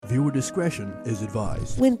Viewer discretion is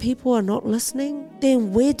advised. When people are not listening,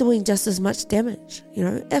 then we're doing just as much damage. You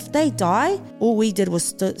know, if they die, all we did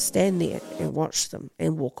was stand there and watch them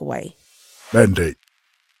and walk away. Mandate.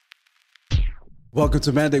 Welcome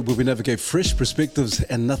to Mandate, where we navigate fresh perspectives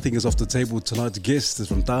and nothing is off the table. Tonight's guest is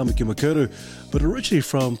from Tāmaki Makaurau, but originally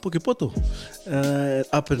from Pukepoto,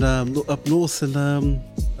 up north in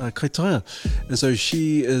Kaitaia. And so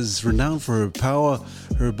she is renowned for her power,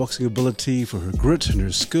 her boxing ability, for her grit and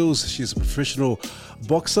her skills. She's a professional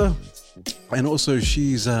boxer, and also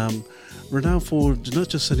she's renowned for not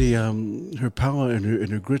just only her power and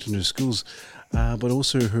her grit and her skills, but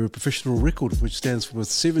also her professional record, which stands for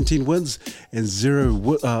 17 wins and 0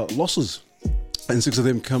 losses, and 6 of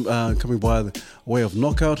them coming by the way of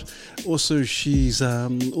knockout. Also, she's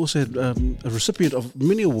also had a recipient of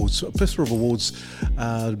many awards, a plethora of awards: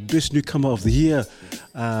 Best Newcomer of the Year,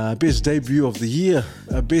 Best Debut of the Year,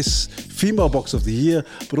 Best Female Boxer of the Year,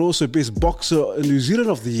 but also Best Boxer in New Zealand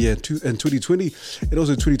of the Year in 2020, and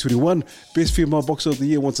also 2021, Best Female Boxer of the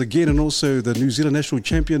Year once again, and also the New Zealand National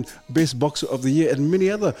Champion, Best Boxer of the Year, and many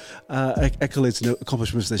other accolades and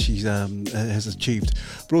accomplishments that she has achieved.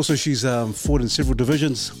 But also she's fought in several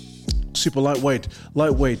divisions: super lightweight,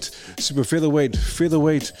 super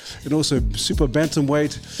featherweight, and also super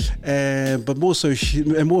bantamweight. But more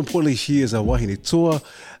importantly, she is a wahine toa,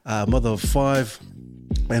 mother of 5,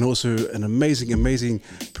 and also an amazing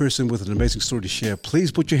person with an amazing story to share.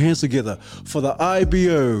 Please put your hands together for the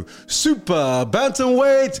IBO Super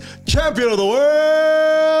Bantamweight Champion of the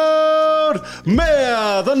World,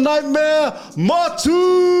 Mea the Nightmare Motu!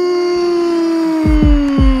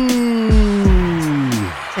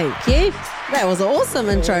 Thank you. That was an awesome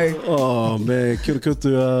intro. Oh man, kia ora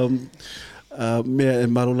koutou, Mea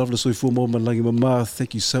and Maro Lovelace Soifua Malangi Mama.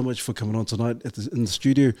 Thank you so much for coming on tonight in the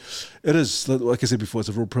studio. It is, like I said before, it's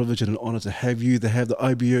a real privilege and an honour to have you, to have the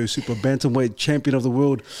IBO Super Bantamweight Champion of the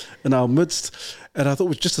World in our midst. And I thought it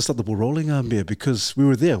was just to start the ball rolling, Mea, because we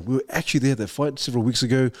were there. We were actually there at that fight several weeks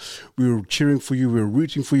ago. We were cheering for you. We were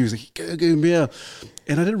rooting for you. It was like, go, Mea.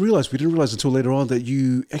 And we didn't realise until later on that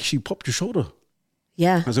you actually popped your shoulder.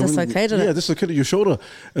 Yeah, dislocated it. Yeah, dislocated your shoulder.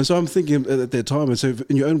 And so I'm thinking at that time, and so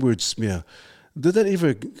in your own words, Mea, did that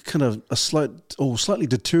ever kind of slightly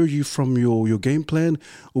deter you from your game plan?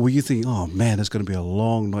 Or were you thinking, oh man, it's going to be a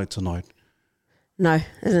long night tonight? No, it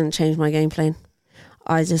didn't change my game plan.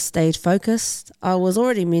 I just stayed focused. I was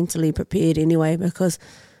already mentally prepared anyway, because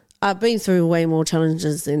I've been through way more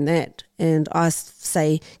challenges than that. And I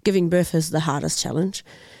say giving birth is the hardest challenge.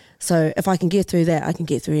 So if I can get through that, I can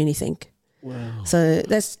get through anything. Wow. So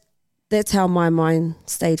that's how my mind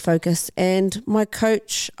stayed focused. And my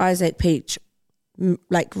coach, Isaac Peach,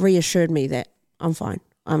 reassured me that I'm fine,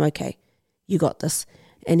 I'm okay, you got this.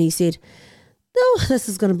 And he said, no, this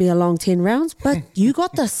is going to be a long 10 rounds, but you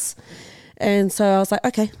got this. And so I was like,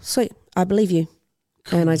 okay, sweet, I believe you.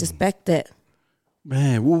 Cool. And I just backed that.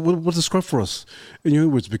 Man, what describe for us in your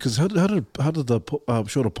own words? Because how did the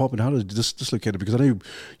shoulder pop, and how did it dislocate it? Because I know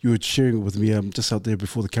you were sharing with me just out there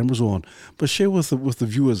before the cameras were on. But share with the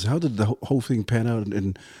viewers, how did the whole thing pan out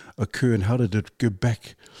and occur, and how did it go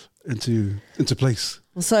back into place?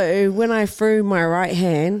 So when I threw my right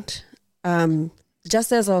hand,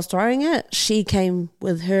 just as I was throwing it, she came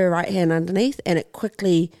with her right hand underneath, and it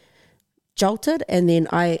quickly jolted, and then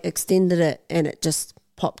I extended it, and it just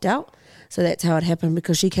popped out. So that's how it happened,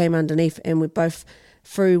 because she came underneath and we both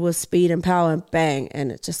threw with speed and power, and bang,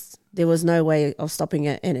 and there was no way of stopping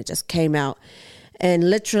it, and it just came out. And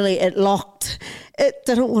literally it locked. It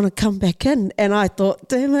didn't want to come back in. And I thought,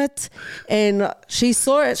 damn it. And she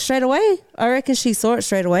saw it straight away. I reckon she saw it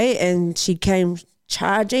straight away, and she came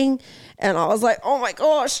charging. And I was like, oh my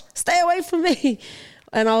gosh, stay away from me.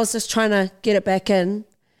 And I was just trying to get it back in,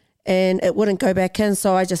 and it wouldn't go back in.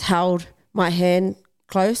 So I just held my hand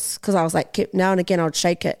close, because I was like, now and again I'd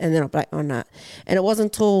shake it, and then I'd be like, oh no. And it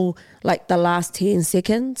wasn't until like the last 10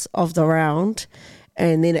 seconds of the round,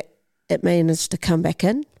 and then it managed to come back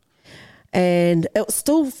in, and it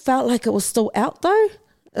still felt like it was still out though.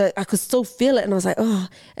 I could still feel it, and I was like, oh.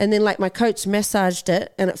 And then like my coach massaged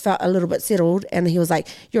it, and it felt a little bit settled, and he was like,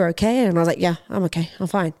 you're okay? And I was like, yeah, I'm okay, I'm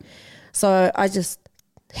fine. So I just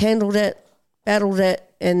handled it, battled it,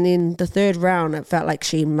 and then the third round it felt like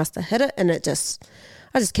she must have hit it, and I just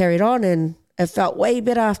carried on, and it felt way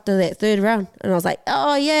better after that third round. And I was like,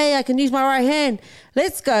 oh yeah, I can use my right hand.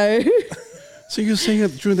 Let's go. So you're saying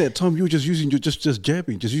that during that time you were just using just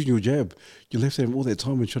jabbing, just using your jab, your left hand all that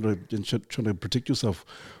time, and trying to protect yourself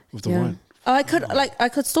with the right. I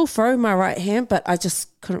could still throw my right hand, but I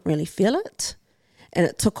just couldn't really feel it, and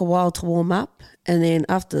it took a while to warm up. And then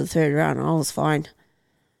after the third round, I was fine.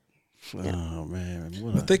 Oh man,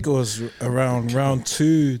 I think it was around round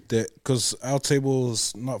 2 that, because our table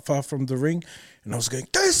was not far from the ring, and I was going,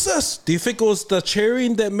 "Go sis!" Do you think it was the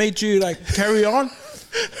cheering that made you like carry on?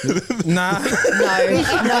 Nah.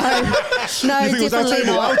 No, definitely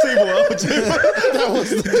not.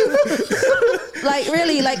 Like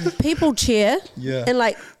really, like people cheer, and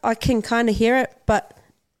like I can kind of hear it, but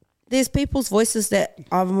there's people's voices that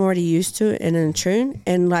I'm already used to and in tune,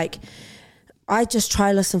 and like I just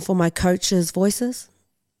try listen for my coach's voices,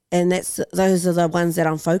 and those are the ones that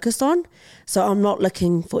I'm focused on. So I'm not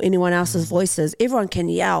looking for anyone else's voices. Everyone can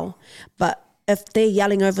yell, but if they're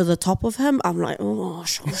yelling over the top of him, I'm like, oh,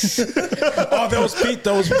 shush. Oh, that was Pete.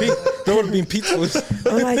 That would have been Pete's voice.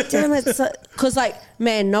 I'm like, damn it. Because, like,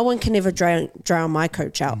 man, no one can ever drown my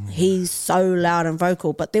coach out. He's so loud and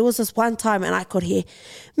vocal. But there was this one time and I could hear,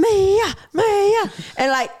 Mea.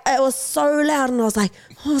 And, like, it was so loud. And I was like,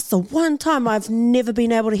 oh, it's the one time I've never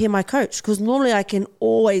been able to hear my coach. Because normally I can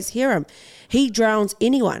always hear him. He drowns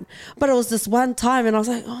anyone. But it was this one time and I was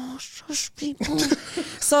like, oh, shush, people.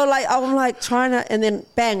 So, like, I'm like trying to, and then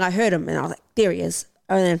bang, I heard him. And I was like, there he is.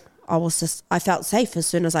 And then I felt safe as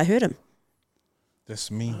soon as I heard him.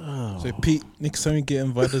 That's me. Oh. So Pete, next time you get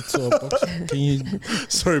invited to a box, can you?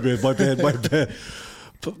 Sorry, man. My bad.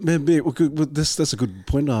 But man, that's a good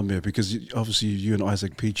point now, man, because obviously you and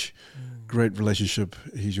Isaac Peach, great relationship.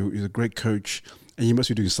 He's a great coach, and you must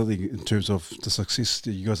be doing something in terms of the success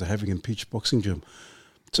that you guys are having in Peach Boxing Gym.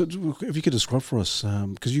 So if you could describe for us,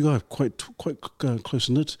 because you guys are quite close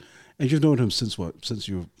knit, and you've known him since what? Since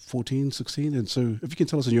you were 14, 16? And so if you can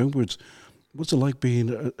tell us in your own words, what's it like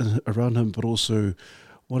being around him, but also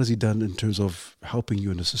what has he done in terms of helping you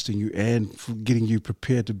and assisting you and for getting you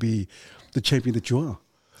prepared to be the champion that you are?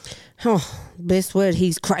 Oh, best word,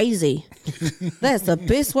 he's crazy. That's the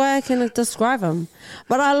best way I can describe him.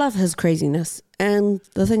 But I love his craziness. And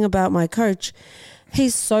the thing about my coach,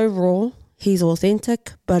 he's so raw, he's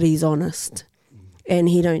authentic, but he's honest. And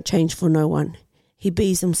he don't change for no one. He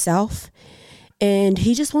bees himself. And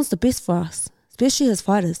he just wants the best for us, especially as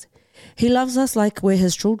fighters. He loves us like we're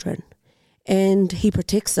his children. And he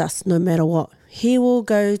protects us no matter what. He will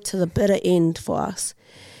go to the bitter end for us.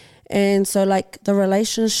 And so, like, the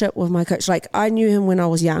relationship with my coach, like, I knew him when I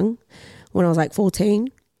was young, when I was, like, 14.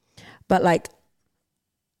 But, like,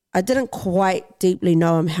 I didn't quite deeply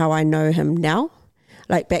know him how I know him now.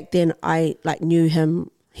 Like, back then, I, like, knew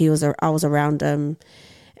him. I was around him.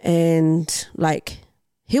 And, like,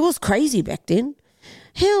 he was crazy back then.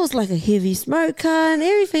 He was, like, a heavy smoker and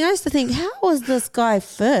everything. I used to think, how was this guy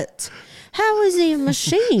fit? How is he a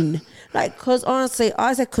machine? Like, because honestly,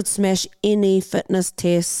 Isaac could smash any fitness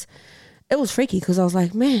test. It was freaky because I was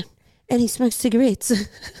like, man, and he smoked cigarettes.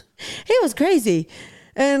 He was crazy.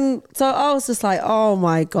 And so I was just like, oh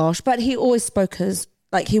my gosh. But he always spoke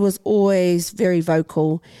he was always very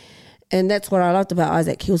vocal. And that's what I loved about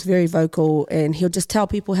Isaac. He was very vocal and he'll just tell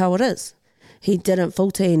people how it is. He didn't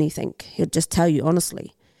filter anything. He'll just tell you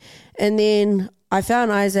honestly. And then I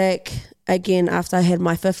found Isaac again after I had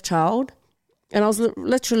my 5th child. And I was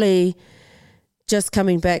literally just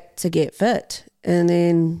coming back to get fit. And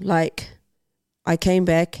then, like, I came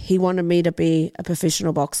back. He wanted me to be a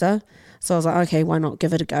professional boxer. So I was like, okay, why not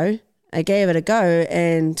give it a go? I gave it a go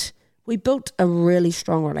and we built a really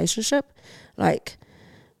strong relationship. Like,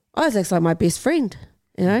 Isaac's like my best friend,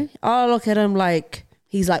 you know? I look at him like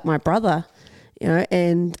he's like my brother, you know?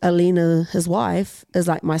 And Alina, his wife, is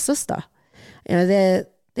like my sister. You know,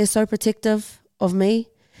 they're so protective of me.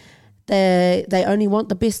 They only want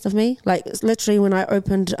the best of me. Like, literally when I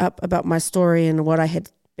opened up about my story and what I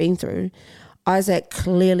had been through, Isaac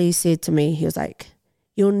clearly said to me, he was like,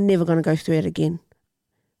 you're never going to go through it again.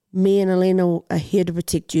 Me and Elena are here to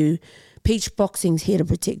protect you. Peach Boxing's here to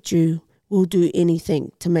protect you. We'll do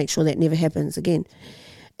anything to make sure that never happens again.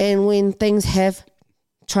 And when things have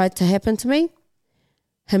tried to happen to me,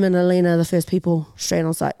 him and Elena are the first people straight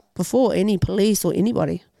on site before any police or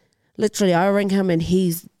anybody. Literally, I ring him and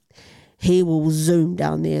he will zoom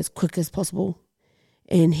down there as quick as possible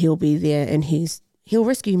and he'll be there and he'll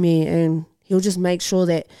rescue me and he'll just make sure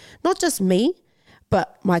that not just me,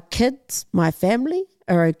 but my kids, my family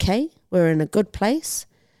are okay. We're in a good place.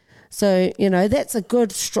 So, you know, that's a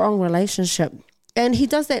good, strong relationship. And he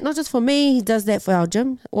does that not just for me, he does that for our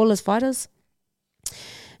gym, all his fighters.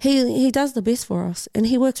 He does the best for us and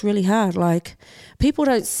he works really hard. Like, people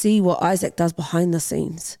don't see what Isaac does behind the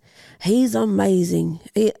scenes. He's amazing.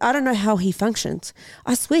 I don't know how he functions.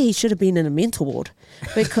 I swear he should have been in a mental ward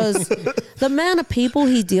because the amount of people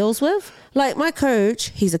he deals with, like my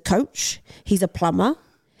coach, he's a plumber,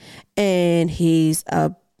 and he's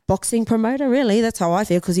a boxing promoter, really. That's how I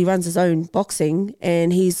feel, because he runs his own boxing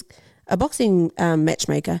and he's a boxing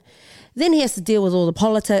matchmaker. Then he has to deal with all the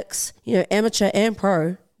politics, you know, amateur and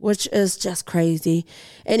pro, which is just crazy.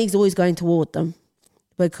 And he's always going toward them,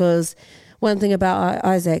 because one thing about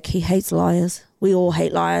Isaac, he hates liars. We all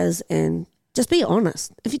hate liars, and just be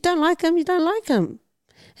honest. If you don't like him, you don't like him.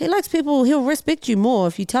 He likes people, he'll respect you more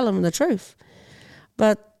if you tell him the truth.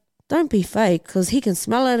 But don't be fake, because he can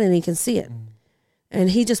smell it and he can see it. And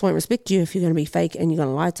he just won't respect you if you're going to be fake and you're going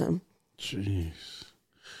to lie to him. Jeez.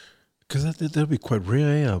 Because that'd be quite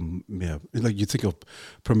rare. Yeah. Like you think of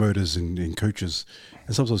promoters and coaches,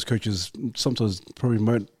 and sometimes coaches probably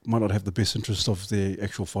might not have the best interest of their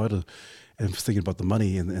actual fighter, and thinking about the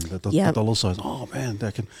money and the dollar signs. Oh man,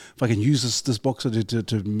 if I can use this boxer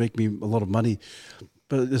to make me a lot of money.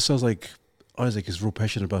 But it sounds like Isaac is real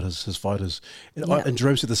passionate about his fighters, and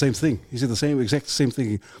Jerome said the same thing. He said the exact same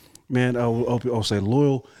thing. Man, I'll stay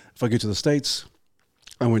loyal. If I go to the States,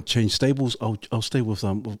 I won't change stables. I'll stay with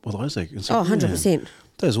Isaac. So, 100%.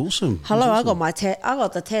 That's awesome. Hello, That's awesome. I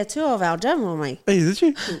got the tattoo of our gym on me. Hey, did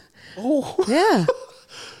you? Oh, Yeah.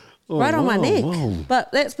 oh, Right on my wow, neck. wow.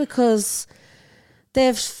 But that's because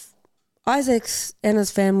Isaac and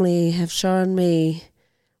his family have shown me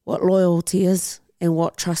what loyalty is and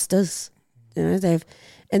what trust is. You know,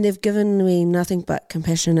 they've given me nothing but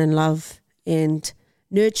compassion and love, and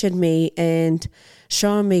nurtured me and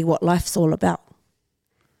shown me what life's all about.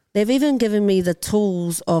 They've even given me the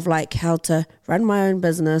tools of like how to run my own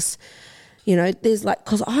business. You know, there's like,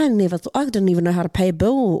 because I didn't even know how to pay a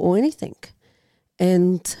bill or anything.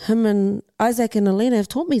 And him and Isaac and Elena have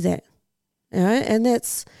taught me that. You know, and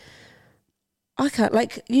I can't,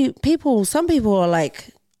 like, some people are like,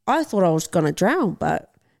 I thought I was going to drown,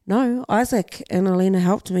 but no, Isaac and Elena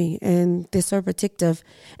helped me, and they're so protective.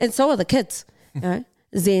 And so are the kids, you know,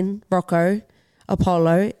 Zen, Rocco,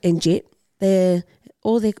 Apollo, and Jet. They're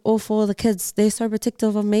all four of the kids, they're so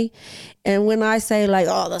protective of me. And when I say like,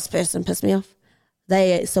 oh, this person pissed me off,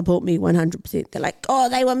 they support me 100%. They're like, oh,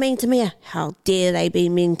 they were mean to Mea. How dare they be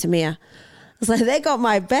mean to Mea? So they got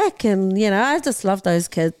my back, and, you know, I just love those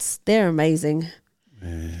kids. They're amazing.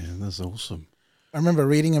 Man, that's awesome. I remember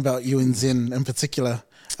reading about you and Zen in particular.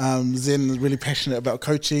 Zen is really passionate about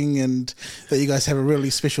coaching, and that you guys have a really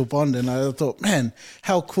special bond. And I thought, man,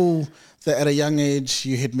 how cool that at a young age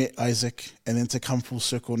you had met Isaac, and then to come full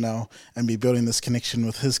circle now and be building this connection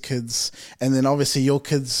with his kids, and then obviously your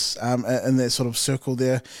kids in that sort of circle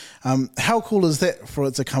there. How cool is that for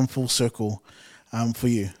it to come full circle for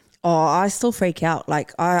you? Oh, I still freak out.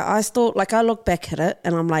 Like, I still, like, I look back at it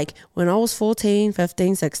and I'm like, when I was 14,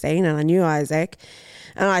 15, 16, and I knew Isaac,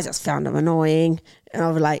 and I just found him annoying. And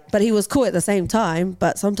I was like, but he was cool at the same time,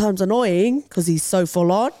 but sometimes annoying because he's so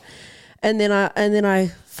full on. And then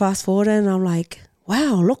I fast forward and I'm like,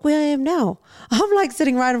 wow, look where I am now. I'm like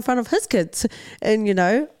sitting right in front of his kids, and, you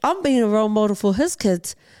know, I'm being a role model for his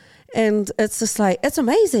kids. And it's just like, it's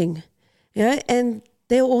amazing, you know, and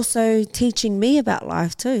they're also teaching me about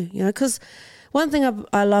life too, you know, because one thing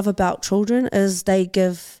I love about children is they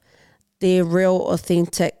give their real,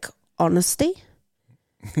 authentic honesty.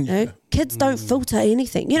 You know, kids don't filter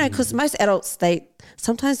anything, you know, because most adults,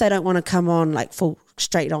 sometimes they don't want to come on like full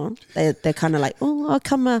straight on. They're kind of like, oh, I'll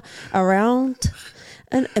come around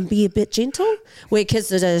and be a bit gentle, where kids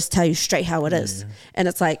just tell you straight how it is. And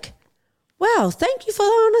it's like, wow, thank you for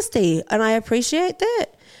the honesty, and I appreciate that.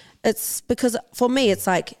 It's because for me, it's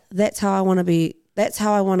like, that's how I want to be. That's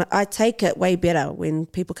how I take it way better when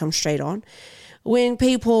people come straight on. When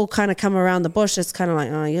people kind of come around the bush, it's kind of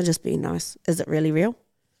like, oh, you're just being nice. Is it really real?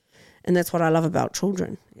 And that's what I love about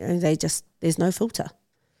children. You know, there's no filter.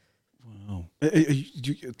 Wow.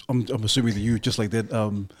 I'm assuming that you just like that,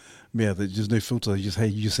 that there's no filter. You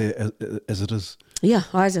just say it as it is. Yeah,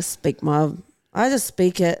 I just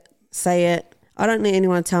speak it, say it. I don't need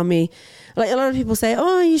anyone to tell me. Like, a lot of people say,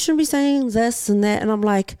 oh, you shouldn't be saying this and that. And I'm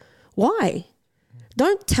like, why?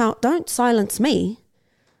 Don't silence me.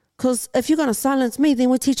 Because if you're going to silence me, then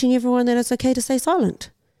we're teaching everyone that it's okay to stay silent.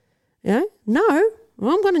 You know? No,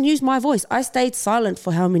 I'm going to use my voice. I stayed silent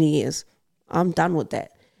for how many years? I'm done with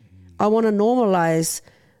that. I want to normalize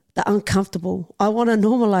the uncomfortable. I want to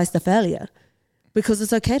normalize the failure, because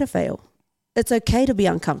it's okay to fail. It's okay to be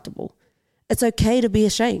uncomfortable. It's okay to be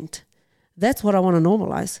ashamed. That's what I want to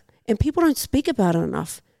normalize. And people don't speak about it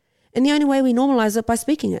enough. And the only way we normalize it by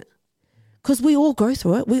speaking it. Because we all go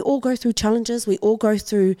through it. We all go through challenges. We all go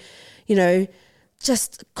through, you know,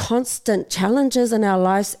 just constant challenges in our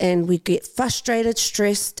lives, and we get frustrated,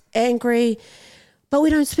 stressed, angry, but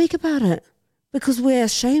we don't speak about it because we're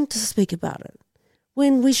ashamed to speak about it,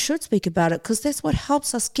 when we should speak about it, because that's what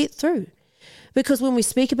helps us get through. Because when we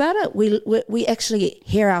speak about it, we actually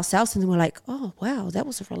hear ourselves, and then we're like, oh, wow, that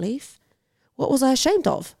was a relief. what was I ashamed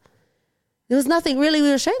of? There was nothing really we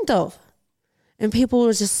were ashamed of. And people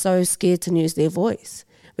were just so scared to use their voice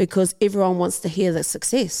because everyone wants to hear the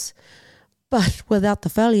success. But without the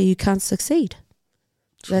failure, you can't succeed.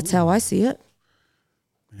 That's how I see it.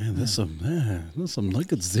 Man, there's some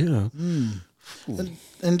nuggets there.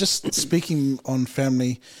 And just speaking on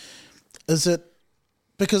family, is it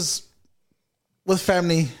because with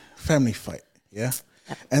family fight, yeah?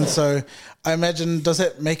 And so I imagine, does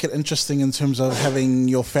that make it interesting in terms of having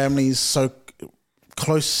your families so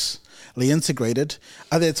closely integrated?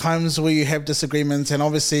 Are there times where you have disagreements and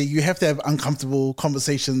obviously you have to have uncomfortable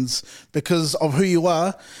conversations because of who you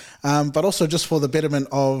are, but also just for the betterment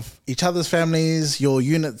of each other's families, your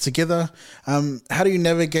unit together? How do you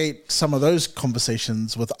navigate some of those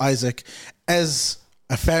conversations with Isaac as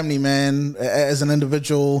a family man, as an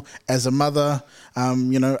individual, as a mother,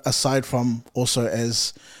 aside from also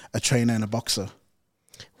as a trainer and a boxer?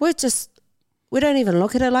 We don't even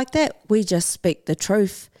look at it like that. We just speak the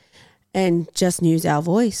truth and just use our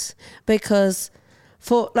voice. Because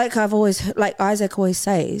like Isaac always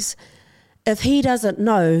says, if he doesn't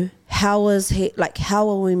know, how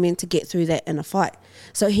are we meant to get through that in a fight?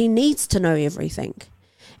 So he needs to know everything.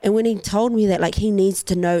 And when he told me that, like, he needs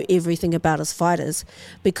to know everything about his fighters,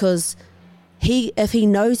 because if he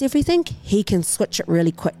knows everything, he can switch it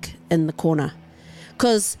really quick in the corner.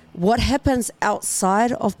 Because what happens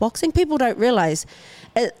outside of boxing, people don't realize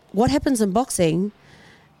what happens in boxing,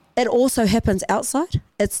 it also happens outside.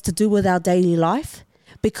 It's to do with our daily life,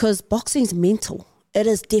 because boxing's mental. It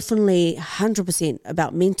is definitely 100%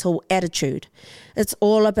 about mental attitude. It's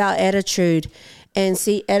all about attitude. And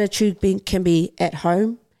see, attitude can be at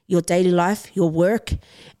home, your daily life, your work.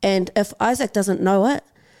 And if Isaac doesn't know it,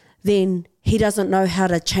 then he doesn't know how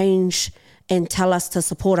to change and tell us to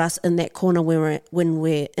support us in that corner when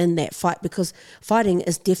we're in that fight, because fighting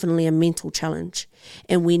is definitely a mental challenge.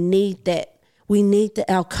 And we need that. We need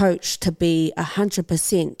our coach to be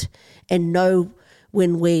 100% and know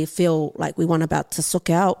when we feel like we want about to sook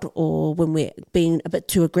out, or when we're being a bit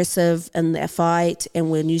too aggressive in that fight and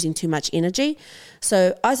we're using too much energy.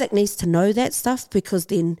 So Isaac needs to know that stuff, because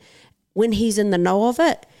then when he's in the know of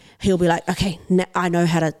it, he'll be like, okay, I know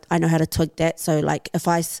how to tweak that. So like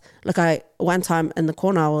one time in the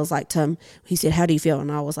corner, I was like to him, he said, how do you feel? And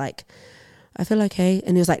I was like, I feel okay.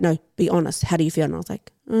 And he was like, no, be honest. How do you feel? And I was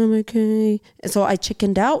like, I'm okay. And so I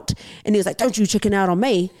chickened out, and he was like, don't you chicken out on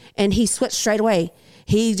me. And he switched straight away.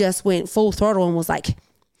 He just went full throttle and was like,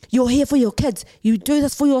 you're here for your kids. You do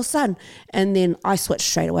this for your son. And then I switched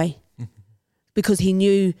straight away because he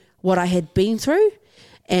knew what I had been through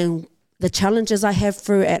and the challenges I have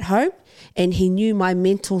through at home. And he knew my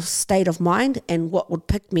mental state of mind and what would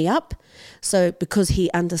pick me up. So because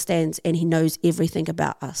he understands and he knows everything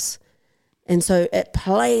about us. And so it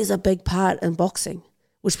plays a big part in boxing,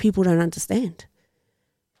 which people don't understand.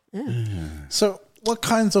 Yeah. So what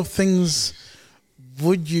kinds of things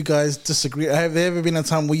would you guys disagree? Have there ever been a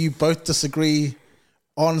time where you both disagree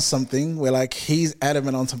on something, where like he's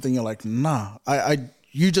adamant on something, you're like, nah,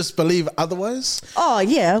 you just believe otherwise? Oh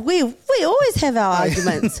yeah, we always have our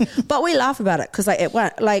arguments, but we laugh about it because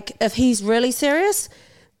like if he's really serious,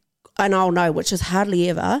 and I'll know, which is hardly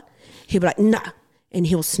ever, he'll be like, nah, and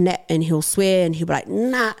he'll snap and he'll swear and he'll be like,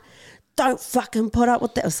 nah, don't fucking put up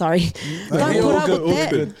with that. Sorry, don't put up with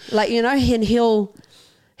that. Like, and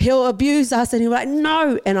he'll abuse us and he'll be like,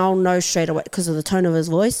 no, and I'll know straight away because of the tone of his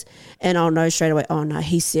voice, and I'll know straight away, oh no,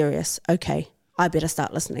 he's serious. Okay, I better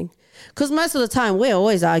start listening. Because most of the time we're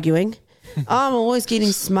always arguing. I'm always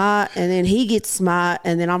getting smart, and then he gets smart,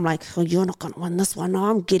 and then I'm like, oh, you're not going to win this one. No,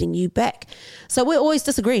 I'm getting you back. So we're always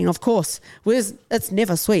disagreeing, of course. It's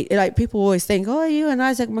never sweet. Like, people always think, oh, you and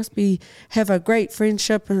Isaac must have a great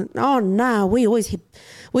friendship. And oh, no, we always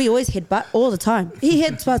headbutt all the time. He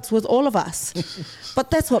headbutts with all of us.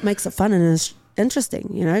 But that's what makes it fun and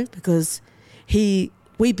interesting, because we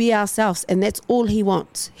be ourselves, and that's all he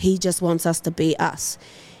wants. He just wants us to be us.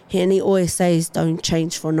 And he always says, don't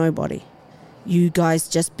change for nobody. You guys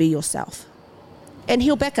just be yourself. And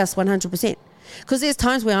he'll back us 100%. Because there's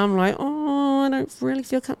times where I'm like, oh, I don't really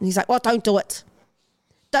feel comfortable. He's like, well, don't do it.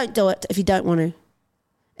 Don't do it if you don't want to.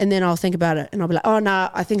 And then I'll think about it, and I'll be like, oh, no,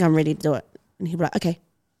 I think I'm ready to do it. And he'll be like, okay,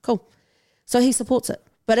 cool. So he supports it.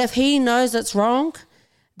 But if he knows it's wrong,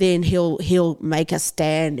 then he'll make a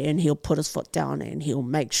stand, and he'll put his foot down, and he'll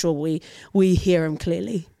make sure we hear him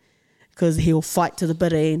clearly. Because he'll fight to the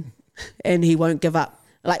bitter end, and he won't give up.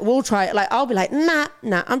 Like, we'll try it. Like, I'll be like, nah,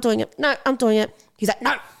 I'm doing it. No, I'm doing it. He's like,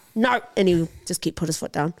 no. And he'll just put his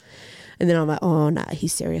foot down. And then I'm like, oh, nah,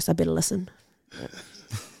 he's serious. I better listen.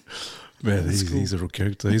 Man, he's a real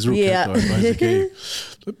character. He's a real Yeah. character. Isaac, eh?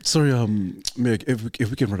 Sorry, Mea, if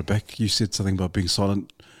we can run it back, you said something about being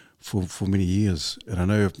silent for many years, and I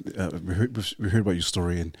know we heard about your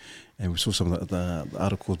story, and we saw some of the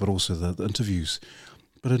articles, but also the interviews.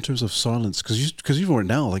 But in terms of silence, because you right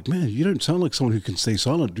now, like, man, you don't sound like someone who can stay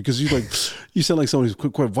silent, because you sound like someone who's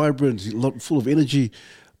quite vibrant, full of energy.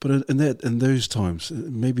 But in those times,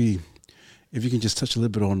 maybe if you can just touch a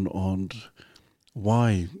little bit on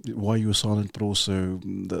why you were silent, but also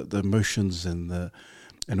the emotions and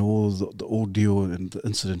all the ordeal and the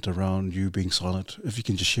incident around you being silent. If you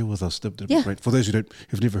can just share with us, that'd be great. For those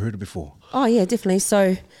who've never heard it before. Oh yeah, definitely.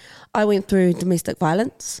 So I went through domestic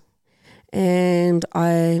violence, and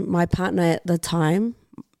my partner at the time,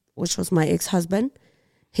 which was my ex-husband,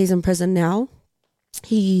 he's in prison now.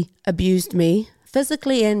 He abused me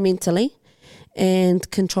physically and mentally, and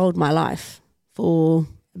controlled my life for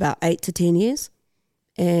about 8 to 10 years.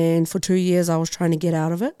 And for 2 years, I was trying to get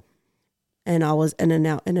out of it. And I was in and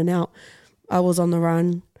out. I was on the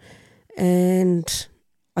run, and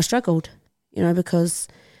I struggled, because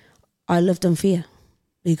I lived in fear,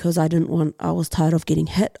 because I was tired of getting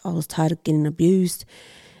hit. I was tired of getting abused,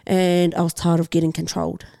 and I was tired of getting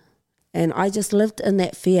controlled. And I just lived in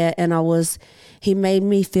that fear, and he made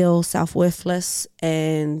me feel self-worthless,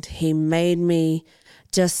 and he made me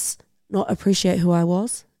just not appreciate who I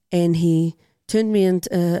was. And he turned me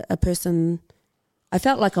into a person. I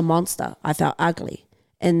felt like a monster. I felt ugly.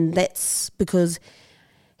 And that's because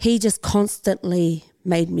he just constantly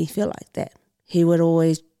made me feel like that. He would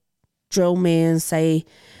always drill me and say,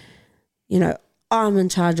 I'm in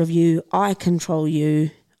charge of you. I control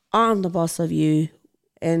you. I'm the boss of you.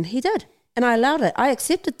 And he did. And I allowed it. I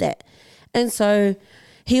accepted that. And so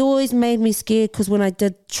he always made me scared, because when I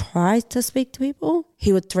did try to speak to people,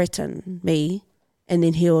 he would threaten me, and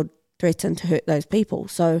then he would threaten to hurt those people.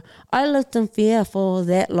 So I lived in fear for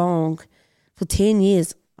that long, for 10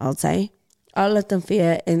 years, I would say. I lived in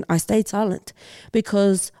fear, and I stayed silent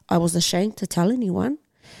because I was ashamed to tell anyone.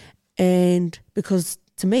 And because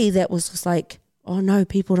to me, that was just like, oh no,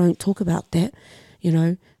 people don't talk about that.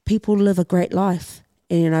 People live a great life.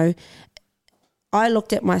 And, I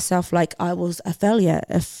looked at myself like I was a failure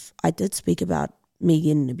if I did speak about me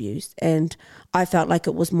getting abused. And I felt like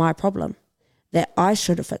it was my problem, that I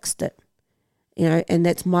should have fixed it. And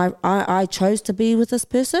that's I chose to be with this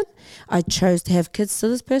person. I chose to have kids to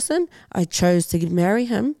this person. I chose to marry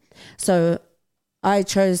him. So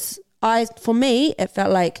for me, it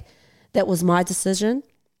felt like that was my decision.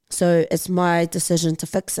 So it's my decision to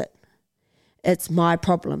fix it. It's my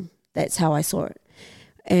problem. That's how I saw it.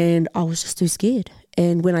 And I was just too scared.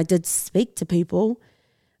 And when I did speak to people,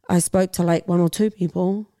 I spoke to like 1 or 2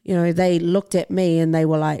 people, they looked at me and they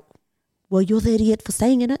were like, well, you're the idiot for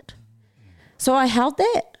staying in it. So I held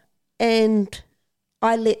that, and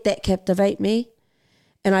I let that captivate me,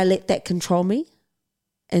 and I let that control me.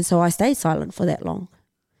 And so I stayed silent for that long.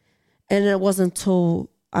 And it wasn't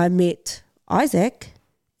until I met Isaac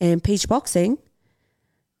and Peach Boxing,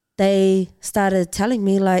 they started telling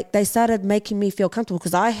me, they started making me feel comfortable,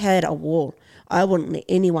 because I had a wall. I wouldn't let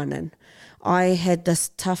anyone in. I had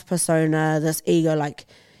this tough persona, this ego,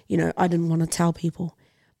 I didn't want to tell people.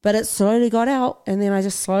 But it slowly got out, and then I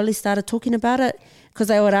just slowly started talking about it, because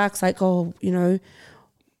they would ask,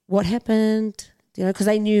 what happened? Because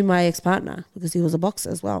they knew my ex-partner, because he was a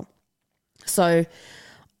boxer as well. So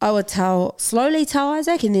I would slowly tell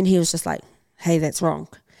Isaac, and then he was just like, hey, that's wrong.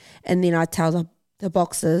 And then I'd tell the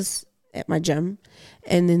boxers at my gym,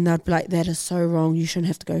 and then they'd be like, that is so wrong, you shouldn't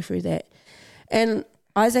have to go through that. And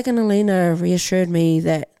Isaac and Alina reassured me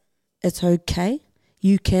that it's okay,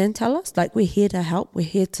 you can tell us, we're here to help, we're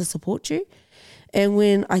here to support you. And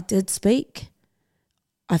when I did speak,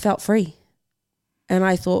 I felt free. And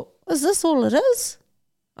I thought, is this all it is?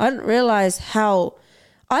 I didn't realize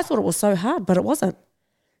I thought it was so hard, but it wasn't.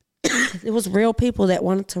 There was real people that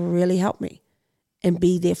wanted to really help me and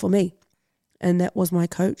be there for me. And that was my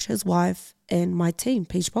coach, his wife, and my team,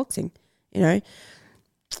 Peach Boxing,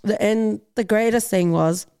 And the greatest thing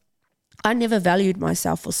was, I never valued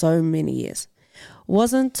myself for so many years.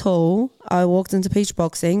 Wasn't until I walked into Peach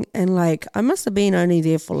Boxing, and I must have been only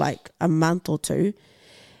there for a month or 2.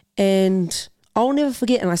 And I'll never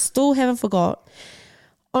forget, and I still haven't forgot,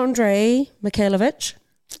 Andre Mikhailovich,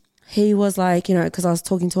 he was because I was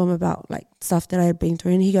talking to him about stuff that I had been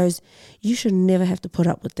through, and he goes, you should never have to put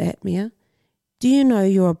up with that, Mea. Do you know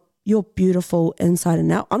you're beautiful inside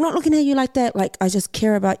and out? I'm not looking at you like that. I just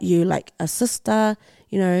care about you like a sister,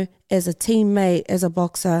 as a teammate, as a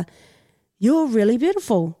boxer. You're really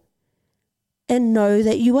beautiful, and know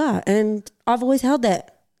that you are. And I've always held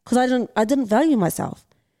that, because I didn't value myself.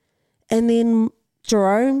 And then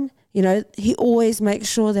Jerome, you know, he always makes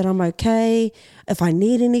sure that I'm okay if I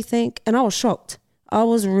need anything. And I was shocked. I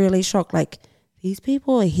was really shocked. Like, these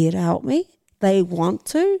people are here to help me. They want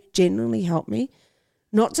to genuinely help me.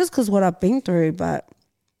 Not just because what I've been through, but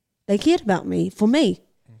they cared about me for me.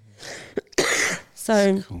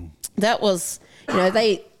 So that was, you know,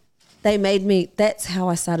 they made me, that's how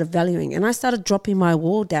I started valuing. And I started dropping my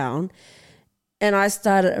wall down and I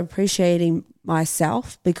started appreciating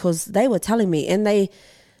myself because they were telling me, and they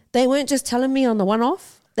weren't just telling me on the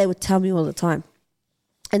one-off, they would tell me all the time.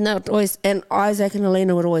 And they would always, and Isaac and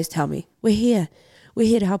Elena would always tell me, we're here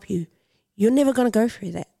to help you. You're never going to go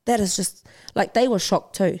through that. That is just, like, they were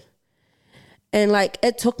shocked too. And like,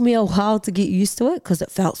 it took me a while to get used to it because it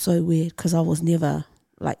felt so weird because I would never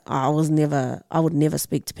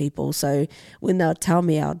speak to people. So when they would tell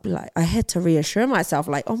me, I'd be like, I had to reassure myself,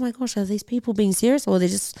 like, oh my gosh, are these people being serious or they're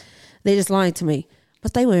just lying to me?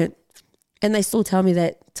 But they weren't. And they still tell me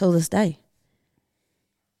that till this day.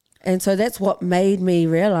 And so that's what made me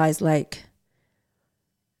realize, like,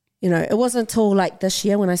 you know, it wasn't until like this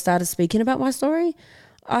year when I started speaking about my story,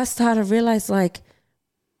 I started to realize, like,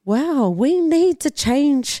 wow, we need to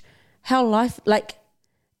change how life, like,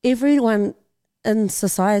 everyone in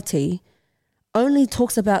society only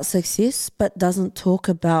talks about success but doesn't talk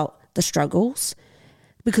about the struggles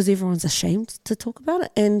because everyone's ashamed to talk about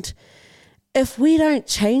it. And if we don't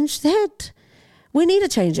change that, we need to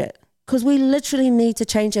change it because we literally need to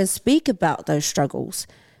change and speak about those struggles,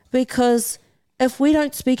 because if we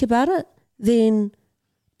don't speak about it, then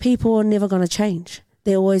people are never going to change.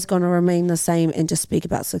 They're always going to remain the same and just speak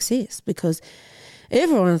about success because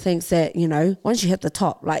everyone thinks that, you know, once you hit the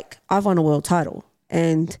top, like I've won a world title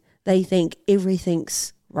and they think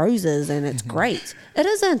everything's roses and it's great. It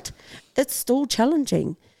isn't. It's still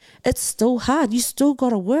challenging. It's still hard. You still got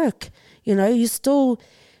to work. You know, you still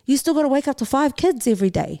got to wake up to 5 kids every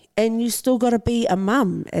day and you still got to be a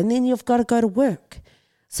mum and then you've got to go to work.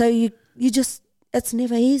 So you just, it's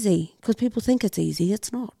never easy because people think it's easy.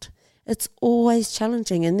 It's not. It's always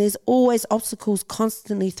challenging and there's always obstacles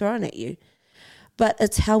constantly thrown at you. But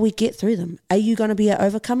it's how we get through them. Are you going to be an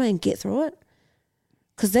overcomer and get through it?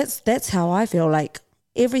 Because that's how I feel. Like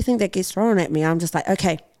everything that gets thrown at me, I'm just like,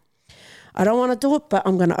 okay, I don't want to do it, but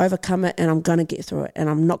I'm going to overcome it and I'm going to get through it and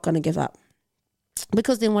I'm not going to give up.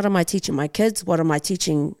 Because then what am I teaching my kids? What am I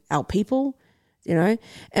teaching our people? You know?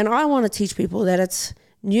 And I want to teach people that it's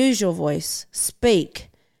use your voice, speak,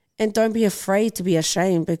 and don't be afraid to be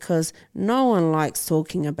ashamed because no one likes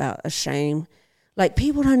talking about a shame. Like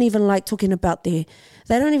people don't even like talking about they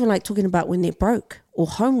don't even like talking about when they're broke or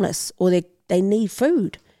homeless or they need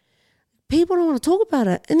food. People don't want to talk about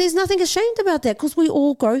it. And there's nothing ashamed about that because we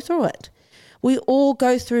all go through it. We all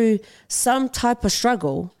go through some type of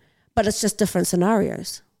struggle, but it's just different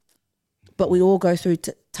scenarios. But we all go through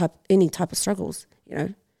any type of struggles, you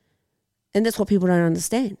know. And that's what people don't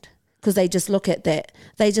understand because they just look at that.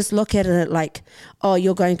 They just look at it like, oh,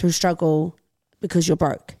 you're going through struggle because you're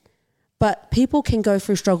broke. But people can go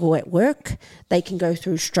through struggle at work. They can go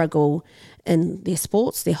through struggle in their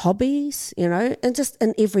sports, their hobbies, you know, and just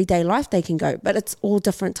in everyday life they can go. But it's all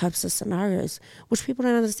different types of scenarios, which people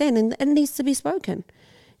don't understand. And it needs to be spoken,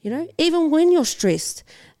 you know. Even when you're stressed,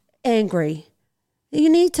 angry, you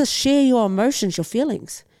need to share your emotions, your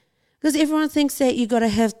feelings. Because everyone thinks that you got to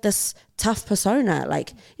have this tough persona,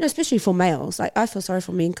 like, you know, especially for males. Like, I feel sorry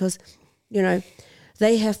for men because, you know,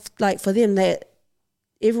 they have, like, for them,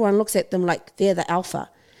 everyone looks at them like they're the alpha,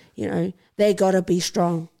 you know. They got to be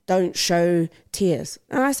strong. Don't show tears.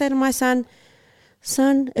 And I say to my son,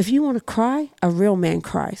 if you want to cry, a real man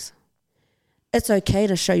cries. It's okay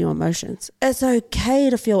to show your emotions. It's okay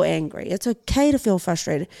to feel angry. It's okay to feel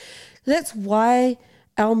frustrated. That's why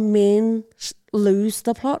our men lose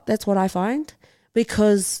the plot. That's what I find,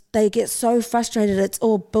 because they get so frustrated. It's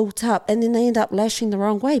all built up and then they end up lashing the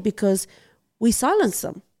wrong way because we silence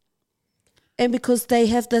them. And because they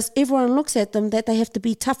have this, everyone looks at them that they have to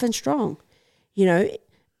be tough and strong, you know,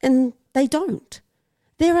 and they don't.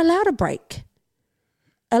 They're allowed to break.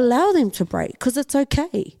 Allow them to break because it's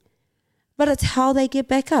okay. But it's how they get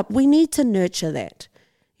back up. We need to nurture that.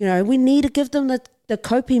 You know, we need to give them the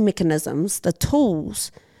coping mechanisms, the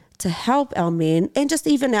tools to help our men and just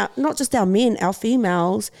even not just our men, our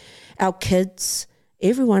females, our kids,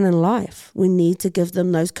 everyone in life. We need to give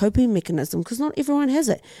them those coping mechanisms because not everyone has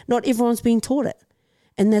it. Not everyone's been taught it.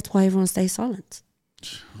 And that's why everyone stays silent.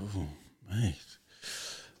 Oh, mate.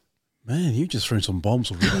 Man, you just threw some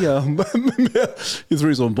bombs already. You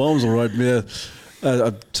threw some bombs, all right, man.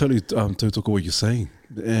 I totally took what you're saying.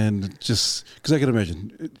 And just because I can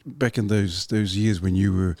imagine back in those years when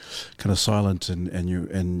you were kind of silent and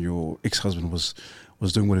your ex-husband was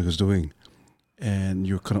doing what he was doing, and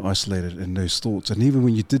you're kind of isolated in those thoughts. And even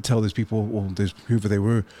when you did tell those people or those whoever they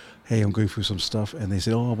were, hey, I'm going through some stuff, and they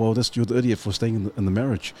said, oh well, you're the idiot for staying in the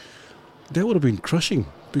marriage. That would have been crushing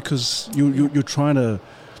because you're trying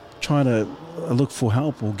to look for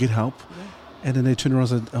help or get help. And then they turn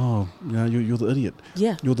around and say, "Oh, you're the idiot.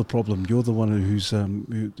 Yeah, you're the problem. You're the one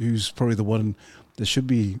who's probably the one that should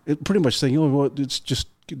be pretty much saying, oh, well, it's just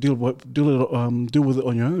deal with it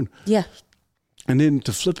on your own." Yeah. And then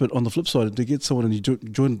to flip it on the flip side, to get someone and you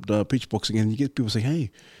join beach boxing and you get people saying,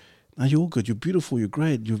 "Hey, now you're all good. You're beautiful. You're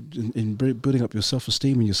great. You're in building up your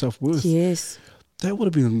self-esteem and your self-worth." Yes. That would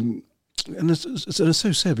have been, and it's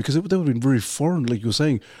so sad because that would have been very foreign, like you were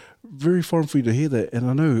saying. Very foreign for you to hear that. And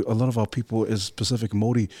I know a lot of our people as Pacific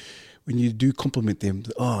Māori, when you do compliment them,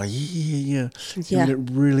 oh yeah, yeah, we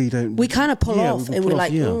really don't. We kind of pull off, and we're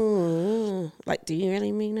like, like, do you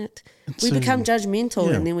really mean it? And we so, become judgmental,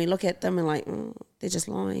 yeah. and then we look at them and like, they're just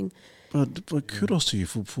lying. But kudos to you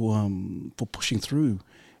for pushing through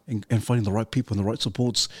and finding the right people and the right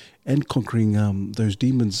supports and conquering those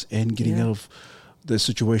demons and getting out of the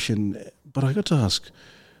situation. But I got to ask,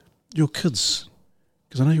 your kids.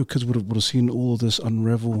 Because I know your kids would have seen all of this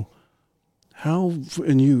unravel. How,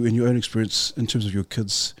 in your own experience, in terms of your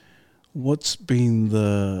kids, what's been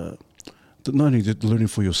the not only the learning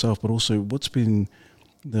for yourself, but also what's been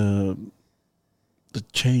the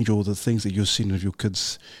change or the things that you've seen of your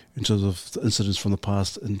kids in terms of the incidents from the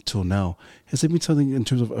past until now? Has there been something in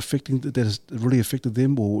terms of affecting that has really affected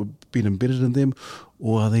them or been embedded in them,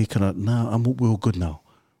 or are they kind of we're all good now?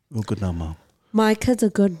 We're all good now, Mom. My kids are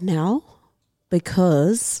good now.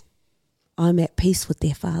 Because I'm at peace with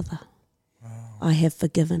their father. Wow. I have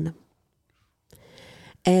forgiven them.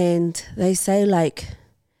 And they say, like,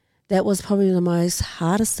 that was probably the most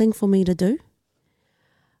hardest thing for me to do.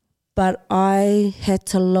 But I had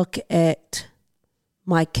to look at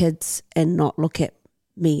my kids and not look at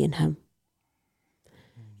me and him.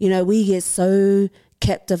 You know, we get so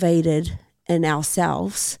captivated in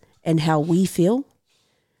ourselves and how we feel,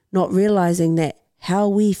 not realizing that how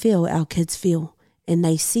we feel, our kids feel, and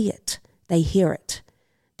they see it, they hear it.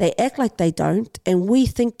 They act like they don't, and we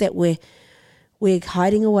think that we're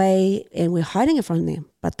hiding away and we're hiding it from them.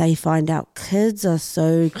 But they find out kids are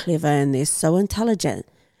so clever and they're so intelligent.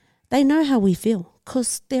 They know how we feel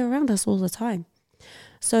because they're around us all the time.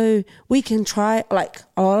 So we can try, like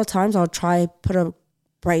a lot of times I'll try put a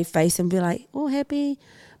brave face and be like, oh, happy.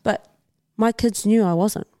 But my kids knew I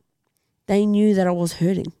wasn't. They knew that I was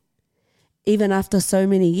hurting. Even after so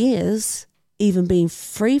many years, even being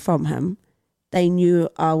free from him, they knew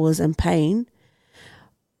I was in pain.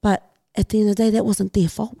 But at the end of the day, that wasn't their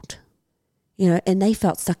fault, you know, and they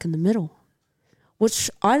felt stuck in the middle, which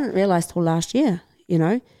I didn't realize till last year, you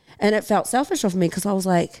know, and it felt selfish of me because I was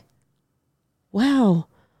like, wow,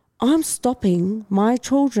 I'm stopping my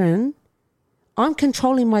children. I'm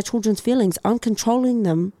controlling my children's feelings. I'm controlling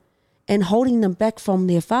them and holding them back from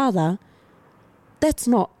their father. That's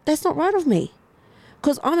not right of me,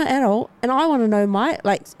 because I'm an adult and I want to know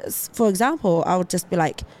for example, I would just be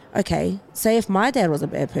like, okay, say if my dad was a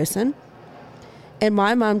bad person and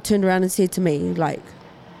my mum turned around and said to me, like,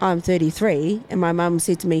 I'm 33 and my mum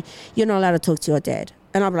said to me, you're not allowed to talk to your dad.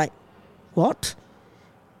 And I'm like, what?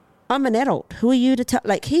 I'm an adult. Who are you to tell?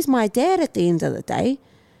 Like, he's my dad at the end of the day,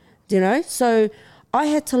 you know? So I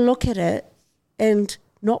had to look at it and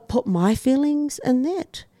not put my feelings in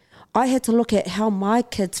that. I had to look at how my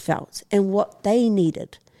kids felt and what they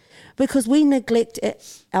needed, because we neglect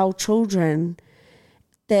our children,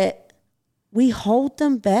 that we hold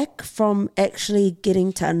them back from actually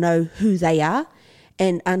getting to know who they are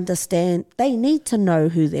and understand they need to know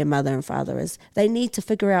who their mother and father is. They need to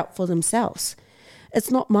figure out for themselves. It's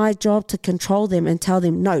not my job to control them and tell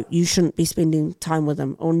them, no, you shouldn't be spending time with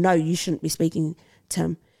them, or no, you shouldn't be speaking to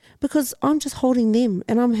him, because I'm just holding them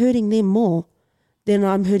and I'm hurting them more then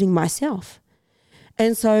I'm hurting myself.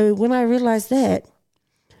 And so when I realized that,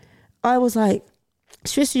 I was like,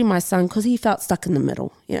 especially my son, because he felt stuck in the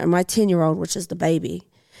middle, you know, my 10-year-old, which is the baby,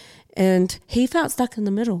 and he felt stuck in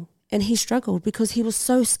the middle and he struggled because he was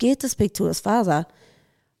so scared to speak to his father.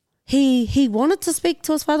 He wanted to speak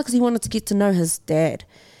to his father because he wanted to get to know his dad,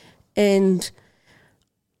 and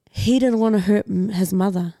he didn't want to hurt his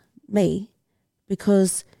mother, me,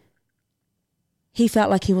 because he felt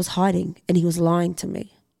like he was hiding and he was lying to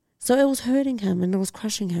me. So it was hurting him and it was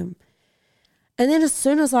crushing him. And then as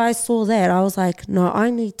soon as I saw that, I was like, no, I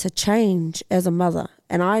need to change as a mother,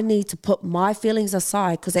 and I need to put my feelings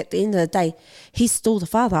aside, because at the end of the day, he's still the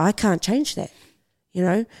father. I can't change that. you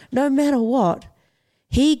know, no matter what.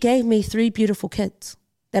 He gave me 3 beautiful kids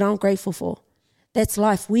that I'm grateful for. That's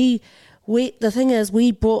life. The thing is,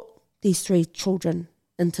 we brought these 3 children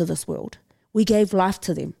into this world. We gave life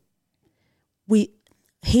to them.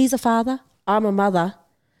 He's a father, I'm a mother,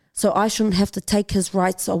 so I shouldn't have to take his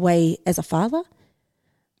rights away as a father.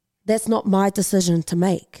 That's not my decision to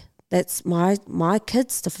make. That's my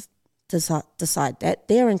kids to decide that.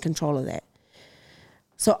 They're in control of that.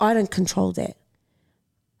 So I don't control that.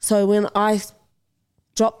 So when I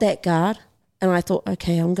dropped that guard and I thought,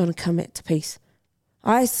 okay, I'm going to come back to peace,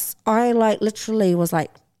 I like literally was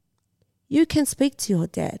like, you can speak to your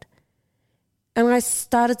dad. And I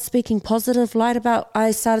started speaking positive light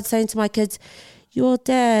I started saying to my kids, your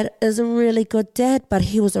dad is a really good dad, but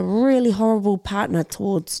he was a really horrible partner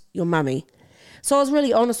towards your mummy. So I was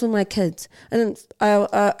really honest with my kids.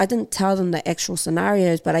 I didn't tell them the actual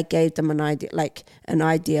scenarios, but I gave them an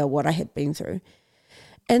idea what I had been through.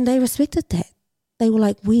 And they respected that. They were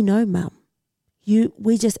like, we know, Mum.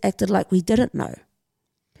 We just acted like we didn't know.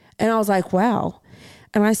 And I was like, wow.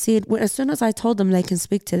 And I said, as soon as I told them they can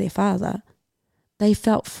speak to their father, they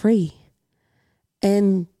felt free.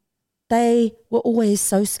 And they were always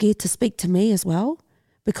so scared to speak to me as well,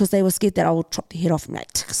 because they were scared that I would chop their head off and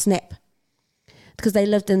like snap. Because they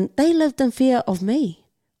lived in fear of me.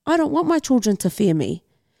 I don't want my children to fear me,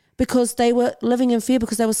 because they were living in fear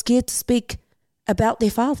because they were scared to speak about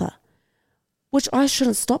their father, which I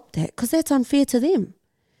shouldn't stop that, because that's unfair to them.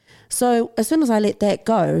 So as soon as I let that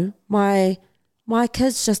go, my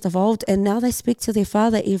kids just evolved, and now they speak to their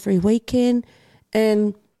father every weekend.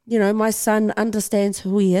 And, you know, my son understands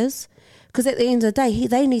who he is, because at the end of the day,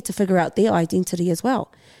 they need to figure out their identity as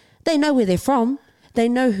well. They know where they're from, they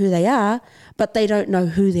know who they are, but they don't know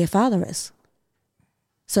who their father is.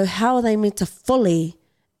 So how are they meant to fully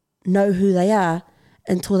know who they are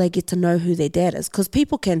until they get to know who their dad is? Because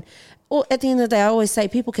people can, or at the end of the day, I always say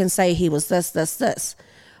people can say he was this,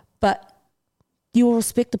 but you will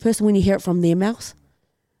respect the person when you hear it from their mouth.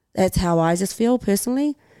 That's how I just feel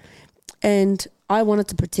personally. And I wanted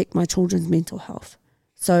to protect my children's mental health.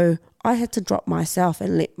 So I had to drop myself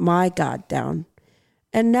and let my guard down.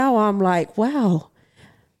 And now I'm like, wow,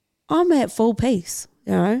 I'm at full peace,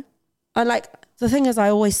 you know. The thing is, I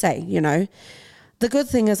always say, you know, the good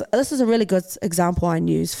thing is, this is a really good example I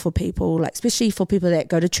use for people, like especially for people that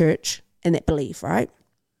go to church and that believe, right?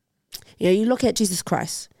 You know, you look at Jesus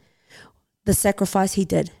Christ, the sacrifice he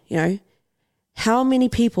did, you know, how many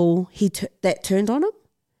people that turned on him?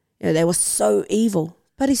 You know, they were so evil,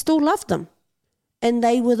 but he still loved them. And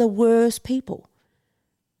they were the worst people.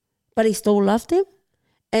 But he still loved them.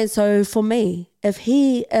 And so for me, if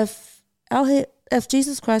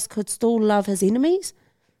Jesus Christ could still love his enemies,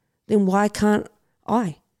 then why can't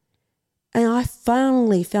I? And I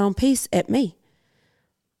finally found peace at me.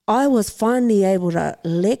 I was finally able to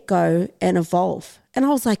let go and evolve. And I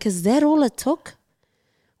was like, is that all it took?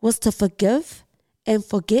 Was to forgive and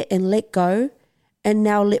forget and let go, and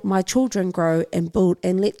now let my children grow and build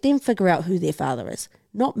and let them figure out who their father is.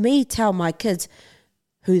 Not me tell my kids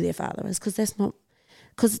who their father is,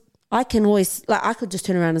 because I can always, I could just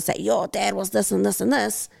turn around and say, your dad was this and this and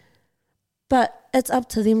this. But it's up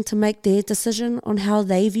to them to make their decision on how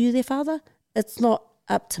they view their father. It's not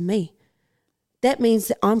up to me. That means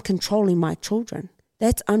that I'm controlling my children.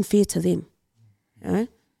 That's unfair to them. You know?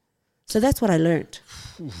 So that's what I learned.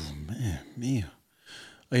 Oh, man, Mea.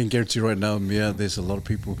 I can guarantee right now, Mea, there's a lot of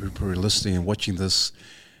people who are probably listening and watching this.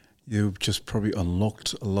 You've just probably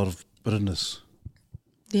unlocked a lot of bitterness.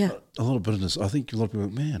 Yeah. A lot of bitterness. I think a lot of people,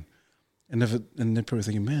 man, and they're probably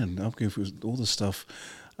thinking, man, I'm going through all this stuff,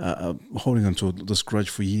 holding on to this grudge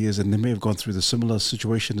for years, and they may have gone through the similar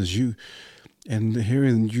situation as you. And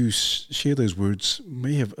hearing you share those words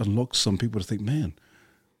may have unlocked some people to think, man,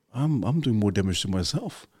 I'm doing more damage to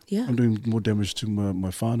myself. Yeah. I'm doing more damage to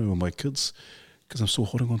my whānau or my kids, because I'm still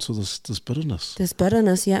holding on to this bitterness. This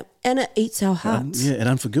bitterness, yeah. And it eats our hearts. And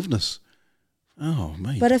unforgiveness. Oh,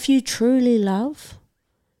 mate. But if you truly love,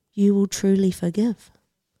 you will truly forgive.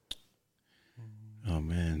 Oh,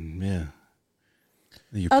 man,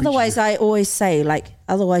 yeah. Otherwise, I always say,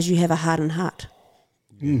 otherwise you have a hardened heart.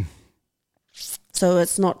 Mm. So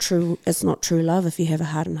it's not true love if you have a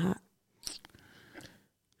hardened heart.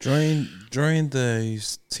 During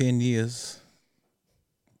those 10 years,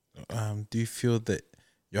 do you feel that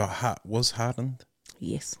your heart was hardened?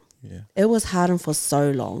 Yes. Yeah. It was hardened for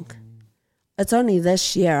so long. It's only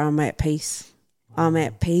this year I'm at peace. I'm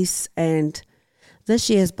at peace, and this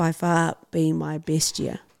year has by far been my best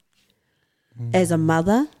year. As a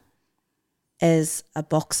mother, as a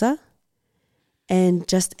boxer, and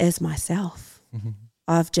just as myself.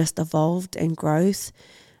 I've just evolved and growth,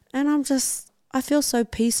 and I feel so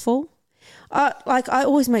peaceful. I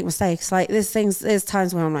always make mistakes. Like there's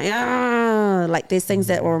times where I'm like there's things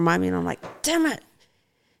that will remind me, and I'm like, damn it.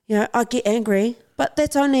 You know, I get angry, but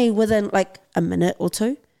that's only within like a minute or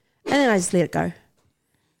two, and then I just let it go.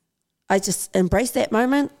 I just embrace that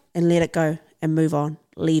moment and let it go and move on,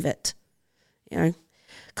 leave it, you know,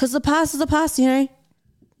 because the past is the past. You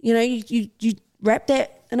know, you wrap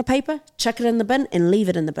that in a paper, chuck it in the bin, and leave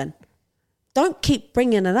it in the bin. Don't keep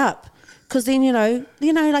bringing it up, because then you know,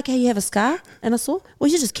 like how you have a scar and a sore.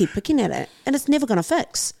 Well, you just keep picking at it, and it's never going to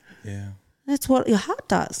fix. Yeah. That's what your heart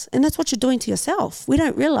does. And that's what you're doing to yourself. We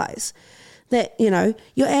don't realize that, you know,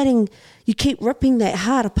 you keep ripping that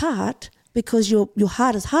heart apart because your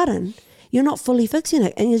heart is hardened. You're not fully fixing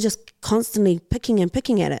it, and you're just constantly picking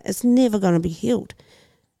at it. It's never going to be healed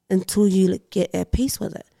until you get at peace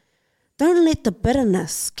with it. Don't let the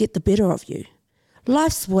bitterness get the better of you.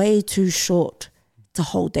 Life's way too short to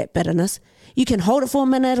hold that bitterness. You can hold it for a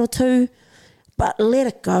minute or two, but let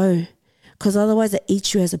it go. Because otherwise it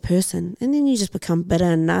eats you as a person, and then you just become bitter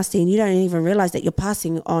and nasty, and you don't even realize that you're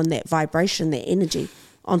passing on that vibration, that energy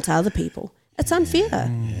onto other people. It's unfair.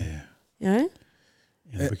 Yeah. You know?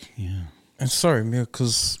 Yeah. And sorry, Mia,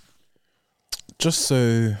 because just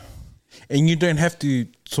so, and you don't have to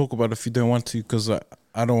talk about it if you don't want to, because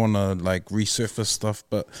I don't want to like resurface stuff,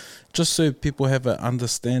 but just so people have an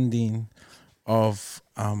understanding of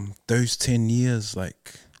those 10 years,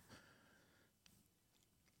 like,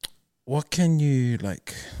 what can you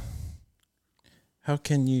like? How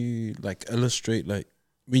can you like illustrate? Like,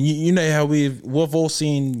 I mean, you know how we've all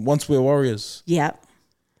seen Once We're Warriors. Yeah.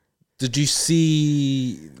 Did you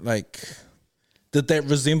see like? Did that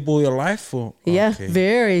resemble your life? Or Yeah, okay.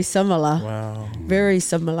 very similar. Wow. Very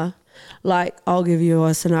similar. Like, I'll give you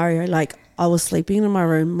a scenario. Like, I was sleeping in my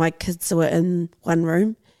room. My kids were in one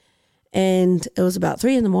room, and it was about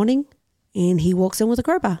 3 a.m, and he walks in with a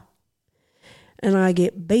crowbar. And I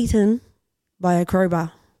get beaten by a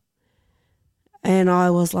crowbar. And I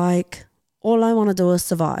was like, all I want to do is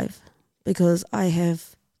survive, because I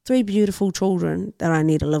have 3 beautiful children that I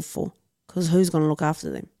need to live for, because who's going to look after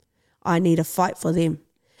them? I need to fight for them.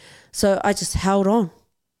 So I just held on.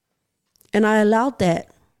 And I allowed that.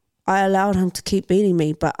 I allowed him to keep beating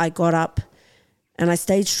me, but I got up and I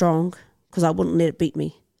stayed strong, because I wouldn't let it beat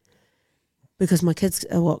me, because my kids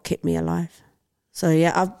are what kept me alive. So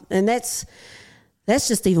yeah, and that's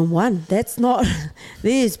just even one. That's not,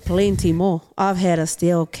 there's plenty more. I've had a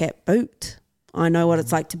steel cap boot. I know what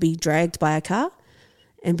it's like to be dragged by a car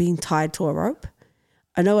and being tied to a rope.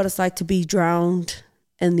 I know what it's like to be drowned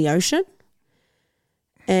in the ocean.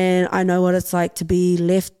 And I know what it's like to be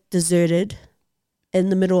left deserted in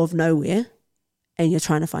the middle of nowhere, and you're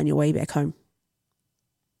trying to find your way back home.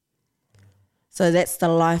 So that's the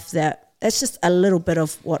life that's just a little bit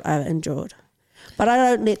of what I've endured. But I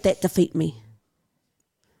don't let that defeat me.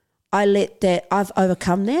 I've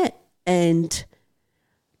overcome that, and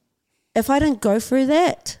if I didn't go through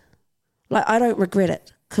that, like, I don't regret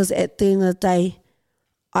it, because at the end of the day,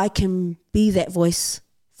 I can be that voice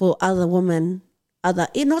for other women,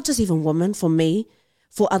 not just even women, for me,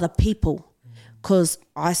 for other people, because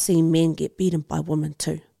I see men get beaten by women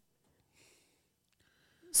too.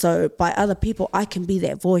 So by other people, I can be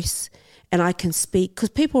that voice, and I can speak, because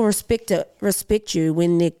people respect you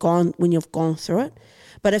when you've gone through it.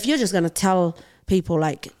 But if you're just going to tell people,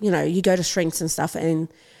 like, you know, you go to shrinks and stuff, and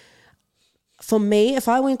for me, if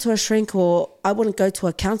I went to a shrink, or I wouldn't go to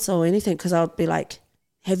a counselor or anything, because I would be like,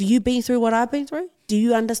 have you been through what I've been through? Do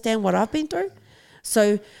you understand what I've been through?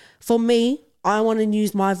 So for me, I want to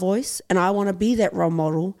use my voice, and I want to be that role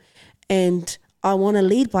model, and I want to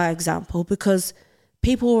lead by example, because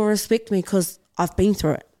people will respect me because I've been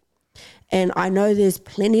through it. And I know there's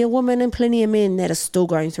plenty of women and plenty of men that are still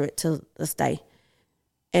going through it to this day.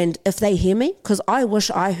 And if they hear me, because I wish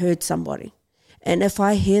I heard somebody, and if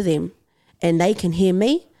I hear them and they can hear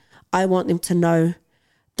me, I want them to know,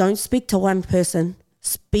 don't speak to one person,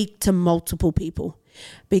 speak to multiple people,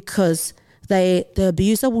 because the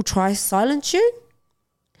abuser will try to silence you,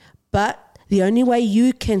 but the only way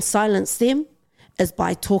you can silence them is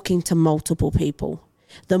by talking to multiple people.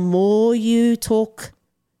 The more you talk,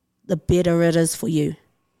 the better it is for you.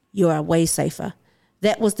 You are way safer.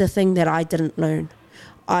 That was the thing that I didn't learn.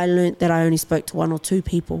 I learned that I only spoke to 1 or 2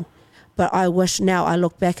 people. But I wish now I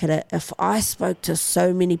look back at it, if I spoke to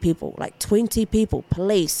so many people, like 20 people,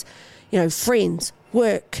 police, you know, friends,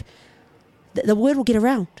 work, the word will get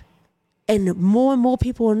around. And more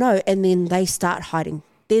people will know, and then they start hiding.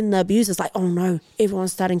 Then the abuser's like, oh no,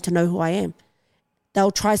 everyone's starting to know who I am.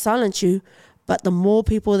 They'll try silence you, but the more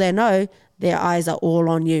people they know, their eyes are all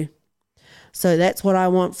on you. So that's what I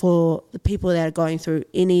want for the people that are going through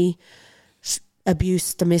any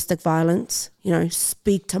abuse, domestic violence. You know,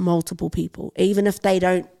 speak to multiple people, even if they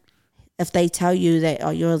tell you that, oh,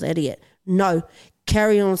 you're the idiot. No,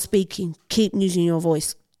 carry on speaking. Keep using your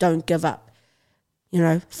voice. Don't give up. You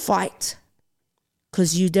know, fight,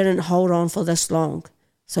 because you didn't hold on for this long.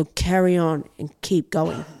 So carry on and keep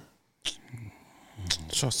going.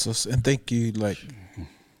 Trust us, and thank you,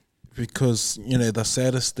 because, you know, the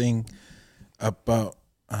saddest thing about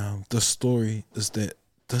the story is that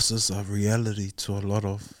this is a reality to a lot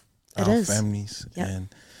of our families. Yep. And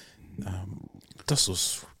this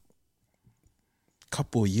was a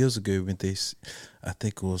couple of years ago when I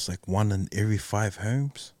think it was like 1 in every 5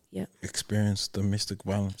 homes experienced domestic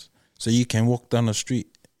violence. So you can walk down the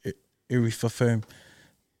street, every 5th home,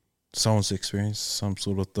 someone's experienced some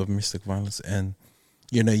sort of domestic violence. And,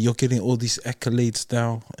 you know, you're getting all these accolades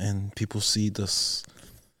now, and people see this,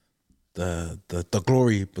 the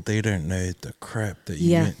glory, but they don't know the crap that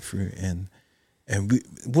you went through. And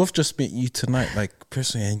we've just met you tonight, like,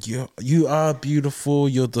 personally, and you are beautiful.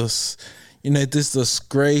 You're this, you know, there's this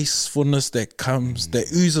gracefulness that comes,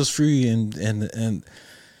 that oozes through you, and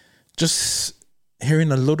just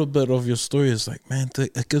hearing a little bit of your story is like, man,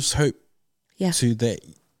 it gives hope to that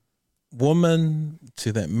woman,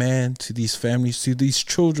 to that man, to these families, to these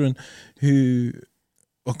children who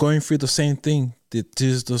are going through the same thing. That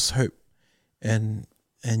there's this hope, and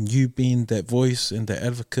you being that voice and that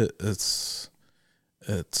advocate, it's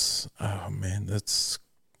oh man, it's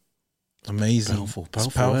amazing.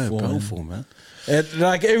 Powerful, man. And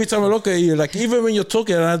like every time I look at you, like even when you're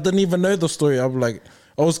talking, and I didn't even know the story, I'm like,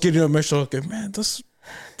 I was getting emotional. Okay, man, this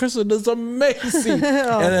person is amazing.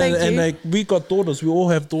 Thank you. And like we got daughters, we all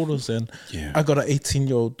have daughters, and I got an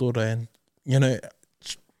 18-year-old daughter, and you know,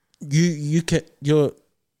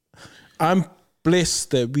 I'm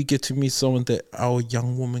blessed that we get to meet someone that our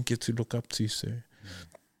young women get to look up to. So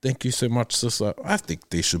thank you so much, sister. I think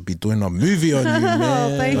they should be doing a movie on you,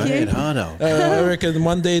 man. Thank you. I reckon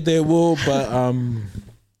one day they will, but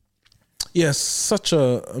such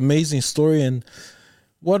a amazing story. And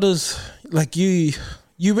what is, like, you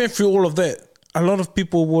went through all of that. A lot of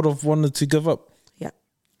people would have wanted to give up. Yeah.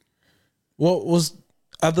 What was,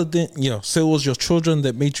 other than, so it was your children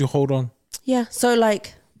that made you hold on? Yeah. So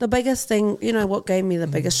like the biggest thing, you know, what gave me the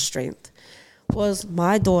biggest strength was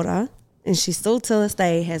my daughter, and she still to this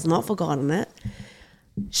day has not forgotten it.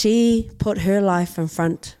 She put her life in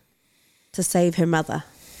front to save her mother.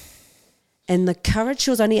 And the courage,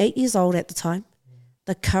 she was only 8 years old at the time,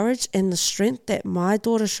 the courage and the strength that my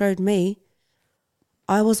daughter showed me,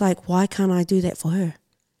 I was like, why can't I do that for her?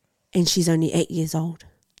 And she's only 8 years old.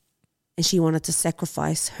 And she wanted to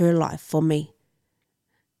sacrifice her life for me.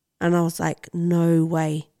 And I was like, no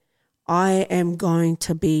way. I am going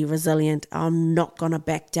to be resilient. I'm not going to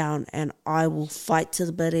back down, and I will fight to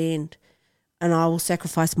the bitter end, and I will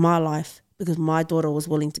sacrifice my life because my daughter was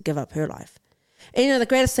willing to give up her life. And, you know, the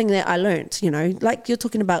greatest thing that I learned, you know, like you're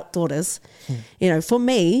talking about daughters, you know, for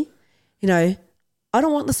me, you know, I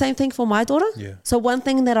don't want the same thing for my daughter. Yeah. So one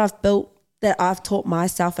thing that I've built, that I've taught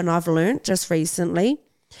myself and I've learned just recently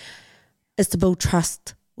is to build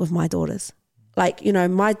trust with my daughters. Like, you know,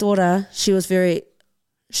 my daughter, she was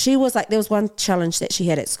like, there was one challenge that she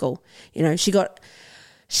had at school. You know, she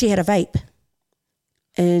had a vape,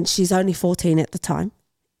 and she's only 14 at the time,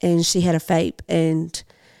 and she had a vape, and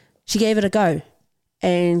she gave it a go.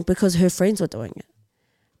 And because her friends were doing it,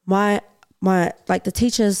 like the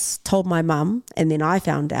teachers told my mum, and then I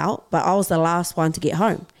found out, but I was the last one to get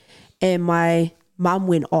home, and my mum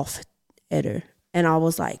went off at her, and I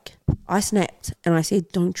was like, I snapped, and I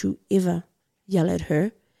said, don't you ever yell at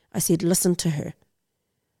her. I said, listen to her.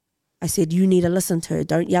 I said, you need to listen to her.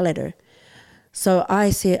 Don't yell at her. So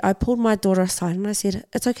I pulled my daughter aside and I said,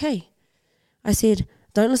 it's okay. I said,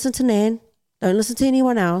 don't listen to Nan. Don't listen to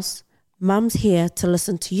anyone else. Mum's here to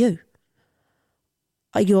listen to you.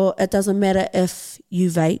 It doesn't matter if you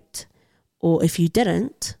vaped or if you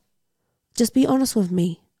didn't. Just be honest with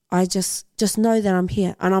me. I just know that I'm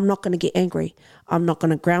here, and I'm not going to get angry. I'm not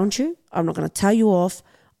going to ground you. I'm not going to tell you off.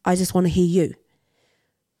 I just want to hear you.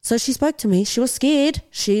 So she spoke to me. She was scared.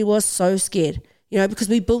 She was so scared, you know, because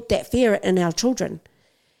we built that fear in our children.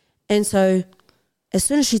 And so as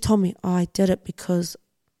soon as she told me, I did it because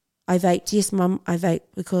I vaped. Yes, Mum, I vaped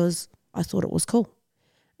because I thought it was cool.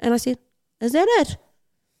 And I said, is that it?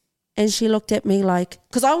 And she looked at me like,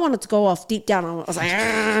 because I wanted to go off deep down. I was like,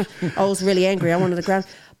 I was really angry. I wanted to ground.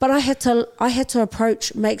 But I had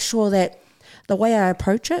to make sure that the way I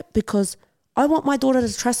approach it, because I want my daughter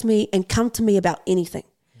to trust me and come to me about anything.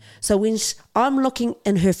 So when I'm looking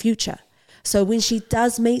in her future, So when she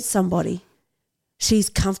does meet somebody, she's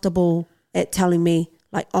comfortable at telling me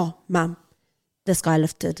like, oh, mum, this guy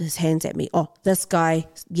lifted his hands at me. Oh, this guy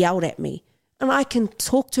yelled at me. And I can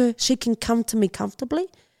talk to her. She can come to me comfortably.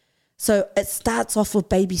 So it starts off with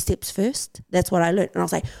baby steps first. That's what I learned. And I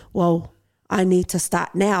was like, well, I need to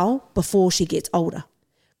start now before she gets older.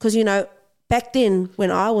 Because, you know, back then when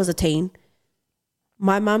I was a teen,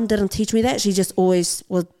 my mum didn't teach me that. She just always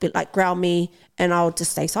would be like growl me and I would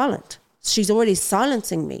just stay silent. She's already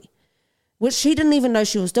silencing me, which she didn't even know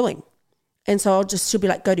she was doing. And so she'll be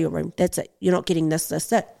like, go to your room. That's it. You're not getting this,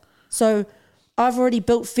 that. So I've already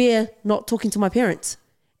built fear not talking to my parents.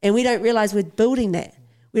 And we don't realize we're building that.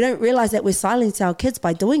 We don't realize that we're silencing our kids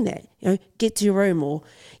by doing that. You know, get to your room, or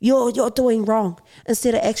you're doing wrong,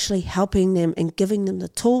 instead of actually helping them and giving them the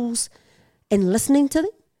tools and listening to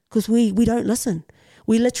them, because we don't listen.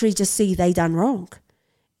 We literally just see they done wrong.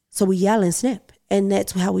 So we yell and snap, and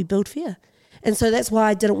that's how we build fear. And so that's why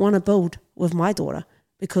I didn't want to build with my daughter,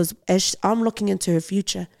 because as I'm looking into her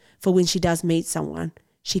future for when she does meet someone,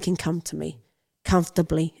 she can come to me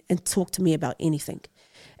comfortably and talk to me about anything.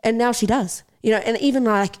 And now she does. You know, and even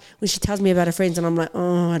like when she tells me about her friends and I'm like,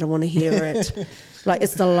 oh, I don't want to hear it. Like,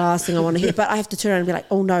 it's the last thing I want to hear. But I have to turn around and be like,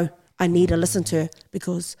 oh, no, I need to listen to her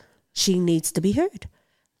because she needs to be heard.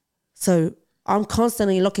 So I'm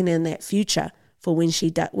constantly looking in that future for when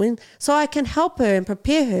she does, so I can help her and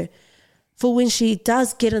prepare her for when she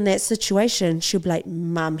does get in that situation. She'll be like,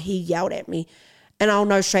 Mum, he yelled at me. And I'll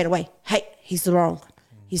know straight away, hey, he's wrong.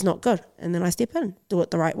 He's not good. And then I step in, do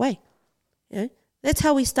it the right way. You know? That's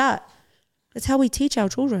how we start. That's how we teach our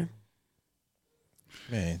children.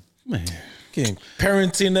 Man. Getting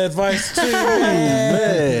parenting advice too.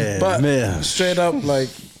 Man. But straight up, like,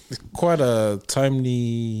 quite a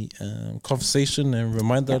timely conversation and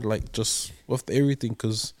reminder, like, just with everything,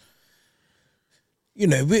 because, you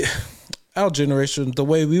know, our generation, the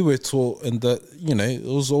way we were taught, and that, you know, it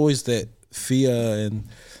was always that fear,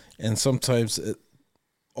 and sometimes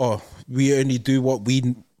we only do what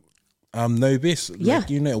we know best. Yeah. Like,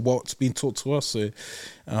 you know, what's been taught to us. So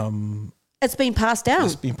it's been passed down.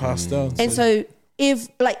 It's been passed down. And so if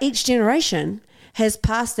like each generation has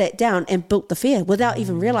passed that down and built the fear without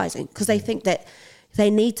even realizing, because they think that they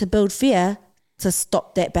need to build fear to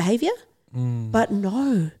stop that behavior. But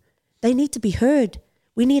no, they need to be heard.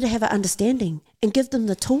 We need to have an understanding and give them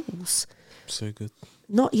the tools. So good.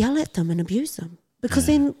 Not yell at them and abuse them. Because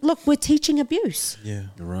then, look, we're teaching abuse. Yeah,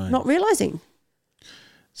 you're right. Not realizing.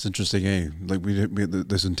 It's interesting, eh? Like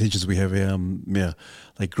there's some teachers we have,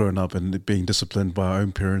 like growing up and being disciplined by our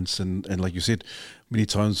own parents, and like you said, many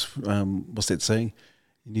times, what's that saying?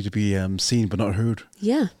 You need to be seen but not heard.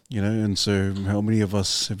 Yeah. You know, and so how many of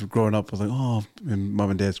us have grown up with like, oh, and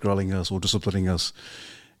mum and dad's growling us or disciplining us,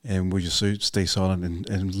 and we just stay silent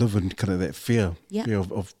and live in kind of that fear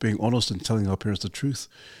of being honest and telling our parents the truth.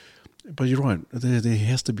 But you're right, there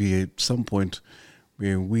has to be some point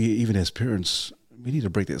where we, even as parents, we need to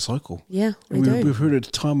break that cycle. Yeah, we've heard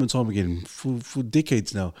it time and time again for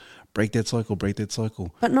decades now. Break that cycle, break that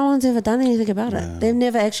cycle. But no one's ever done anything about it. They've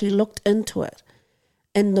never actually looked into it.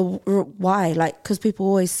 And the why, like, because people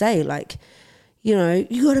always say, like, you know,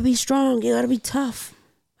 you got to be strong, you got to be tough.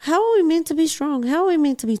 How are we meant to be strong? How are we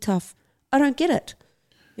meant to be tough? I don't get it.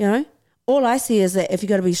 You know, all I see is that if you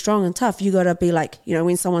got to be strong and tough, you got to be like, you know,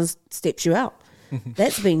 when someone steps you out,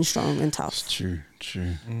 that's being strong and tough. It's true.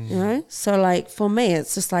 You know, so like for me,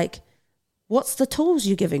 it's just like, what's the tools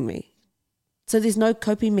you're giving me? So there's no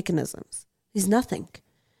coping mechanisms. There's nothing.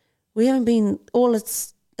 We haven't been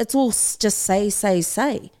it's all just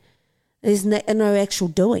say. There's no actual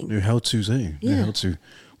doing. No how-tos, eh? Yeah. No how-to.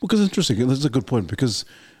 Because it's interesting. That's a good point, because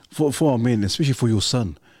for our men, especially for your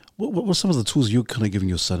son, what are some of the tools you're kind of giving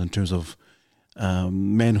your son in terms of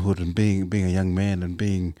manhood and being a young man and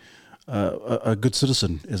being a good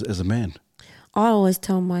citizen as a man? I always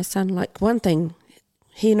tell my son, like, one thing,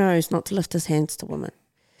 he knows not to lift his hands to women.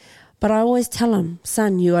 But I always tell him,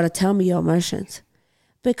 son, you got to tell me your emotions.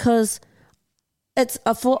 Because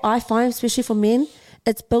I find, especially for men,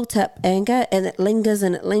 it's built up anger and it lingers.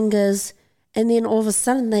 And then all of a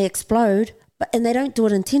sudden they explode, and they don't do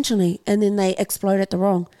it intentionally. And then they explode at the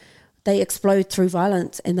wrong. They explode through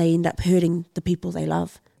violence and they end up hurting the people they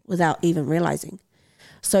love without even realizing.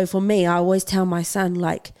 So for me, I always tell my son,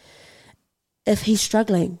 like, if he's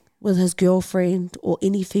struggling with his girlfriend or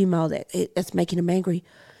any female that's making him angry,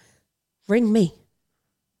 ring me,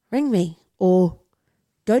 or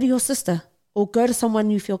go to your sister, or go to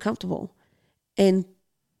someone you feel comfortable and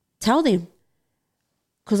tell them,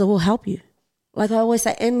 because it will help you. Like I always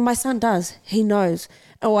say, and my son does, he knows.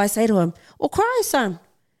 Or I say to him, cry, son.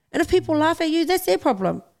 And if people laugh at you, that's their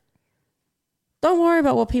problem. Don't worry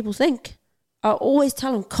about what people think. I always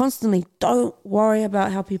tell him constantly, don't worry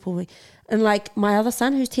about how people think. And like my other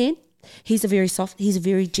son who's 10, he's a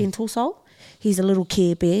very gentle soul. He's a little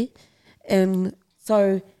Care Bear. And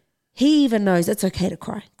so he even knows it's okay to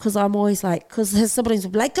cry, because I'm always like, because his siblings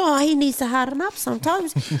will be like, oh, he needs to harden up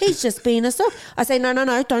sometimes. He's just being a sook. I say,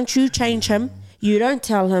 no, don't you change him. You don't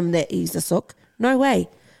tell him that he's a sook. No way.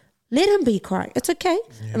 Let him be crying. It's okay.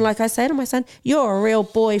 Yeah. And like I say to my son, you're a real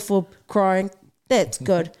boy for crying. That's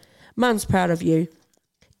good. Mum's proud of you.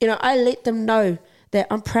 You know, I let them know that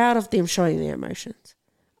I'm proud of them showing their emotions.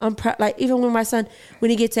 I'm proud. Like even when my son, when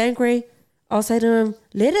he gets angry, I'll say to him,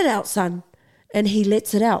 let it out, son. And he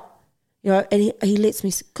lets it out. You know, and he lets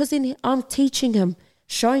me, because then I'm teaching him,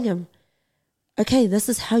 showing him, okay, this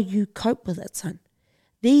is how you cope with it, son.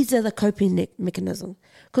 These are the coping mechanisms.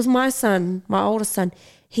 Because my son, my oldest son,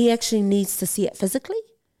 he actually needs to see it physically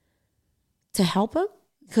to help him.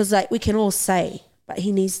 Because like we can all say, but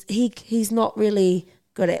he's not really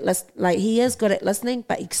good at he is good at listening,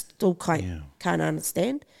 but he still can't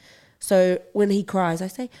understand. So when he cries, I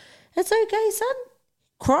say, it's okay, son,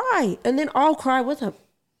 cry. And then I'll cry with him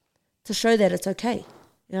to show that it's okay,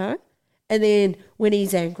 you know? And then when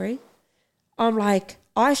he's angry, I'm like,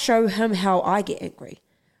 I show him how I get angry.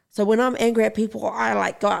 So when I'm angry at people, I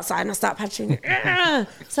like go outside and I start punching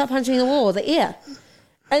the wall, the air.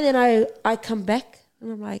 And then I come back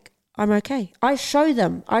and I'm like, I'm okay. I show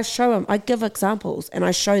them, I give examples and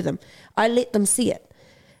I show them. I let them see it.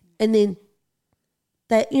 And then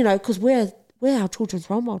that, you know, because we're our children's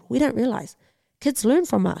role model. We don't realize. Kids learn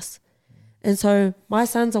from us. And so my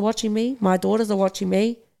sons are watching me, my daughters are watching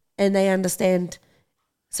me, and they understand.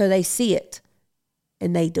 So they see it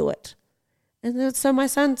and they do it. And then, so my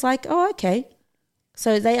son's like, oh, okay.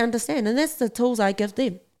 So they understand. And that's the tools I give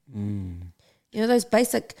them. You know, those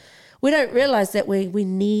basic, we don't realize that we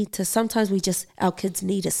need to, sometimes our kids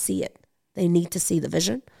need to see it. They need to see the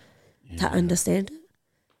vision to understand it.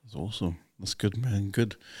 That's awesome. That's good, man.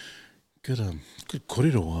 Good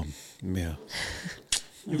kōrero, Mea.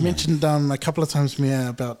 You mentioned a couple of times, Mea,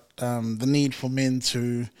 about the need for men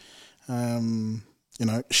to,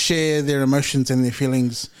 share their emotions and their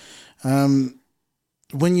feelings.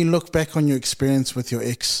 When you look back on your experience with your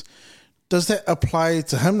ex, does that apply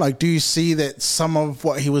to him? Like, do you see that some of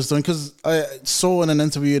what he was doing? Because I saw in an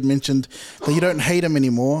interview you had mentioned that you don't hate him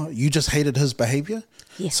anymore. You just hated his behavior.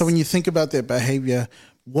 Yes. So when you think about that behavior,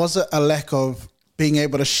 was it a lack of being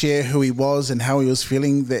able to share who he was and how he was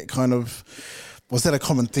feeling? That kind of, was that a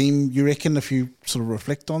common theme, you reckon, if you sort of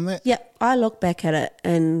reflect on that? Yeah, I look back at it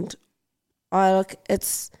and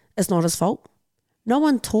it's not his fault. No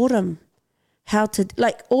one taught him how to,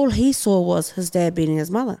 like, all he saw was his dad beating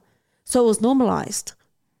his mother. So it was normalized.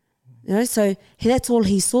 You know, so that's all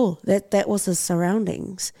he saw. That was his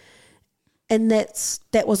surroundings. And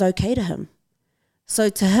that was okay to him. So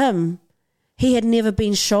to him, he had never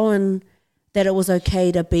been shown that it was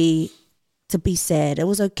okay to be sad. It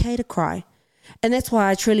was okay to cry. And that's why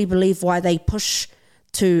I truly believe why they push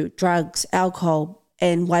to drugs, alcohol,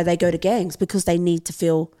 and why they go to gangs, because they need to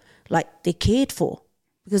feel like they're cared for.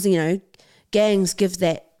 Because, you know, gangs give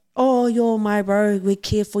that, oh, you're my bro, we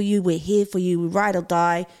care for you, we're here for you, we ride or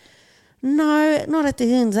die. No, not at the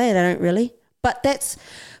end of the day, they don't really. But that's,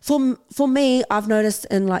 for me, I've noticed,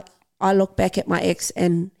 and like, I look back at my ex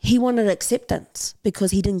and he wanted acceptance because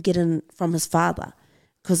he didn't get in from his father,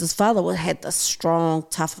 because his father had this strong,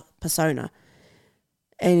 tough persona.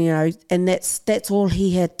 And, you know, and that's all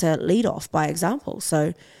he had to lead off by example.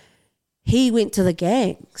 So he went to the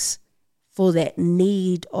gangs for that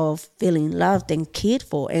need of feeling loved and cared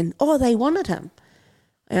for. And, they wanted him.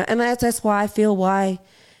 And that's why I feel why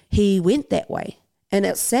he went that way. And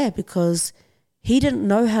it's sad because he didn't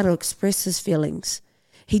know how to express his feelings.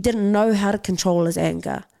 He didn't know how to control his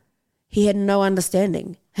anger. He had no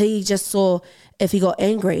understanding. He just saw if he got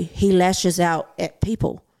angry, he lashes out at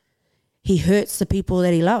people. He hurts the people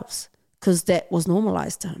that he loves because that was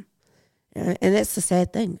normalized to him. You know, and that's the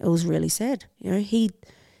sad thing. It was really sad. You know, he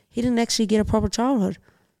didn't actually get a proper childhood.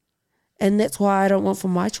 And that's why I don't want for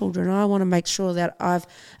my children. I want to make sure that I've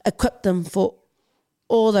equipped them for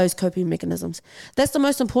all those coping mechanisms. That's the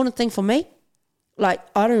most important thing for me. Like,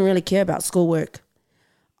 I don't really care about schoolwork.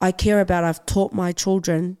 I care about I've taught my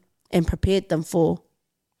children and prepared them for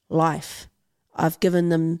life. I've given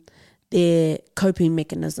them their coping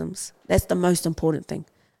mechanisms. That's the most important thing.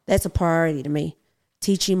 That's a priority to me.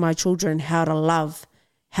 Teaching my children how to love,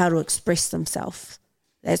 how to express themselves.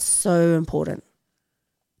 That's so important.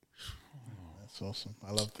 That's awesome.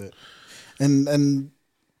 I love that. And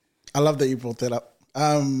I love that you brought that up.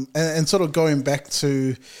 And sort of going back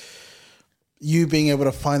to you being able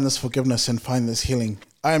to find this forgiveness and find this healing.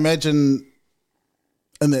 I imagine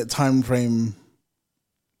in that time frame,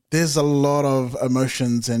 there's a lot of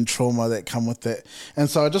emotions and trauma that come with that. And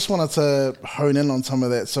so I just wanted to hone in on some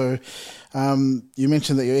of that. So you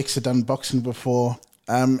mentioned that your ex had done boxing before.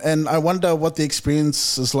 And I wonder what the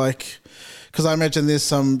experience is like, because I imagine there's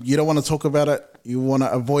some, you don't want to talk about it, you want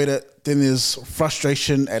to avoid it. Then there's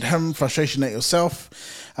frustration at him, frustration at yourself,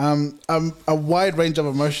 a wide range of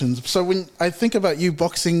emotions. So when I think about you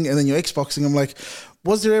boxing and then your ex boxing, I'm like,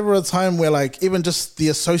 was there ever a time where like even just the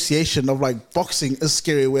association of like boxing is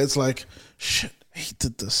scary, where it's like, shit, he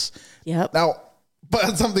did this. Yep. Now, but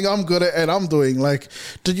it's something I'm good at and I'm doing. Like,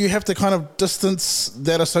 did you have to kind of distance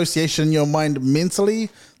that association in your mind mentally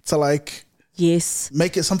to like, yes,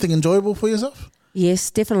 make it something enjoyable for yourself? Yes,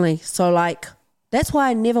 definitely. So like, that's why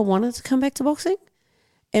I never wanted to come back to boxing.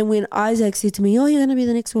 And when Isaac said to me, oh, you're going to be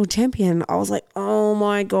the next world champion, I was like, oh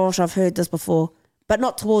my gosh, I've heard this before. But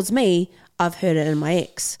not towards me, I've heard it in my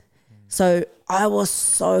ex. So I was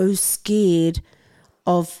so scared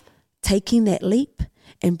of taking that leap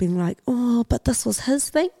and being like, oh, but this was his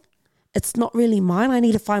thing. It's not really mine. I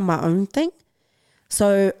need to find my own thing.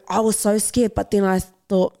 So I was so scared. But then I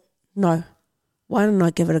thought, no, why don't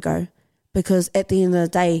I give it a go? Because at the end of the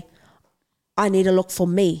day, I need to look for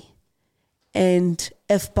me. And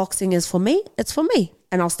if boxing is for me, it's for me.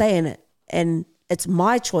 And I'll stay in it. And it's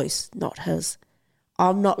my choice, not his.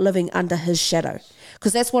 I'm not living under his shadow.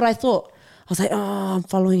 Because that's what I thought. I was like, oh, I'm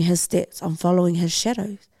following his steps. I'm following his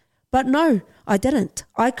shadows. But no, I didn't.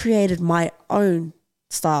 I created my own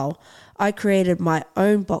style. I created my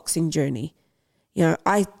own boxing journey. You know,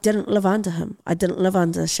 I didn't live under him. I didn't live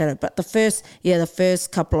under his shadow. But the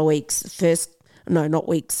first couple of weeks,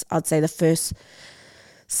 I'd say the first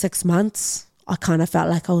 6 months, I kind of felt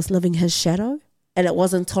like I was living his shadow. And it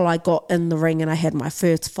wasn't until I got in the ring and I had my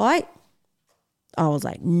first fight, I was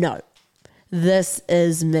like, no, this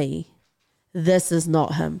is me. This is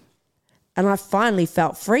not him. And I finally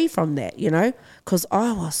felt free from that, you know, because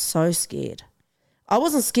I was so scared. I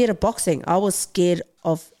wasn't scared of boxing. I was scared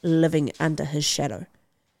of living under his shadow.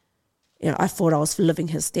 You know, I thought I was living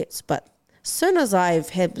his steps. But as soon as I've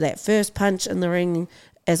had that first punch in the ring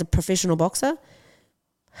as a professional boxer,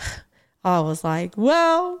 I was like,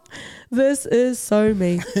 well, this is so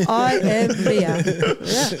me. I am Mea. Yeah.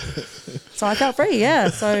 So I felt free, yeah.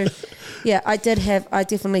 So, yeah, I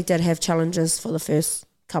definitely did have challenges for the first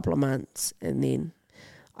couple of months. And then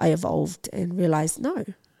I evolved and realized, no,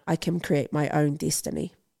 I can create my own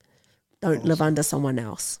destiny. Don't live under someone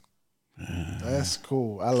else. That's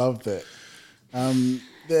cool. I love that. And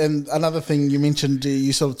another thing you mentioned,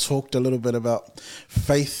 you sort of talked a little bit about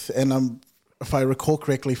faith, and if I recall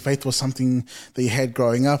correctly, faith was something that you had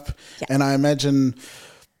growing up. Yeah. And I imagine,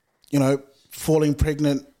 you know, falling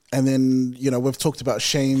pregnant, and then, you know, we've talked about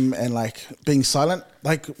shame and like being silent.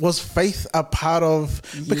 Like, was faith a part of,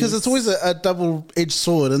 because it's always a double-edged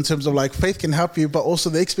sword in terms of like faith can help you, but also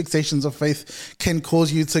the expectations of faith can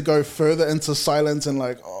cause you to go further into silence and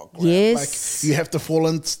like, oh, crap. Yes. Like you have to fall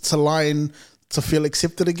into line to feel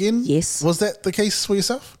accepted again. Yes. Was that the case for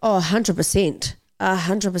yourself? Oh, 100%.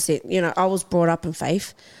 100%. You know, I was brought up in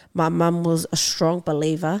faith. My mum was a strong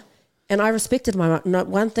believer, and I respected my mum. No,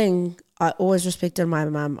 one thing, I always respected my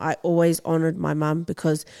mum. I always honored my mum,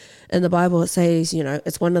 because in the Bible it says, you know,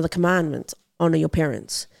 it's one of the commandments, honor your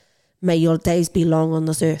parents. May your days be long on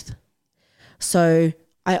this earth. So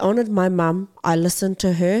I honored my mum. I listened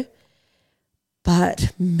to her,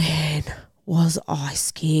 but man, was I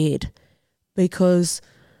scared, because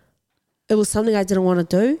it was something I didn't want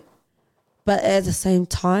to do. But at the same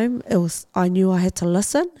time, I knew I had to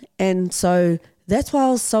listen. And so that's why I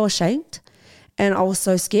was so ashamed, and I was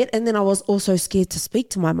so scared. And then I was also scared to speak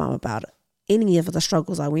to my mum about it, any of the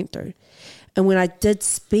struggles I went through. And when I did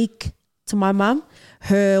speak to my mum,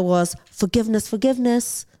 her was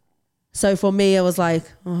forgiveness. So for me, it was like,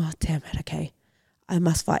 oh, damn it, okay, I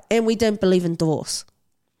must fight. And we didn't believe in divorce.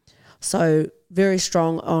 So very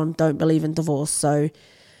strong on don't believe in divorce. So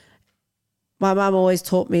my mum always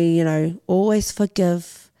taught me, you know, always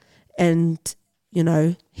forgive and, you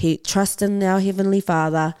know, trust in our Heavenly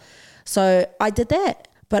Father. So I did that,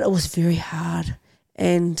 but it was very hard.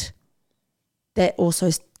 And that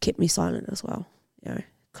also kept me silent as well, you know,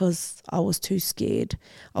 because I was too scared.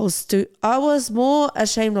 I was more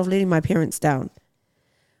ashamed of letting my parents down,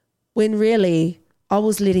 when really I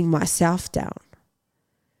was letting myself down.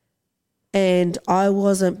 And I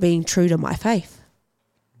wasn't being true to my faith,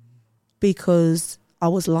 because I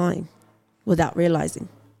was lying without realizing.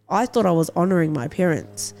 I thought I was honoring my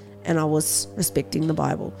parents and I was respecting the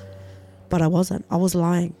Bible, but I wasn't. I was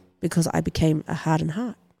lying, because I became a hardened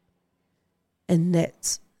heart.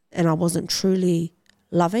 and I wasn't truly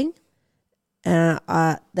loving. And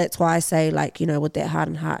that's why I say, like, you know, with that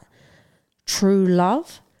hardened heart, true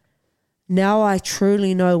love. Now I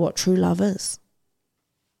truly know what true love is.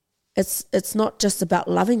 It's not just about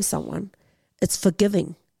loving someone, it's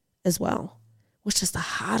forgiving as well, which is the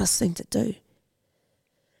hardest thing to do.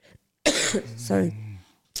 So,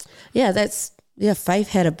 yeah, faith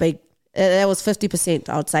had a big, that was 50%,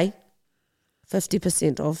 I would say.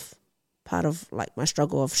 50% of part of like my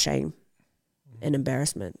struggle of shame and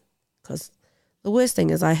embarrassment. Because the worst thing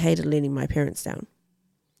is I hated letting my parents down.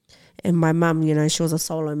 And my mum, you know, she was a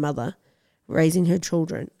solo mother raising her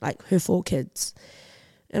children, like her 4 kids.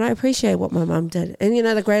 And I appreciate what my mum did. And, you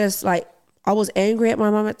know, the greatest, like, I was angry at my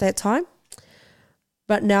mum at that time.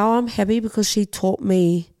 But now I'm happy because she taught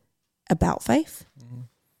me about faith. Mm-hmm.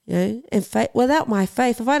 You know, and faith, without my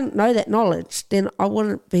faith, if I didn't know that knowledge, then I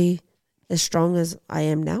wouldn't be as strong as I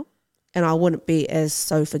am now. And I wouldn't be as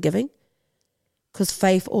so forgiving. Because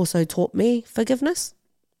faith also taught me forgiveness.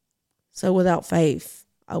 So without faith,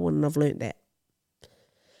 I wouldn't have learned that.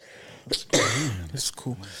 That's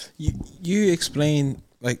cool. You explain,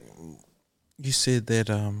 like, you said that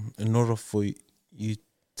in order for you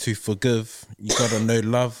to forgive, you got to know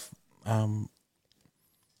love.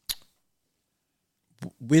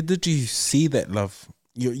 Where did you see that love?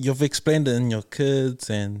 You've explained it in your kids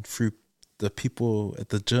and through the people at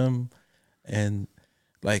the gym. And,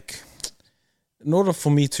 like, in order for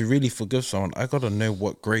me to really forgive someone, I got to know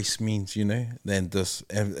what grace means, you know.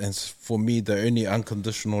 And for me, the only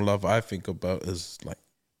unconditional love I think about is like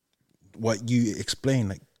what you explain,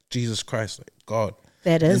 like Jesus Christ, like God.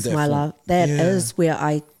 That is my love. That's where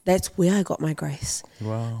I got my grace.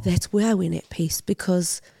 Wow. That's where I went at peace,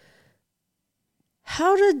 because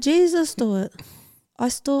how did Jesus do it? I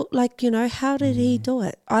still, like, you know, how did he do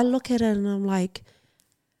it? I look at it and I'm like,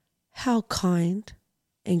 how kind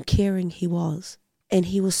and caring he was, and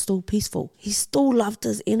he was still peaceful. He still loved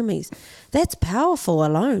his enemies. That's powerful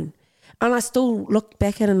alone. And I still look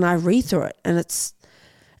back at it and I read through it, and it's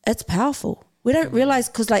powerful. We don't realize,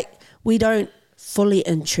 because like we don't fully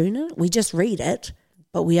intune it. We just read it,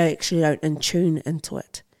 but we actually don't intune into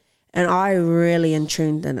it. And I really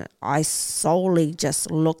intuned in it. I solely just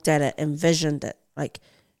looked at it, envisioned it. Like,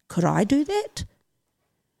 could I do that?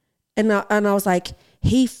 And I was like,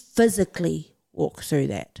 he physically walked through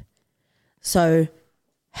that. So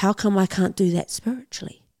how come I can't do that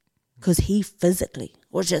spiritually? Because he physically,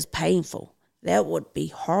 which is painful. That would be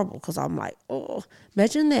horrible, because I'm like, oh,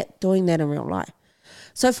 imagine that, doing that in real life.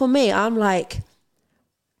 So for me, I'm like,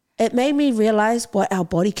 it made me realize what our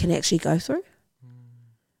body can actually go through.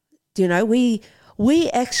 Do you know, we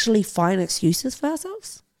actually find excuses for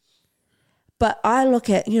ourselves. But I look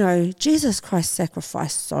at, you know, Jesus Christ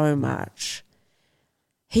sacrificed so much.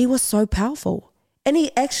 He was so powerful. And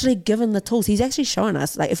he actually given the tools. He's actually showing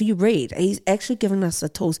us, like, if you read, he's actually given us the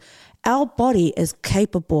tools. Our body is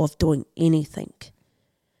capable of doing anything.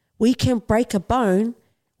 We can break a bone.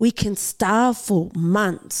 We can starve for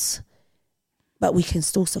months, but we can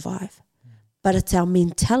still survive. But it's our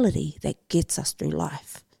mentality that gets us through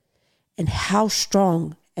life. And how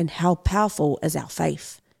strong and how powerful is our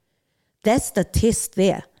faith? That's the test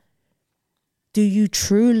there. Do you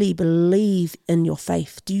truly believe in your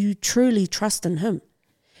faith? Do you truly trust in him?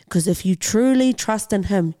 Because if you truly trust in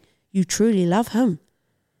him, you truly love him,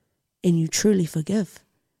 and you truly forgive.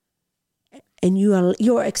 And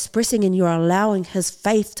you're expressing and you're allowing his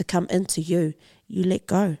faith to come into you. You let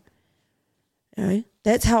go. You know?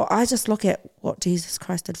 That's how I just look at what Jesus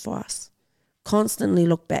Christ did for us. Constantly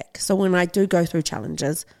look back. So when I do go through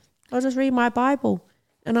challenges, I'll just read my Bible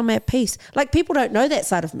and I'm at peace. Like, people don't know that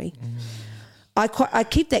side of me. I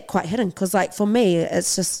keep that quite hidden, because, like, for me,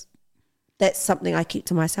 it's just, that's something I keep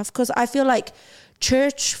to myself, because I feel like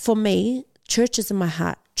church, for me, church is in my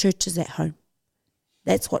heart. Church is at home.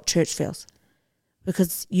 That's what church feels.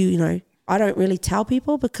 Because, you know, I don't really tell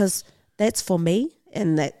people, because that's for me,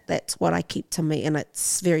 and that's what I keep to me, and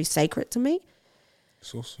it's very sacred to me.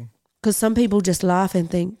 It's awesome. Because some people just laugh and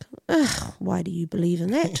think, ugh, why do you believe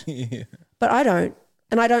in that? Yeah. But I don't.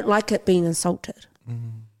 And I don't like it being insulted.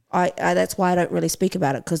 I that's why I don't really speak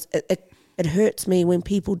about it, because it hurts me when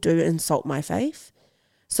people do insult my faith.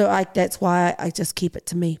 So that's why I just keep it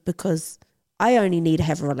to me, because I only need to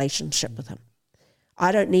have a relationship with him.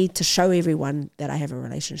 I don't need to show everyone that I have a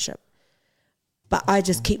relationship. But I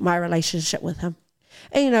just keep my relationship with him.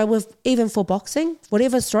 And, you know, even for boxing,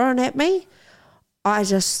 whatever's thrown at me, I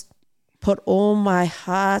just put all my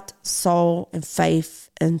heart, soul, and faith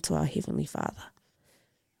into our Heavenly Father.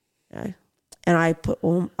 You know? And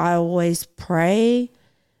I always pray,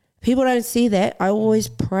 People don't see that. I always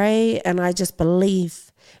pray and I just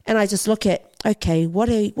believe and I just look at, okay,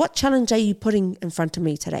 what challenge are you putting in front of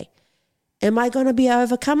me today? Am I going to be an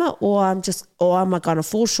overcomer or am I going to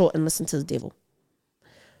fall short and listen to the devil?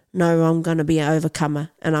 No, I'm going to be an overcomer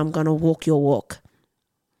and I'm going to walk your walk.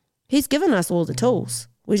 He's given us all the tools.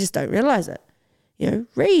 We just don't realize it.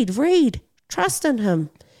 Read, trust in him.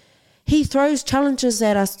 He throws challenges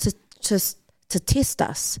at us to test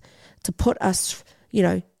us, to put us,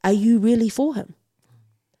 are you really for him?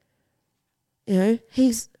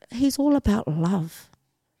 He's all about love.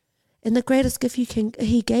 And the greatest gift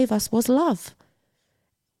he gave us was love.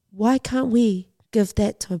 Why can't we give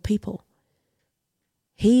that to people?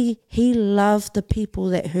 He loved the people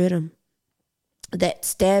that hurt him, that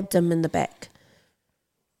stabbed him in the back.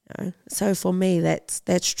 So for me,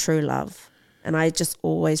 that's true love. And I just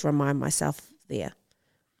always remind myself there.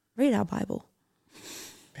 Read our Bible.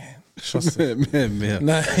 Man.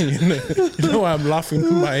 Nah, you know why I'm laughing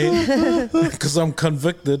in my head? Because I'm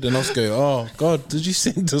convicted and I was going, oh, God, did you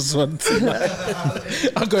send this one tonight?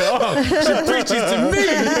 I go, oh, she preaches to me.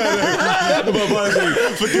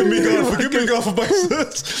 Forgive me, God, for my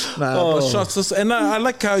sins. But shots, and I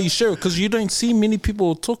like how you share it because you don't see many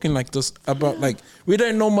people talking like this about, like, we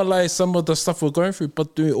don't normalize some of the stuff we're going through,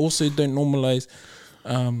 but we also don't normalize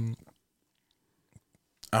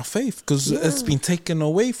our faith because it's been taken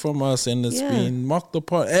away from us and it's been mocked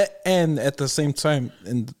apart, and at the same time,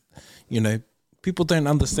 and people don't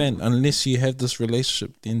understand unless you have this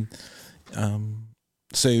relationship. Then, I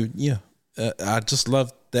just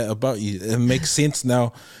love that about you. It makes sense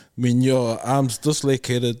now when your arms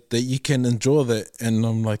dislocated that you can enjoy that. And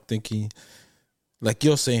I'm like thinking, like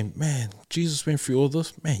you're saying, man, Jesus went through all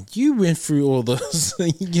this. Man, you went through all this.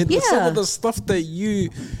 Some of the stuff that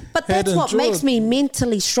you But that's what makes me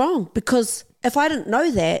mentally strong, because if I didn't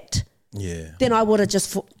know that, then I would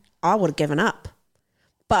have given up.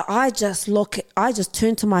 But I just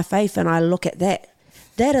turn to my faith and I look at that.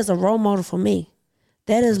 That is a role model for me.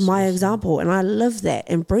 That is my example, and I live that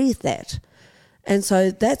and breathe that. And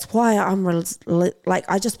so that's why I'm like,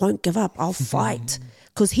 I just won't give up. I'll fight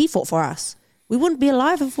because he fought for us. We wouldn't be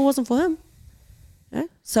alive if it wasn't for him. Yeah?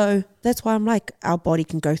 So that's why I'm like, our body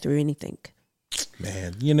can go through anything.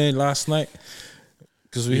 Man, last night,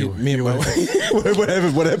 because me and my wife,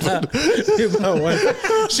 what happened? my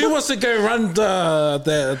wife, she wants to go run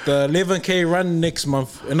the 11K run next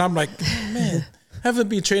month, and I'm like, man, haven't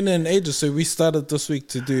been training in ages. So we started this week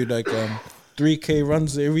to do like 3K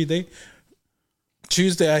runs every day.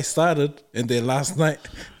 Tuesday I started, and then last night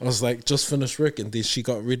I was like, just finished work, and then she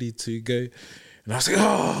got ready to go, and I was like,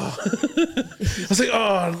 no,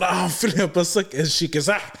 I'm feeling a bit sick, and she goes,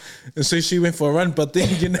 and so she went for a run. But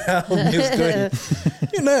then how me is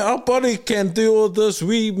going, our body can do all this.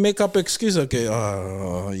 We make up excuses. Okay,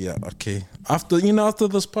 okay. After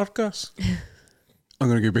this podcast, I'm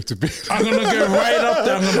gonna go back to bed. I'm gonna go right up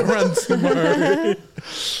there. I'm gonna run tomorrow.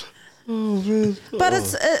 Oh man! But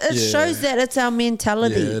it shows that it's our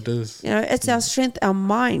mentality. Yeah, it is. It's our strength, our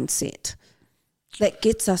mindset that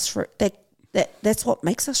gets us through. That's what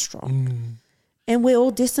makes us strong. And we're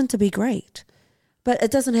all destined to be great. But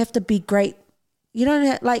it doesn't have to be great. You don't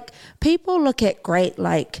have, like, people look at great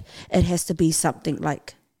like it has to be something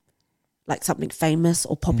like something famous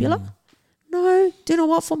or popular. No, do you know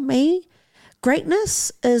what? For me,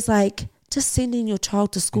 greatness is like just sending your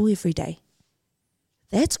child to school every day.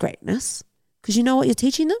 That's greatness. Because you know what you're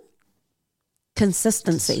teaching them?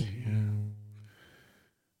 Consistency.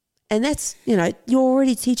 And that's, you're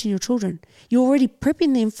already teaching your children. You're already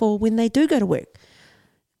prepping them for when they do go to work.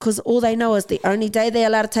 Because all they know is the only day they're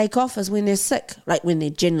allowed to take off is when they're sick. Like when they're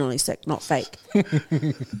generally sick, not fake.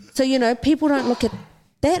 So, people don't look at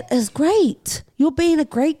that as great. You're being a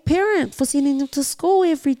great parent for sending them to school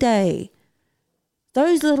every day.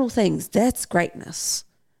 Those little things, that's greatness.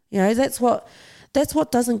 That's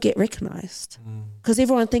what doesn't get recognized, because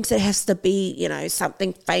everyone thinks it has to be,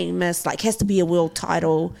 something famous, like has to be a world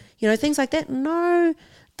title, things like that. No,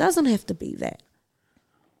 doesn't have to be that.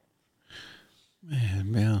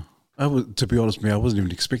 Man, to be honest, I wasn't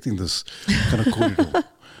even expecting this kind of call at all.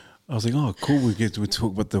 I was like, oh, cool, we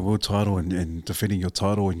talk about the world title and defending your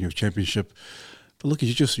title and your championship. But look,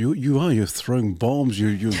 you're throwing bombs,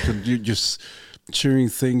 you're just sharing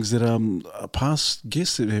things that past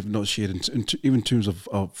guests that have not shared, even in terms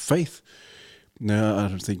of faith. Now, I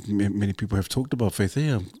don't think many people have talked about faith.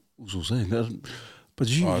 I was all saying that, but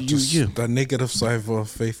the negative side of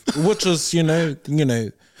faith, which is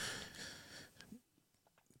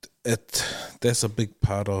that's a big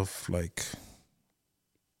part of like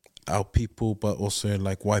our people, but also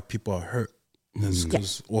like why people are hurt.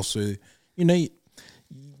 Because also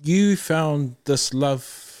you found this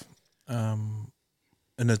love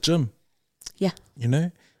in a gym. Yeah. You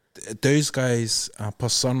know, those guys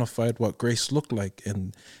personified what grace looked like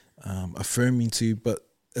and affirming to you. But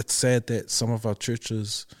it's sad that some of our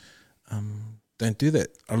churches don't do that.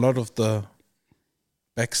 A lot of the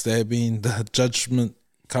backstabbing, the judgment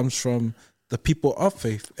comes from the people of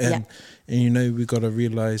faith. And you know, we got to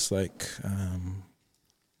realize like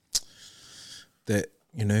that,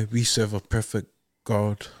 you know, we serve a perfect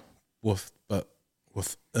God with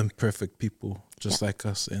imperfect people just like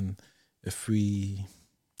us. And if we,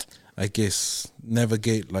 I guess,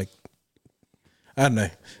 navigate like, I don't know,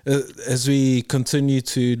 as we continue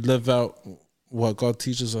to live out what God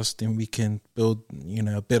teaches us, then we can build, you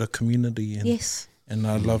know, a better community. And, and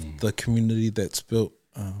I love the community that's built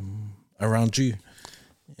around you.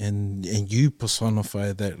 And you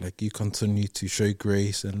personify that, like you continue to show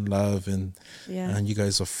grace and love, and you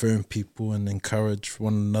guys affirm people and encourage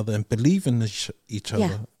one another and believe in each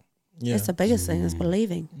other. Yeah, that's the biggest thing is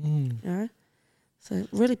believing. You know, so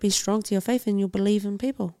really be strong to your faith, and you'll believe in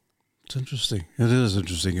people. It's interesting. It is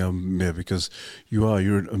interesting, yeah, because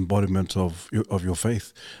you're an embodiment of your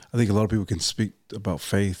faith. I think a lot of people can speak about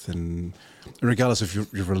faith, and regardless if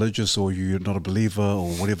you're religious or you're not a believer or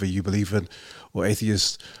whatever you believe in, or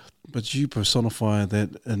atheist, but you personify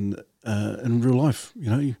that in real life. You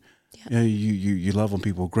know, you love on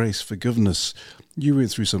people, grace, forgiveness. You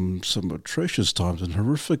went through some atrocious times and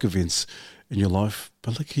horrific events in your life,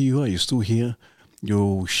 but look who you are. You're still here.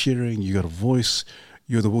 You're sharing. You got a voice.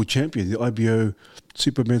 You're the world champion, the IBO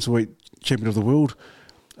super bantamweight champion of the world,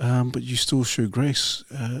 but you still show grace.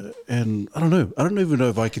 And I don't know. I don't even know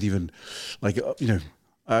if I could even, like, you know,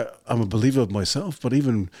 I'm a believer of myself, but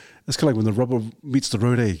even it's kind of like when the rubber meets the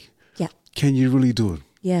road, Yeah. Can you really do it?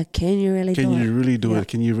 Yeah, can you really do it? Can you really do it?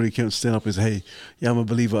 Can you really stand up and say, hey, yeah, I'm a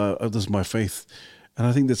believer. This is my faith. And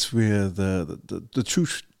I think that's where the true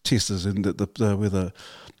test is, and where the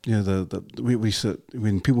you know, we said,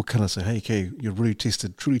 when people kind of say, hey, okay, you're really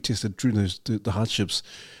truly tested through the hardships,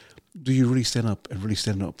 do you really stand up and really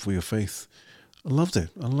stand up for your faith? I love that.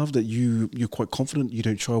 I love that you're quite confident. You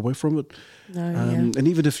don't shy away from it. No, And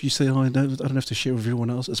even if you say, oh, I don't have to share with everyone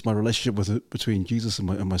else, it's my relationship with it between Jesus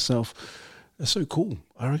and myself. It's so cool.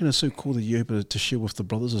 I reckon it's so cool that you're able to share with the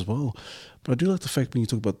brothers as well. But I do like the fact when you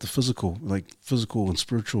talk about the physical and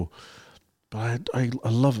spiritual. But I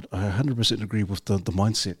love it. I 100% agree with the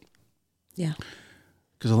mindset. Yeah.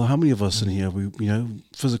 Because how many of us in here, we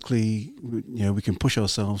physically, we can push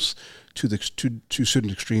ourselves to certain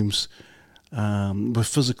extremes, but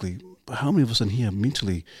physically. But how many of us in here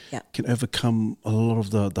mentally can overcome a lot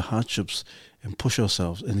of the hardships and push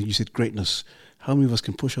ourselves? And you said greatness. How many of us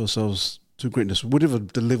can push ourselves to greatness, whatever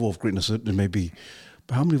the level of greatness it may be?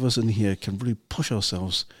 But how many of us in here can really push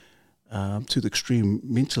ourselves to the extreme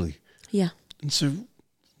mentally? Yeah. And so,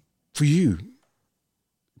 for you,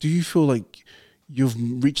 do you feel like you've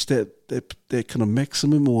reached that kind of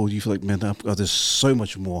maximum, or do you feel like, man, there's so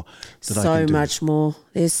much more that I can do? So much more.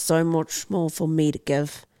 There's so much more for me to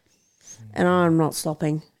give, and I'm not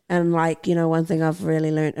stopping. And like, one thing I've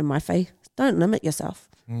really learned in my faith: don't limit yourself.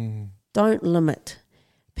 Don't limit.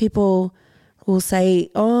 People will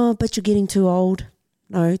say, "Oh, but you're getting too old."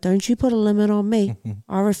 No, don't you put a limit on me.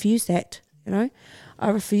 I refuse that. I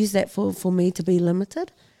refuse that for me to be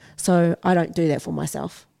limited. So I don't do that for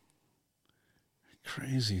myself.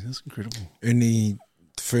 Crazy. That's incredible. Only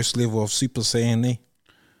first level of Super Saiyan, eh?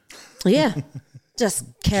 Yeah. Just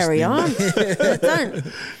carry on. Don't.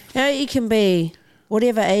 You can be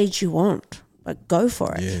whatever age you want, but go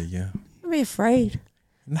for it. Yeah. Don't be afraid.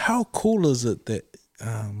 And how cool is it that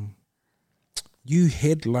you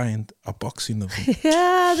headlined a boxing event?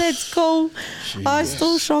 Yeah, that's cool. Jeez. I'm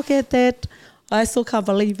still shocked at that. I still can't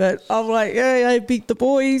believe it. I'm like, yeah, I beat the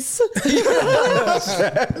boys. and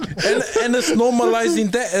it's normalizing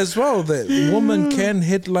that as well, that women can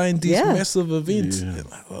headline these massive events. Yeah.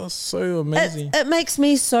 Oh, so amazing. It makes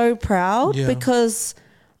me so proud because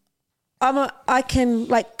I can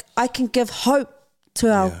give hope to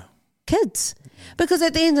our kids. Because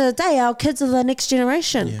at the end of the day, our kids are the next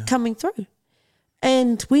generation coming through.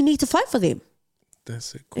 And we need to fight for them.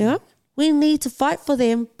 That's it. Cool. We need to fight for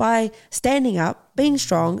them by standing up, being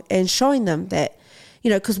strong, and showing them that,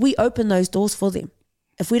 because we open those doors for them.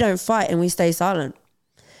 If we don't fight and we stay silent,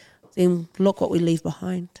 then look what we leave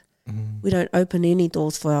behind. We don't open any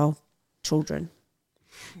doors for our children.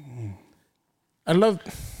 I love,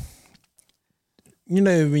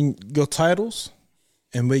 when your titles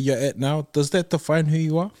and where you're at now, does that define who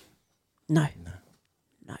you are? No.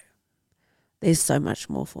 There's so much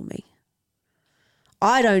more for me.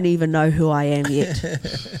 I don't even know who I am yet.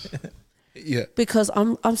 Yeah. because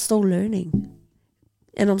I'm still learning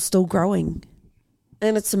and I'm still growing.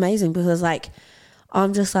 And it's amazing because like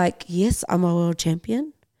I'm just like, yes, I'm a world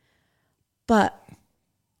champion, but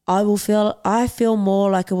I feel more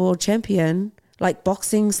like a world champion. Like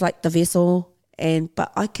boxing's like the vessel,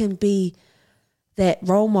 but I can be that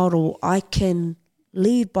role model. I can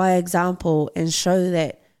lead by example and show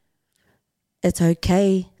that it's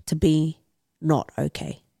okay to be not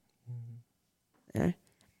okay. You know?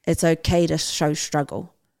 It's okay to show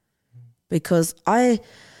struggle, because I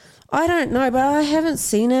don't know, but I haven't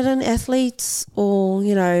seen it in athletes or,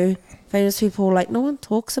 you know, famous people. Like, no one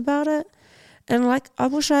talks about it. And like, I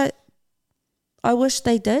wish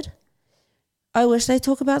they did. I wish they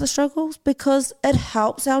talk about the struggles, because it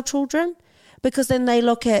helps our children, because then they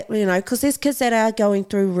look at, you know, because there's kids that are going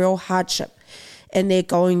through real hardship and they're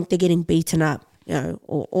getting beaten up, you know,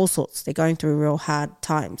 or all sorts. They're going through real hard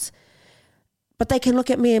times. But they can look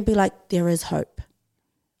at me and be like, there is hope.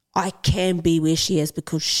 I can be where she is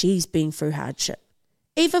because she's been through hardship.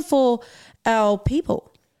 Even for our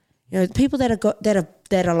people, you know, people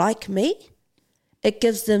that are like me, it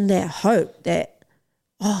gives them that hope that,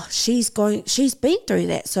 oh, she's been through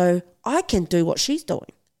that, so I can do what she's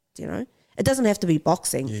doing. You know, it doesn't have to be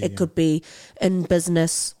boxing. It could be in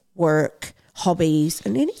business, work, hobbies,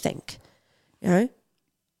 and anything. You know,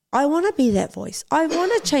 I want to be that voice. I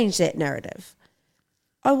want to change that narrative.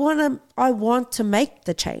 I want to make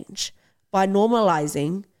the change by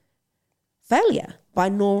normalizing failure,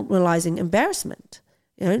 by normalizing embarrassment,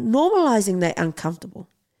 you know, normalizing that uncomfortable.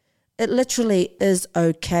 It literally is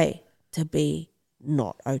okay to be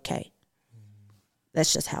not okay.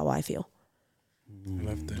 That's just how I feel. I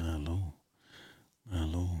love that.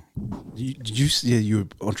 Hello. You're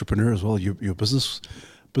an entrepreneur as well. You're a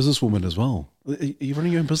businesswoman as well. Are you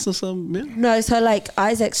running your own business, Mea? No, so like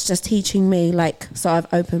Isaac's just teaching me, like, so I've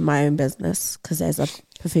opened my own business because as a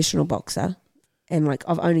professional boxer, and like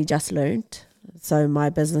I've only just learned. So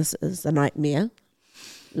my business is the Nightmare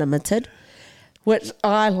Limited, which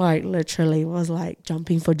I like literally was like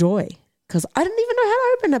jumping for joy, because I didn't even know how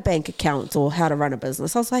to open a bank account or how to run a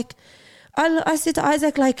business. I was like, I said to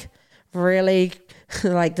Isaac, like, really,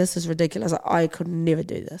 like, this is ridiculous. I could never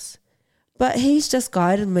do this. But he's just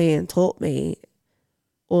guided me and taught me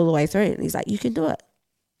all the way through. And he's like, you can do it.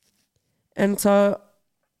 And so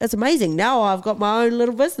it's amazing. Now I've got my own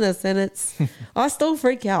little business, and I still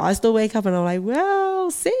freak out. I still wake up and I'm like, well,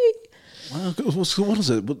 see. Wow. So what is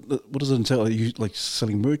it? What does it entail? Are you like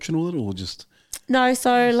selling merch and all that, or just? No,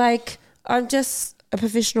 so like I'm just a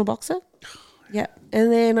professional boxer. Yeah.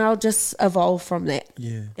 And then I'll just evolve from that.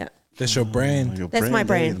 Yeah. Yeah. That's your brand. That's my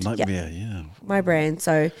brand. Nightmare, yeah. My brand.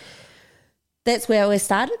 So that's where we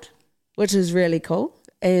started, which is really cool.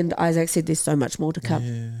 And Isaac said there's so much more to come.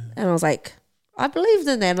 Yeah. And I was like, I believed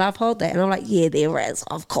in that and I uphold that. And I'm like, yeah, there is.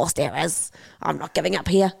 Of course there is. I'm not giving up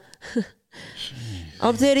here.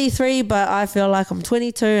 I'm 33, but I feel like I'm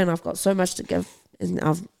 22 and I've got so much to give. And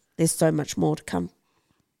there's so much more to come.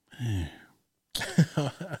 Yeah.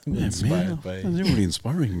 I'm inspired by it. That's really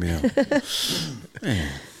inspiring, Mea. Yeah.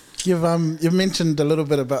 You've mentioned a little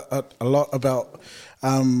bit about a lot about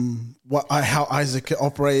how Isaac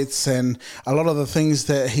operates and a lot of the things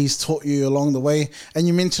that he's taught you along the way. And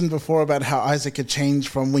you mentioned before about how Isaac had changed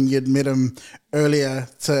from when you'd met him earlier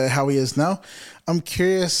to how he is now. I'm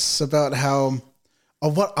curious about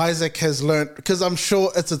what Isaac has learned, because I'm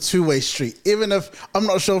sure it's a two-way street. Even if I'm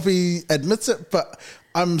not sure if he admits it, but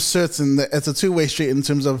I'm certain that it's a two-way street in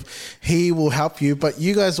terms of he will help you, but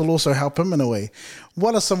you guys will also help him in a way.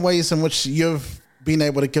 What are some ways in which you've been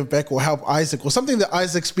able to give back or help Isaac, or something that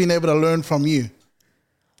Isaac's been able to learn from you?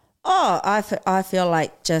 Oh, I feel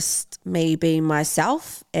like just me being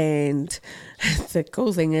myself. And the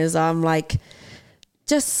cool thing is I'm like,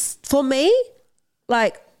 just for me,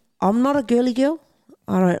 like, I'm not a girly girl.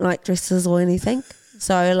 I don't like dresses or anything.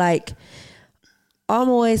 So like, I'm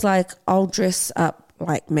always like, I'll dress up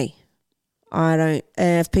like me.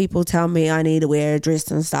 If people tell me I need to wear a dress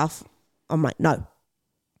and stuff, I'm like, no,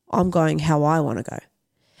 I'm going how I want to go.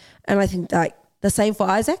 And I think like the same for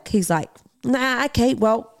Isaac. He's like, nah, okay,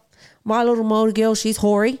 well, my little Māori girl, she's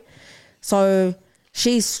hoary. So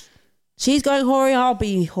she's going hoary, I'll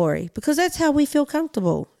be hoary, because that's how we feel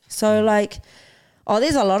comfortable. So like,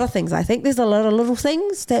 there's a lot of things. I think there's a lot of little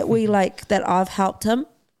things that we like, that I've helped him,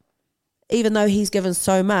 even though he's given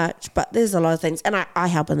so much, but there's a lot of things. And I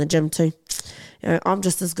help in the gym too. You know, I'm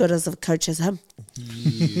just as good as a coach as him.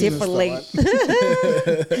 Definitely.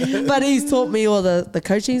 But he's taught me all the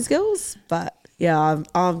coaching skills. But yeah,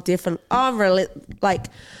 I'm really like,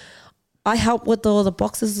 I help with all the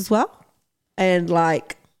boxes as well. And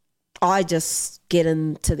like, I just get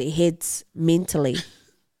into their heads mentally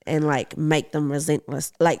and like make them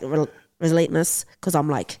relentless, because I'm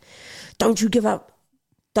like, don't you give up.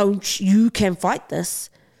 You can fight this.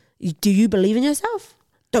 Do you believe in yourself?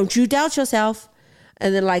 Don't you doubt yourself?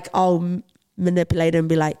 And then like I'll manipulate and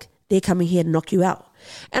be like, they're coming here to knock you out.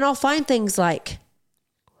 And I'll find things like,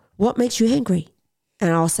 what makes you angry?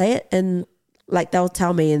 And I'll say it and like they'll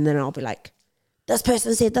tell me and then I'll be like, this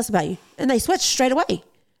person said this about you. And they switch straight away,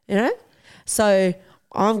 you know? So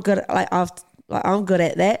I'm good at, I'm good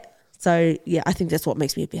at that. So yeah, I think that's what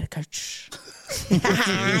makes me a better coach. You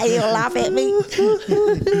laugh at me.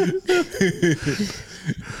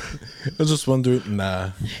 I was just wondering,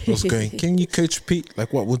 I was going, can you coach Pete?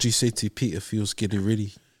 Like, what would you say to Pete if he was getting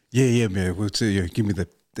ready? Yeah, man. We'll say, give me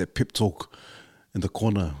that pep talk in the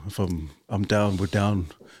corner. If I'm down, we're down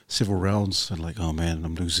several rounds, and like, oh man,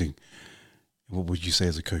 I'm losing. What would you say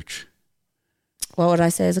as a coach? What would I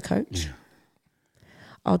say as a coach? Yeah.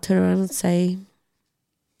 I'll turn around and say,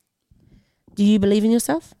 do you believe in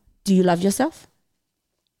yourself? Do you love yourself?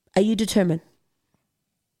 Are you determined?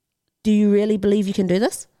 Do you really believe you can do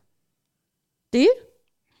this? Do you?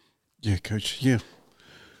 Yeah, coach. Yeah.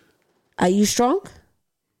 Are you strong?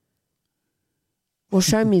 Well,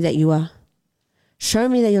 show me that you are. Show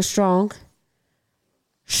me that you're strong.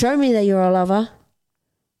 Show me that you're a lover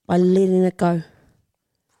by letting it go.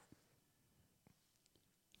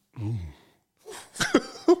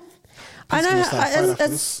 I know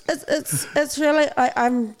it's really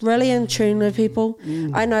I'm really in tune with people.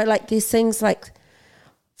 I know like there's things like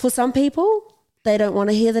for some people they don't want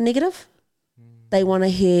to hear the negative. They want to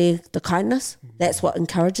hear the kindness. That's what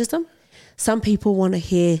encourages them. Some people want to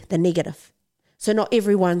hear the negative. So not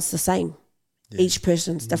everyone's the same. Yeah. Each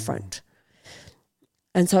person's different.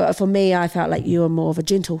 And so for me, I felt like you were more of a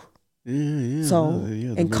gentle soul.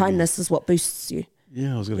 And kindness is what boosts you.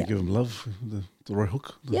 Yeah, I was going to give him love, the right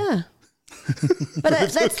hook. Yeah. But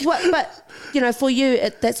you know, for you,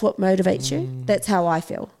 that's what motivates you. That's how I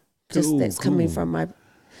feel. That's coming from my.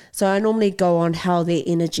 So I normally go on how their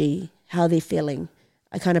energy, how they're feeling.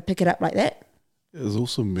 I kind of pick it up like that. It's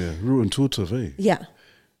awesome, yeah. Real intuitive, eh? Yeah.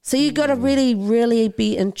 So you got to really, really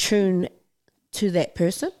be in tune to that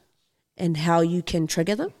person and how you can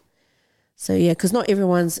trigger them. So yeah, because not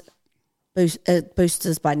everyone's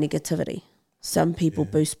boosters by negativity. Some people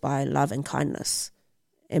boost by love and kindness.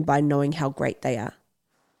 And by knowing how great they are.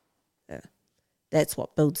 Yeah. That's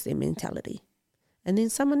what builds their mentality. And then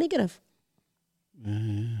some are negative.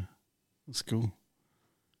 Yeah. That's cool.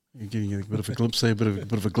 You're getting a bit of a glimpse, a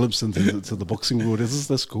bit of a glimpse into the boxing world.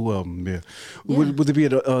 That's cool. Would there be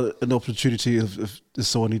an opportunity if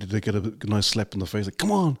someone needed to get a nice slap in the face? Like,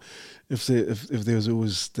 come on! If there's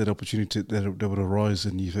always that opportunity that would arise,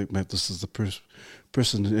 and you think, man, this is the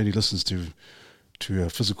person and he listens to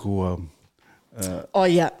physical. Oh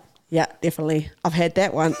yeah, definitely. I've had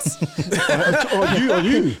that once.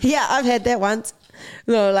 You? Yeah, I've had that once.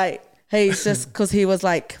 No, like he's just because he was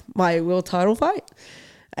like my world title fight,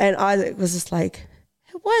 and I was just like,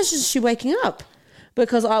 why isn't she waking up?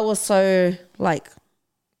 Because I was so like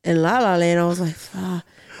in la la land. I was like,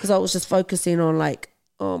 because I was just focusing on like,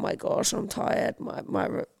 oh my gosh, I'm tired.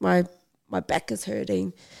 My back is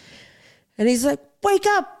hurting, and he's like, wake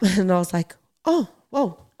up, and I was like, oh,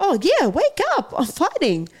 whoa. Oh, yeah, wake up. I'm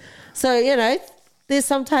fighting. So, you know, there's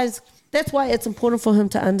sometimes, that's why it's important for him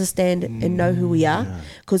to understand and know who we are,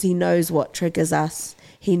 because he knows what triggers us.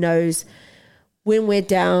 He knows when we're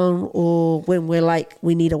down or when we're like,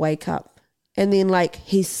 we need to wake up. And then, like,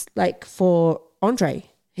 he's like, for Andre,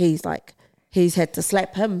 he's had to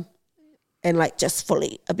slap him and, like, just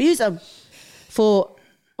fully abuse him for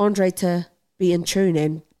Andre to be in tune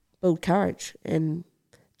and build courage and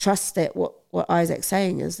trust that what Isaac's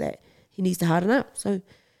saying is that he needs to harden up. So,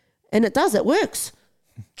 and it does. It works.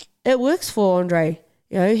 It works for Andre.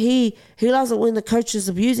 You know, he loves it when the coach is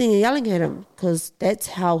abusing and yelling at him because that's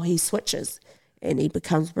how he switches and he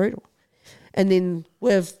becomes brutal. And then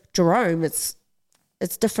with Jerome, it's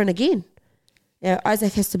different again. Yeah,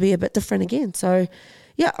 Isaac has to be a bit different again. So,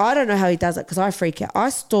 yeah, I don't know how he does it because I freak out.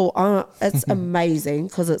 It's amazing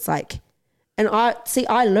because it's like, and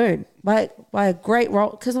I learn by a great role,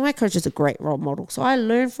 because my coach is a great role model. So I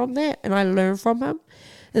learn from that and I learn from him.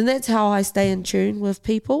 And that's how I stay in tune with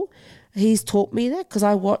people. He's taught me that because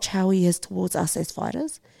I watch how he is towards us as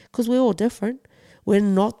fighters, because we're all different. We're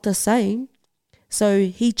not the same. So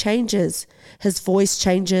he changes. His voice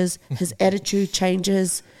changes. His attitude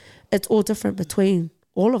changes. It's all different between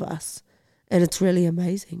all of us. And it's really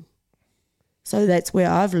amazing. So that's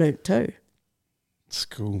where I've learned too. It's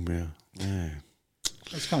cool, man. Yeah.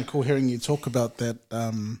 It's kind of cool hearing you talk about that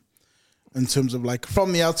in terms of like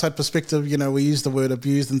from the outside perspective, you know, we use the word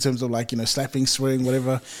abused in terms of like, you know, slapping, swearing,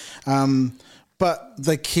 whatever. But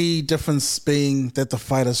the key difference being that the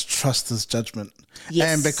fighters trust his judgment.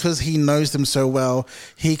 Yes. And because he knows them so well,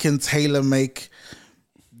 he can tailor make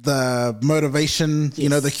the motivation, you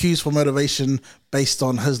know, the cues for motivation based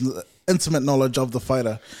on his intimate knowledge of the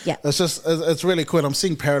fighter. Yeah. It's really cool. I'm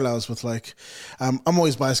seeing parallels with like, I'm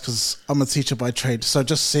always biased because I'm a teacher by trade. So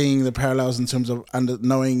just seeing the parallels in terms of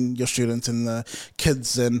knowing your students and the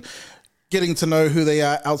kids and getting to know who they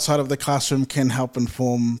are outside of the classroom can help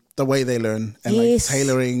inform the way they learn and like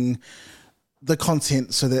tailoring the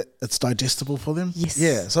content so that it's digestible for them. Yes.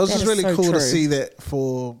 Yeah. So it's That just is really so cool true. to see that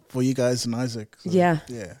for you guys and Isaac. So, Yeah.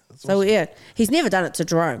 Yeah. That's So awesome. yeah, he's never done it to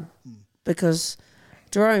Jerome because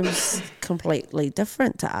Jerome's completely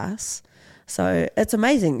different to us. So it's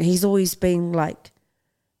amazing. He's always been like,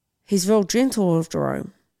 he's real gentle with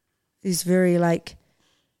Jerome. He's very like,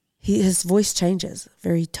 his voice changes,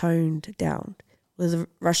 very toned down. With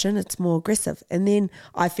Russian, it's more aggressive. And then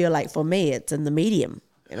I feel like for me, it's in the medium,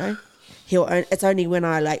 you know. It's only when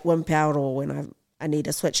I like wimp out or when I need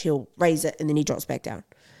a switch, he'll raise it and then he drops back down.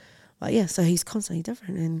 But yeah, so he's constantly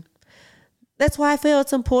different. And that's why I feel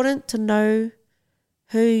it's important to know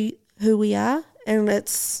who we are, and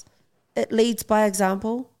it leads by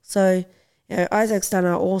example. So, you know, Isaac's done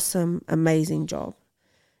an awesome, amazing job,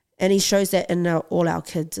 and he shows that in all our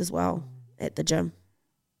kids as well at the gym.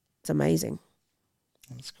 It's amazing.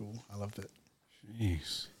 That's cool. I love that.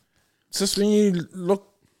 Jeez. Just when you look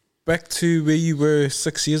back to where you were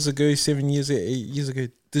 6 years ago, 7 years, 8 years ago,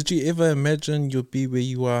 did you ever imagine you'll be where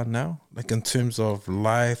you are now? Like in terms of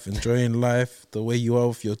life, enjoying life, the way you are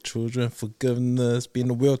with your children, forgiveness, being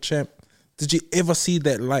a world champ. Did you ever see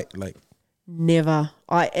that light? Like, Never.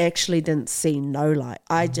 I actually didn't see no light.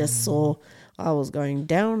 I just saw I was going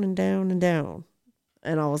down and down and down.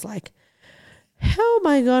 And I was like, how am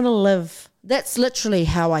I going to live? That's literally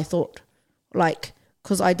how I thought. Like,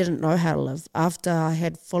 because I didn't know how to live. After I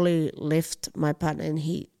had fully left my partner and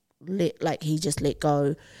he just let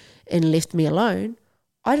go and left me alone,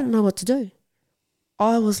 I didn't know what to do.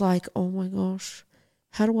 I was like, oh my gosh,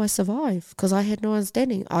 how do I survive? Because I had no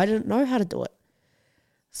understanding. I didn't know how to do it.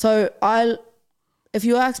 So if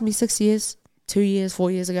you asked me 6 years, 2 years,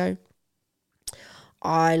 4 years ago,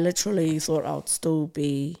 I literally thought I would still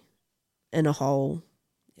be in a hole,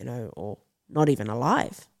 you know, or not even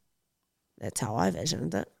alive. That's how I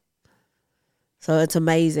visioned it. So it's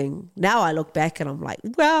amazing. Now I look back and I'm like,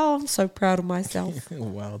 wow, I'm so proud of myself.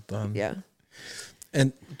 well done. Yeah.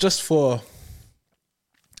 And just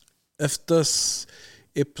if this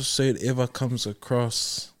episode ever comes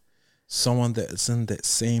across someone that is in that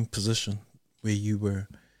same position where you were,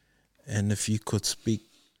 and if you could speak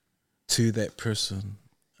to that person,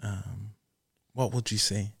 what would you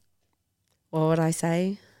say? What would I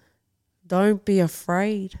say? Don't be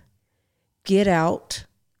afraid. Get out.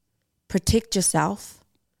 Protect yourself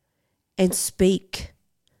and speak.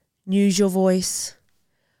 Use your voice.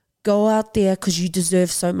 Go out there because you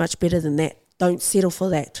deserve so much better than that. Don't settle for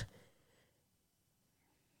that.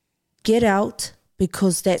 Get out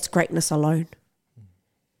because that's greatness alone.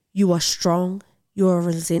 You are strong. You are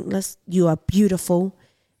relentless. You are beautiful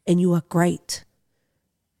and you are great.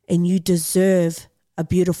 And you deserve a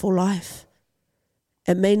beautiful life.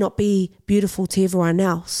 It may not be beautiful to everyone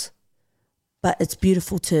else, but it's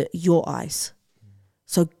beautiful to your eyes.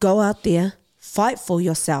 So go out there, fight for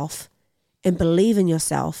yourself, and believe in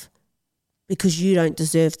yourself because you don't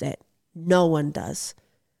deserve that. No one does.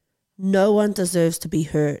 No one deserves to be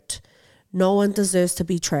hurt. No one deserves to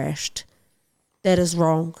be trashed. That is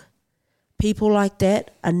wrong. People like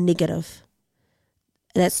that are negative.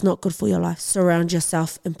 That's not good for your life. Surround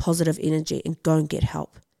yourself in positive energy and go and get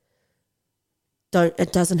help.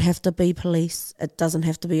 It doesn't have to be police. It doesn't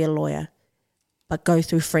have to be a lawyer. But go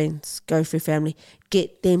through friends, go through family,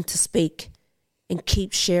 get them to speak and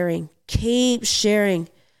keep sharing,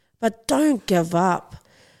 but don't give up.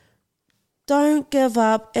 Don't give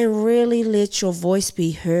up and really let your voice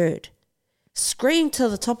be heard. Scream to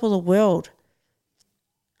the top of the world.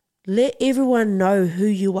 Let everyone know who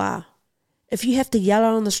you are. If you have to yell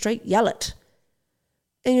out on the street, yell it.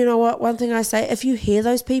 And you know what? One thing I say, if you hear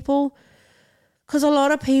those people, because a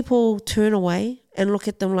lot of people turn away and look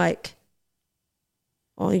at them like,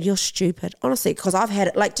 oh, you're stupid. Honestly, because I've had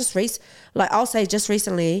it, I'll say just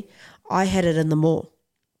recently, I had it in the mall.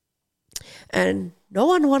 And no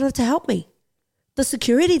one wanted to help me. The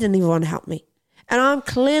security didn't even want to help me. And I'm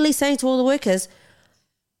clearly saying to all the workers,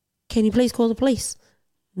 can you please call the police?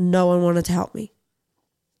 No one wanted to help me.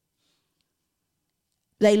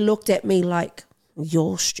 They looked at me like,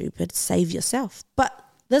 you're stupid, save yourself. But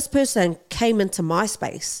This person came into my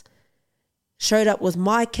space, showed up with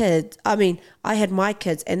my kids. I mean, I had my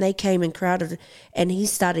kids and they came and crowded, and he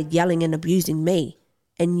started yelling and abusing me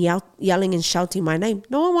and yelling and shouting my name.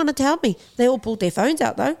 No one wanted to help me. They all pulled their phones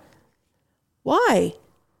out though. Why?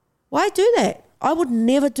 Why do that? I would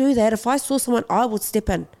never do that. If I saw someone, I would step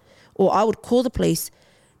in or I would call the police.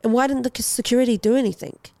 And why didn't the security do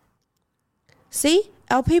anything? See,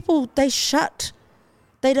 our people, they shut.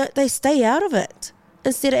 They stay out of it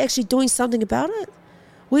instead of actually doing something about it.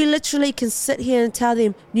 We literally can sit here and tell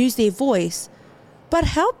them, use their voice, but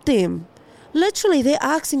help them. Literally, they're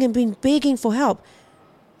asking and begging for help.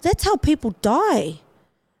 That's how people die,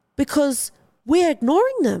 because we're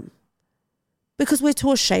ignoring them, because we're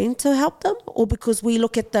too ashamed to help them, or because we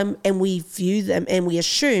look at them and we view them and we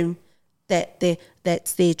assume that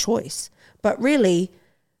that's their choice. But really,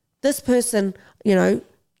 this person,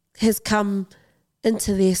 has come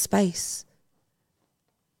into their space.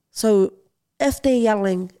 So if they're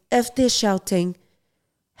yelling, if they're shouting,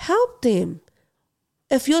 help them.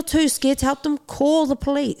 If you're too scared to help them, call the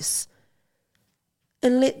police.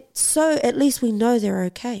 And so at least we know they're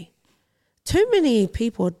okay. Too many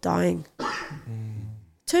people are dying.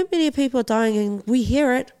 Too many people are dying, and we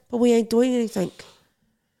hear it, but we ain't doing anything.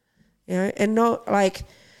 And not like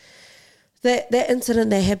that incident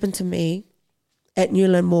that happened to me at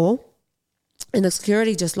Newland Mall, and the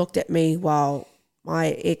security just looked at me while my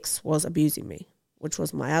ex was abusing me, which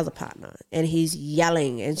was my other partner, and he's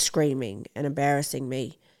yelling and screaming and embarrassing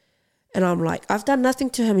me. And I'm like, I've done nothing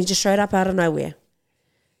to him. He just showed up out of nowhere.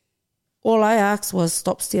 All I asked was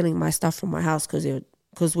stop stealing my stuff from my house,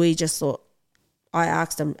 because we just thought, I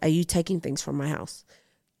asked him, are you taking things from my house?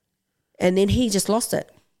 And then he just lost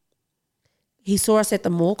it. He saw us at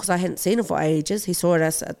the mall, because I hadn't seen him for ages. He saw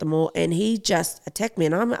us at the mall and he just attacked me.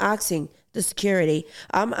 And I'm asking the security,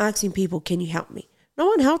 I'm asking people, can you help me? No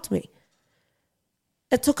one helped me.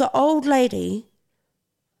 It took an old lady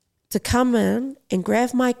to come in and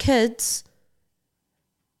grab my kids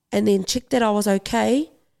and then check that I was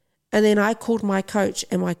okay. And then I called my coach,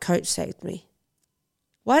 and my coach saved me.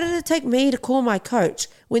 Why did it take me to call my coach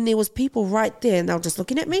when there was people right there and they were just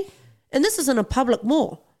looking at me? And this is in a public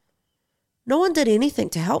mall. No one did anything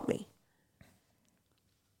to help me.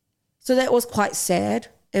 So that was quite sad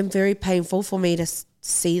and very painful for me to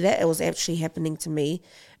see that it was actually happening to me.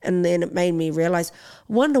 And then it made me realize,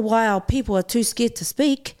 wonder why our people are too scared to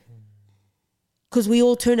speak, because we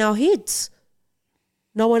all turn our heads.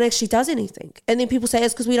 No one actually does anything. And then people say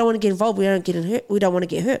it's because we don't want to get involved. We don't want to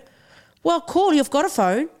get hurt. Well, you've got a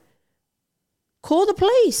phone. Call the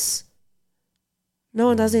police. No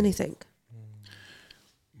one does anything.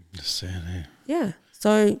 Sad, eh? Yeah.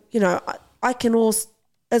 So, I can also,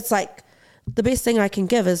 it's like the best thing I can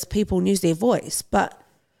give is people use their voice. But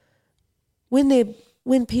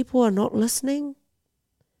when people are not listening,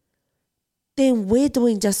 then we're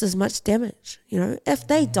doing just as much damage. If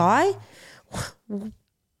they die,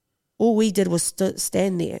 all we did was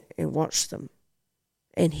stand there and watch them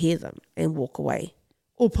and hear them and walk away,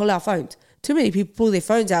 or pull our phones. Too many people pull their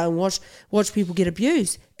phones out and watch people get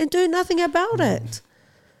abused and do nothing about it.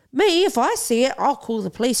 Me, if I see it, I'll call the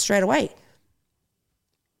police straight away.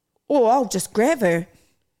 Or I'll just grab her.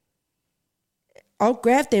 I'll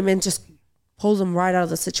grab them and just pull them right out of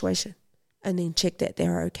the situation and then check that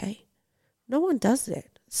they're okay. No one does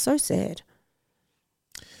that. It's so sad.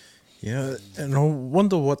 Yeah, and I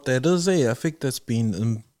wonder what that is, eh? I think that's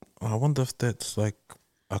been, I wonder if that's like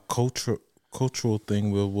a cultural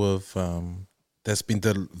thing with that's been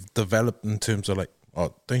developed in terms of like,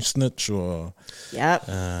 don't snitch, or that's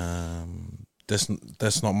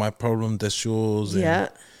not my problem, that's yours.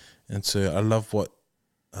 And so I love what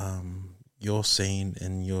you're saying,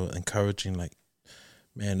 and you're encouraging, like,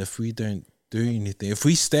 man, if we don't do anything, if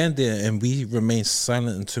we stand there and we remain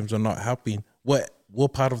silent in terms of not helping, we're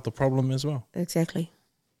part of the problem as well. Exactly.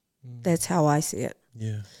 That's how I see it.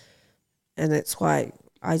 Yeah. And that's why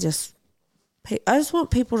I just want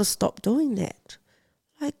people to stop doing that.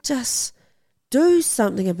 Like, just do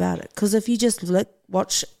something about it. Because if you just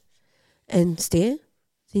watch and stare,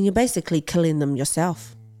 then you're basically killing them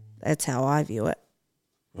yourself. That's how I view it.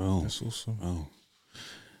 Well, that's awesome. Well,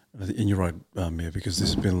 and you're right, Mea, because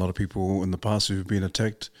there's been a lot of people in the past who've been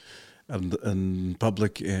attacked in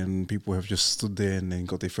public, and people have just stood there and then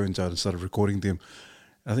got their phones out and started recording them.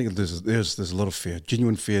 I think there's a lot of fear,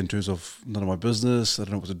 genuine fear, in terms of none of my business, I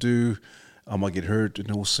don't know what to do, I might get hurt,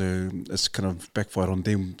 and also it's kind of backfired on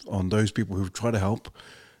them, on those people who try to help,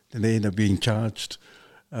 and they end up being charged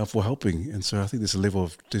for helping. And so I think there's a level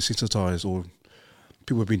of desensitized, or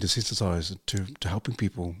people have been desensitized to helping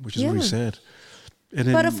people, which is really sad. And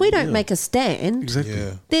then, But if we don't make a stand, exactly.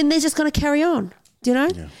 Yeah. then they're just going to carry on. Do you know?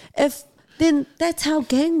 Yeah. Then that's how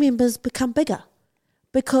gang members become bigger,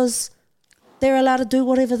 because they're allowed to do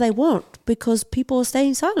whatever they want because people are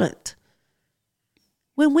staying silent.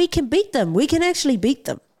 When we can beat them, we can actually beat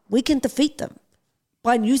them. We can defeat them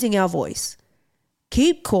by using our voice.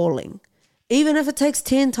 Keep calling. Even if it takes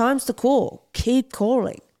 10 times to call, keep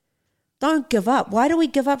calling. Don't give up. Why do we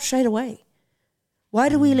give up straight away? Why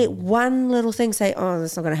do we let one little thing say, oh,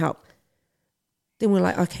 that's not going to help? Then we're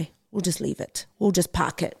like, okay, we'll just leave it. We'll just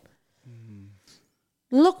park it.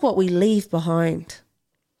 Look what we leave behind.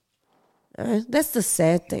 That's the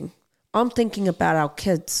sad thing. I'm thinking about our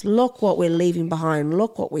kids. Look what we're leaving behind.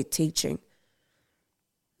 Look what we're teaching.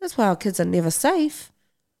 That's why our kids are never safe,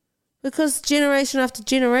 because generation after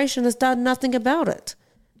generation has done nothing about it.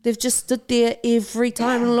 They've just stood there every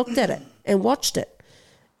time and looked at it and watched it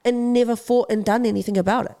and never fought and done anything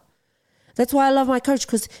about it. That's why I love my coach,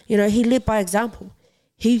 because, you know, he led by example.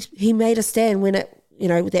 He made a stand when it, you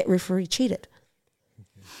know, that referee cheated.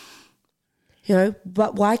 You know,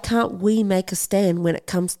 but why can't we make a stand when it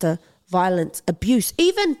comes to violence, abuse,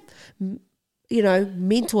 even, you know,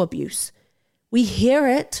 mental abuse? We hear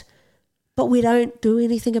it, but we don't do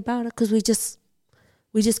anything about it because we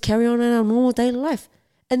just carry on in our normal daily life.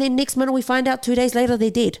 And then next minute we find out 2 days later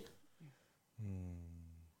they're dead.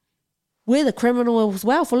 We're the criminal as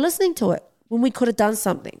well for listening to it when we could have done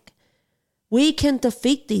something. We can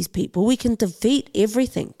defeat these people. We can defeat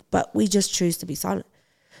everything, but we just choose to be silent.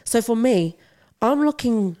 So for me, I'm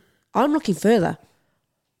looking further.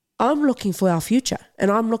 I'm looking for our future,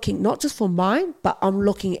 and I'm looking not just for mine, but I'm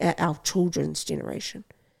looking at our children's generation,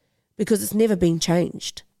 because it's never been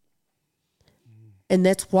changed. And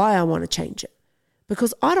that's why I want to change it,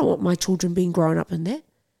 because I don't want my children being grown up in that.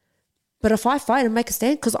 But if I fight and make a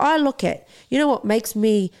stand, because I look at, you know what makes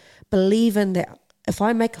me believe in that, if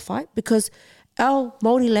I make a fight, because our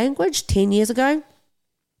Māori language 10 years ago,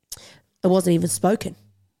 it wasn't even spoken.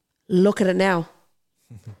 Look at it now.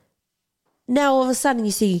 Now all of a sudden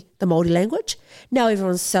you see the Māori language. Now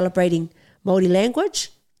everyone's celebrating Māori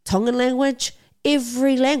language, Tongan language,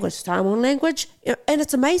 every language, Samoan language, and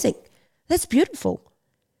it's amazing. That's beautiful.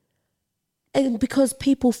 And because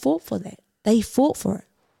people fought for that. They fought for it.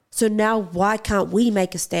 So now why can't we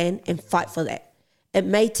make a stand and fight for that? It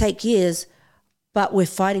may take years, but we're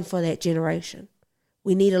fighting for that generation.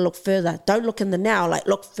 We need to look further. Don't look in the now, like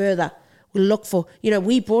look further. We look for, you know,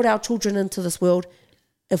 we brought our children into this world.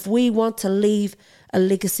 If we want to leave a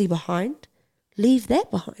legacy behind, leave that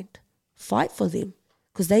behind. Fight for them,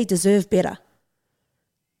 because they deserve better.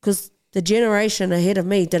 Because the generation ahead of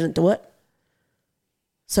me didn't do it.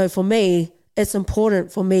 So for me, it's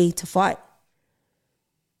important for me to fight.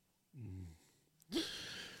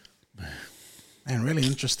 And really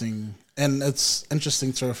interesting. And it's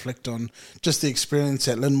interesting to reflect on just the experience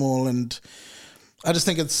at Linmore. And I just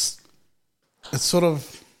think it sort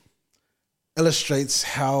of illustrates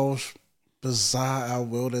how bizarre our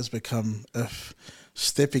world has become. If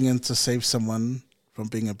stepping in to save someone from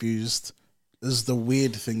being abused is the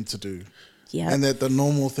weird thing to do. Yeah. And that the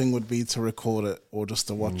normal thing would be to record it or just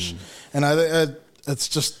to watch. And it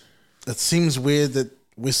seems weird that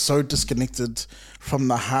we're so disconnected from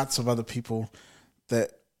the hearts of other people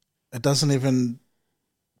that it doesn't even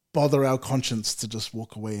bother our conscience to just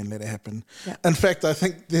walk away and let it happen. Yeah. In fact, I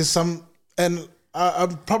think there's some, and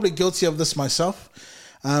I'm probably guilty of this myself,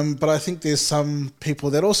 but I think there's some people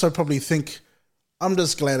that also probably think, I'm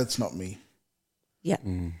just glad it's not me. Yeah.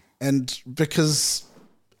 And because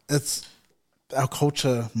it's our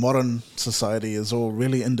culture, modern society is all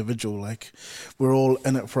really individual. Like we're all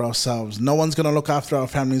in it for ourselves. No one's going to look after our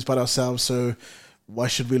families but ourselves. So why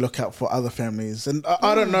should we look out for other families? And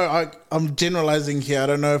I don't know. I'm generalizing here. I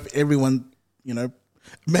don't know if everyone, you know,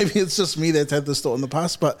 maybe it's just me that's had this thought in the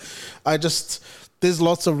past, but there's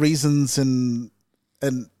lots of reasons, and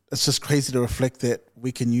it's just crazy to reflect that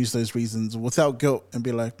we can use those reasons without guilt and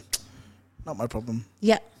be like, not my problem.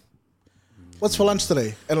 Yeah. What's for lunch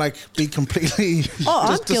today? And like be completely.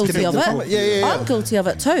 Oh, I'm guilty of it. Yeah. I'm guilty of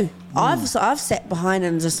it too. I've sat behind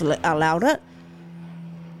and just allowed it.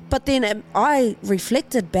 But then I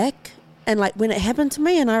reflected back, and like when it happened to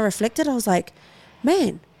me and I reflected, I was like,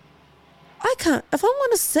 man, I can't, if I'm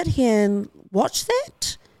going to sit here and watch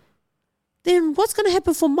that, then what's going to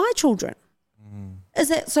happen for my children? Is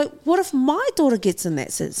that, so what if my daughter gets in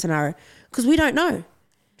that scenario? Because we don't know.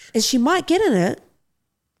 And she might get in it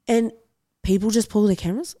and people just pull their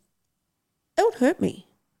cameras. It would hurt me.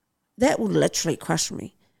 That would literally crush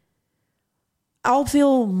me. I'll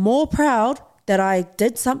feel more proud that I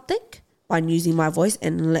did something by using my voice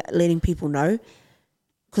and letting people know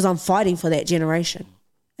because I'm fighting for that generation.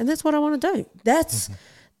 And that's what I want to do. That's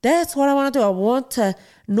what I want to do. I want to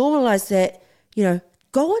normalize that, you know,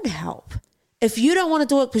 go and help. If you don't want to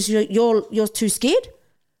do it because you're too scared,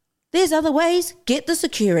 there's other ways. Get the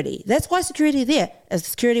security. That's why security is there. If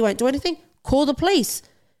security won't do anything, call the police.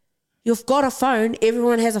 You've got a phone.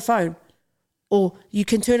 Everyone has a phone. Or you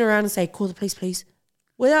can turn around and say, call the police, please,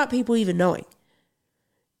 without people even knowing.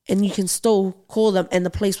 And you can still call them and the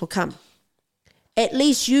police will come. At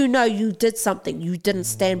least you know you did something. You didn't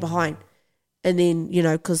stand behind. And then, you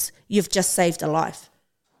know, because you've just saved a life.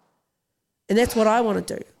 And that's what I want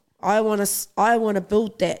to do. I want to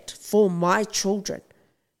build that for my children.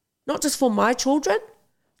 Not just for my children,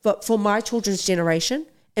 but for my children's generation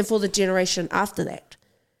and for the generation after that.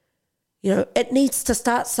 You know, it needs to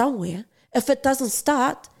start somewhere. If it doesn't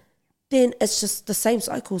start, then it's just the same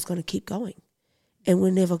cycle is going to keep going. And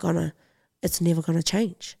it's never going to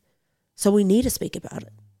change. So we need to speak about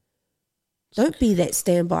it. Don't be that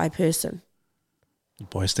standby person.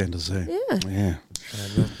 Bystanders, eh? Yeah. Yeah.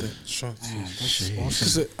 I love that shot.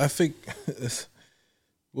 Because I think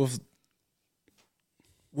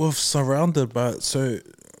we've surrounded by it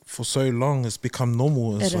for so long, it's become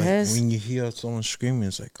normal. It's It like has. when you hear someone screaming,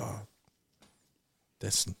 it's like, oh,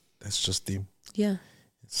 that's just them. Yeah.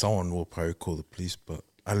 Someone will probably call the police, but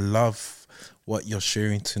I love what you're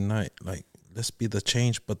sharing tonight. Like, let's be the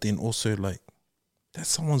change, but then also like that's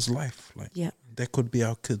someone's life. Like, Yeah. that could be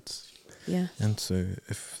our kids. Yeah. And so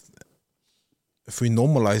if we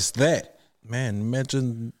normalize that, man,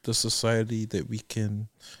 imagine the society that we can,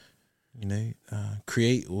 you know,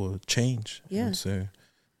 create or change. Yeah. And so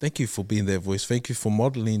thank you for being that voice. Thank you for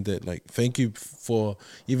modeling that. Like, thank you for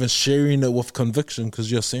even sharing it with conviction,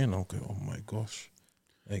 because you're saying, okay, oh my gosh,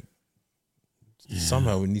 like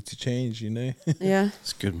somehow we need to change, you know? Yeah.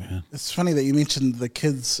 It's good, man. It's funny that you mentioned the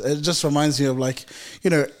kids. It just reminds me of, like, you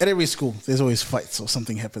know, at every school, there's always fights or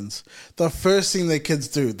something happens. The first thing the kids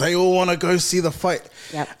do, they all want to go see the fight.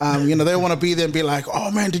 Yep. You know, they want to be there and be like,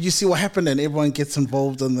 oh man, did you see what happened? And everyone gets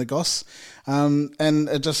involved in the goss. And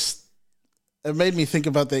it made me think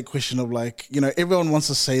about that question of, like, you know, everyone wants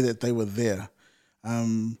to say that they were there.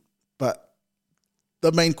 But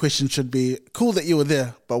the main question should be, cool that you were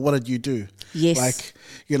there, but what did you do? Yes. Like,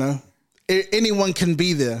 you know, anyone can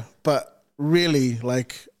be there, but really,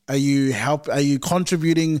 like, are you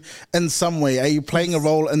contributing in some way? Are you playing a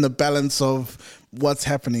role in the balance of what's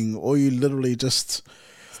happening? Or are you literally just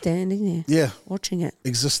Standing there. Yeah. Watching it.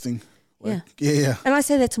 existing? Yeah. Like, yeah. And I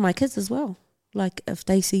say that to my kids as well. Like, if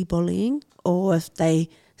they see bullying or if they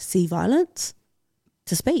see violence,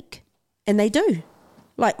 to speak. And they do.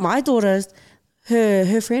 Like, my daughter's,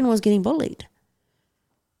 her friend was getting bullied.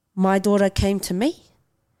 My daughter came to me.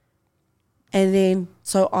 And then,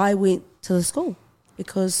 so I went to the school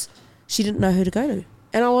because she didn't know who to go to.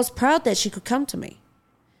 And I was proud that she could come to me.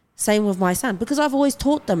 Same with my son, because I've always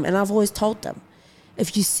taught them and I've always told them,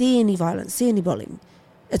 if you see any violence, see any bullying,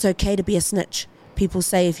 it's okay to be a snitch. People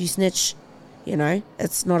say if you snitch, you know,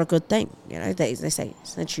 it's not a good thing. You know, they say,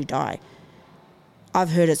 snitch, you die.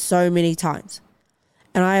 I've heard it so many times.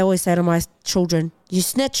 And I always say to my children, you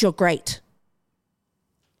snitch, you're great.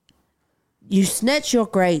 You snitch, you're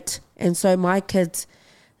great. And so my kids,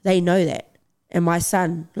 they know that. And my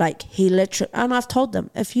son, like, he literally, and I've told them,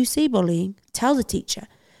 if you see bullying, tell the teacher.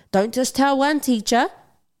 Don't just tell one teacher.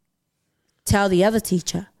 Tell the other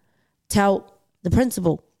teacher. Tell the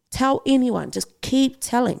principal. Tell anyone. Just keep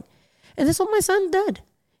telling. And that's what my son did.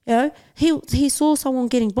 You know, he saw someone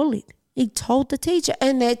getting bullied. He told the teacher,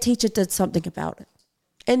 and that teacher did something about it.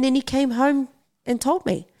 And then he came home and told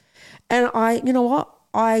me. And you know what?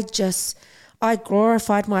 I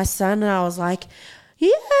glorified my son, and I was like,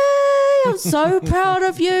 yay, I'm so proud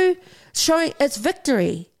of you. Showing it's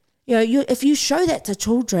victory. You know, if you show that to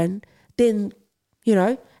children, then, you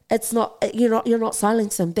know, it's not, you're not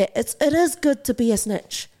silencing them. It is good to be a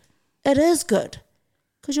snitch. It is good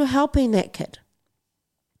because you're helping that kid.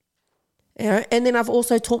 You know, and then I've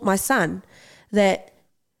also taught my son that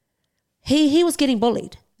he was getting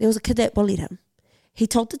bullied. There was a kid that bullied him. He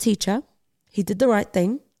told the teacher, he did the right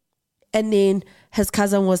thing, and then his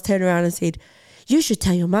cousin was turned around and said, you should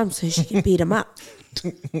tell your mum so she can beat him up.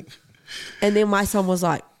 And then my son was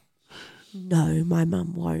like, no, my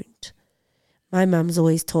mum won't. My mum's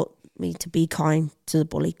always taught me to be kind to the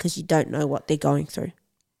bully because you don't know what they're going through.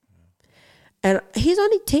 And he's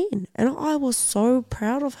only 10, and I was so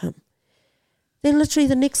proud of him. Then literally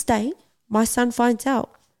the next day, my son finds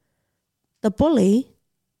out the bully,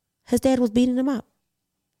 his dad was beating him up.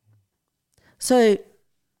 So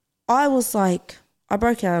I was like, I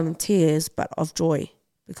broke out in tears, but of joy,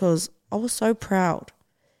 because I was so proud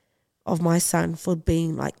of my son for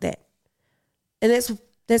being like that. And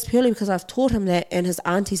that's purely because I've taught him that, and his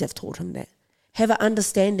aunties have taught him that. Have an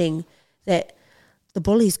understanding that the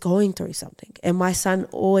bully's going through something. And my son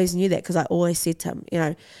always knew that, because I always said to him, you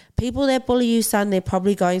know, people that bully you, son, they're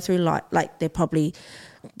probably going through like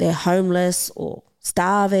they're homeless or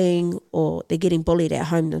starving, or they're getting bullied at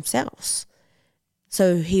home themselves.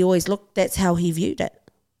 So he always that's how he viewed it.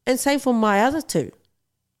 And same for my other two.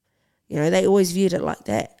 You know, they always viewed it like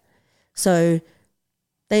that. So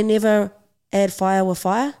they never add fire with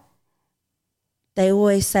fire. They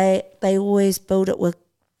always build it with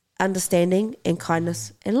understanding and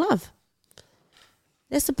kindness and love.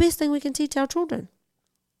 That's the best thing we can teach our children.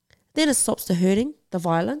 Then it stops the hurting, the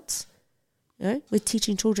violence. You know, we're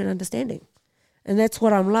teaching children understanding. And that's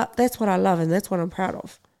what that's what I love, and that's what I'm proud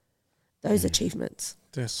of. Those achievements.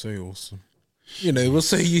 That's so awesome. You know, we're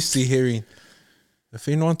so used to hearing, if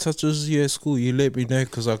anyone touches you at school, you let me know,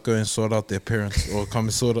 because I'll go and sort out their parents or come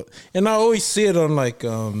and sort out. And I always see it on like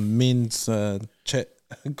men's chat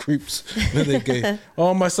groups where they go,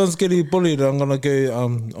 "Oh, my son's getting bullied. I'm gonna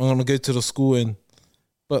go to the school."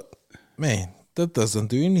 But man, that doesn't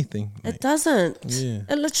do anything. Mate. It doesn't. Yeah.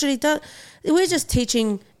 It literally does. We're just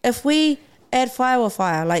teaching. If we add fire with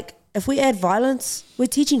fire, like if we add violence, we're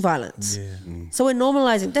teaching violence. Yeah. So we're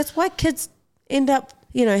normalizing. That's why kids end up,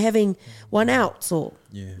 you know, having one outs, or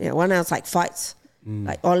one outs, like fights.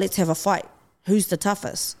 Like, oh, let's have a fight. Who's the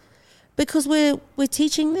toughest? Because we're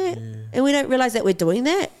teaching that, and we don't realize that we're doing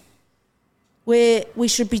that. We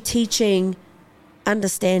should be teaching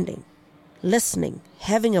understanding, listening,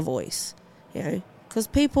 having a voice. You know, because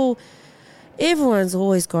everyone's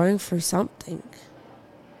always going through something.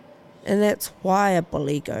 And that's why a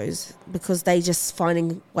bully goes, because they just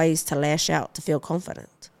finding ways to lash out to feel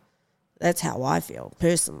confident. That's how I feel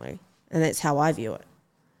personally, and that's how I view it.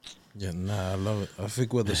 Yeah, I love it. I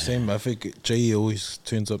think we're the same. I think Jay always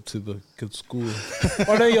turns up to the kids' school.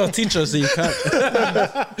 Oh no, you're a teacher, so you can't.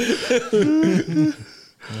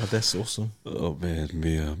 Oh, that's awesome. Oh man,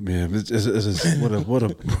 Mea, what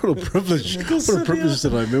a privilege! What a privilege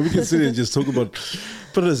tonight, man. We can sit here and just talk about.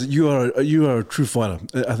 But you are a true fighter.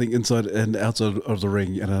 I think inside and outside of the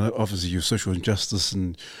ring, and obviously you're social injustice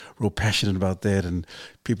and real passionate about that, and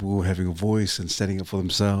people having a voice and standing up for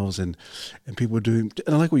themselves, and people doing.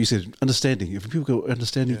 And I like what you said, understanding. If people go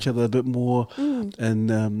understand each other a bit more,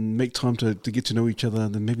 and make time to get to know each other,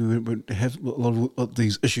 then maybe we won't have a lot of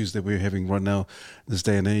these issues that we're having right now in this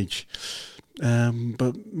day and age.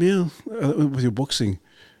 But Mea, with your boxing,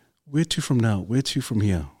 where to from now? Where to from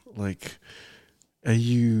here? Like, are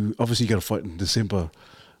you obviously got to fight in December,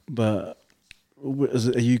 but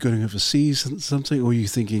are you going overseas something, or are you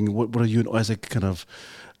thinking what are you and Isaac kind of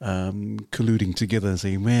colluding together and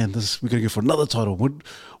saying, man, we're going to go for another title? What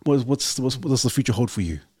does the future hold for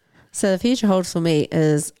you? So the future holds for me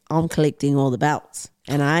is I'm collecting all the belts,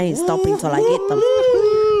 and I ain't stopping till I get them.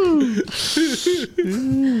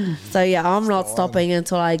 So yeah, I'm not stopping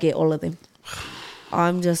until I get all of them.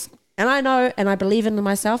 And I know, and I believe in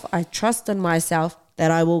myself, I trust in myself that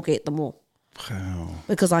I will get them all. Wow.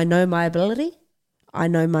 Because I know my ability, I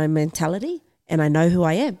know my mentality, and I know who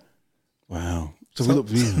I am. Wow. So we look,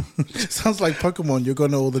 Sounds like Pokemon. You're going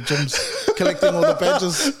to all the gyms, collecting all the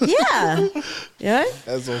badges. Yeah. You know?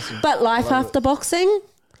 That's awesome. But life after boxing,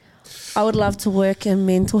 I would love to work in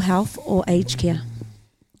mental health or aged care.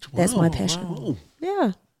 That's my passion. Wow.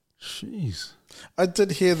 Yeah. Jeez. I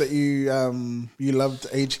did hear that you loved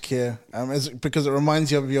aged care because it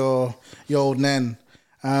reminds you of your old nan,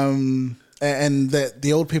 and that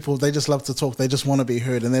the old people, they just love to talk, they just want to be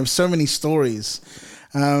heard, and there's so many stories.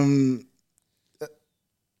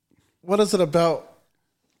 What is it about?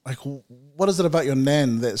 Like, what is it about your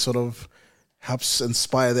nan that sort of helps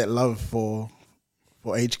inspire that love for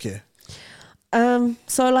aged care?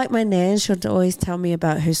 So like my nan should always tell me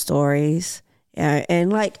about her stories, you know,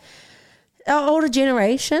 and like our older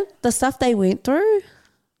generation, the stuff they went through,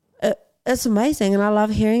 it's amazing, and I love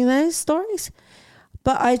hearing those stories.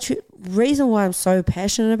 But reason why I'm so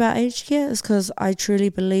passionate about aged care is because I truly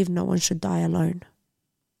believe no one should die alone.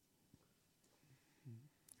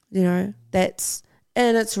 You know,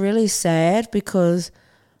 and it's really sad because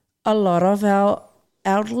a lot of our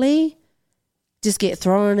elderly just get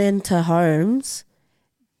thrown into homes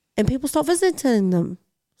and people stop visiting them,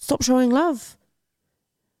 stop showing love,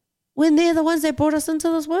 when they're the ones that brought us into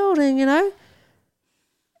this world. And, you know,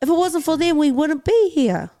 if it wasn't for them, we wouldn't be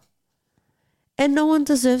here. And no one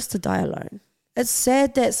deserves to die alone. It's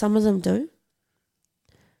sad that some of them do.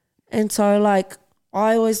 And so, like,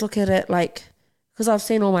 I always look at it like, because I've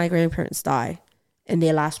seen all my grandparents die in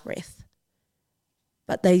their last breath.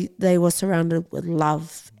 but they were surrounded with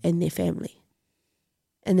love and their family.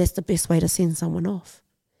 And that's the best way to send someone off.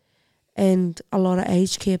 And a lot of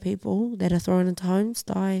aged care people that are thrown into homes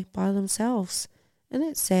die by themselves. And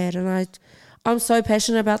that's sad. And I'm so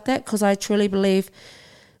passionate about that because I truly believe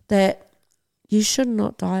that you should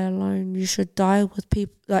not die alone. You should die with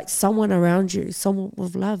people, like someone around you, someone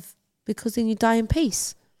with love, because then you die in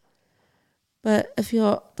peace. But if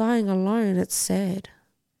you're dying alone, it's sad.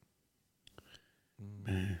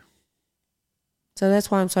 So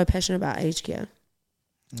that's why I'm so passionate about aged care.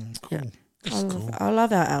 Cool. Yeah. I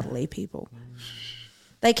love our elderly people.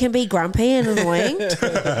 They can be grumpy and annoying.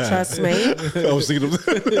 Trust me. I was thinking of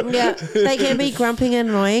that. Yeah, they can be grumpy and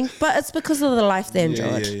annoying, but it's because of the life they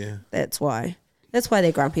enjoyed. Yeah. That's why. That's why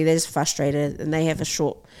they're grumpy. They're just frustrated, and they have a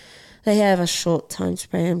short time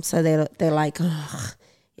span. So they're like, oh,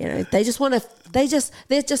 you know, they just want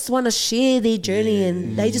to share their journey,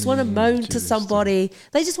 and they just want to moan to somebody.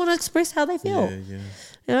 They just want to express how they feel. Yeah.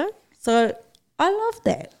 You know, so I love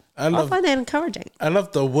that. I find that encouraging. I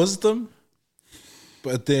love the wisdom,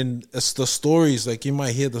 but then it's the stories. Like you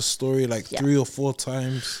might hear the story like 3 or 4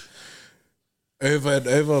 times over and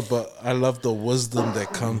over, but I love the wisdom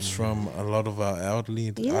that comes from a lot of our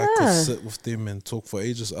elderly. Yeah. I could sit with them and talk for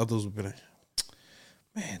ages. Others would be like,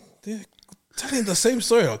 man, they're telling the same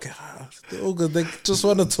story. Okay, they're all good. They just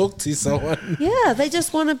want to talk to someone. Yeah, they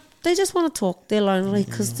just want to talk. They're lonely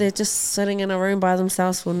because they're just sitting in a room by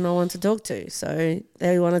themselves with no one to talk to. So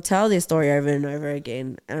they want to tell their story over and over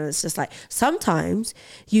again. And it's just like sometimes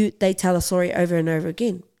they tell a story over and over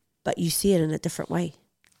again, but you see it in a different way.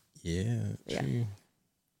 Yeah.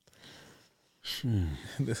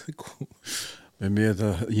 Cool. Maybe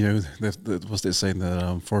what's that saying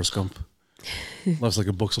that Forrest Gump? Life's like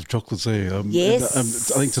a box of chocolates, eh? Yes.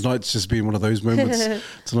 I think tonight's just been one of those moments.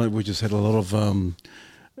 Tonight we just had a lot of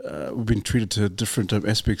we've been treated to different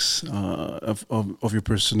aspects of your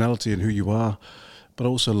personality and who you are, but I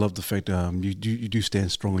also love the fact you do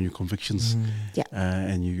stand strong on your convictions,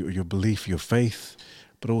 and your belief, your faith,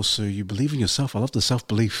 but also you believe in yourself. I love the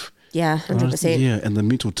self-belief. Yeah, 100%. Yeah, and the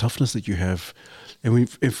mental toughness that you have. And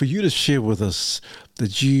for you to share with us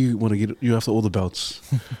that you want to you after all the belts,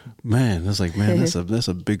 man, that's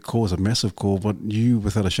a big call, it's a massive call. But you,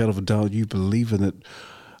 without a shadow of a doubt, you believe in it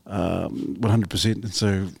 100%. And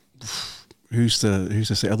so, who's to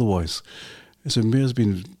say otherwise? And so, Mea's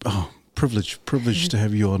been privileged to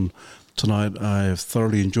have you on tonight. I have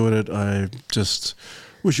thoroughly enjoyed it. I just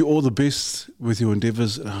wish you all the best with your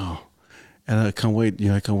endeavours. And I can't wait,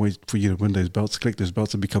 I can't wait for you to win those belts, collect those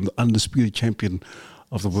belts, and become the undisputed champion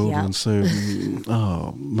of the world. Yeah. And so,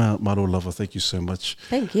 Maro Lover, thank you so much.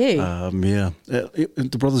 Thank you. Yeah.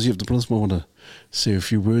 The brothers might want to say a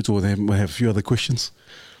few words, or they might have a few other questions.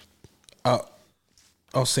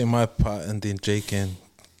 I'll say my part, and then Jake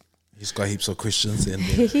he's got heaps of questions. And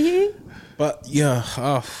but yeah,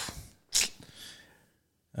 I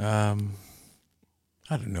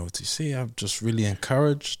don't know what to say. I'm just really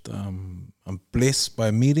encouraged. I'm blessed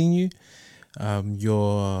by meeting you.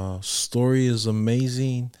 Your story is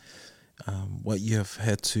amazing. What you have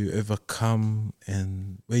had to overcome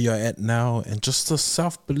and where you're at now, and just the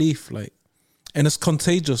self-belief, and it's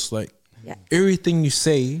contagious. Everything you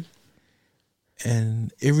say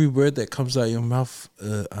and every word that comes out of your mouth,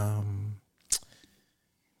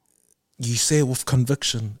 you say it with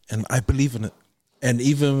conviction, and I believe in it. And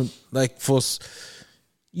even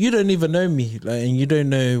you don't even know me, and you don't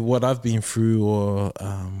know what I've been through or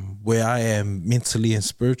where I am mentally and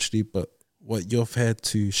spiritually, but what you've had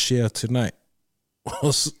to share tonight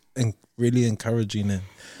was really encouraging,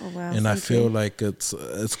 and I feel like it's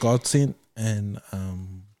God sent, and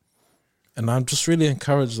I'm just really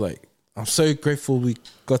encouraged. I'm so grateful we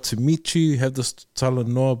got to meet you, have this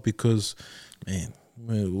talanoa, because man,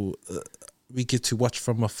 we get to watch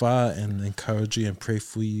from afar and encourage you and pray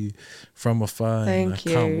for you from afar. Thank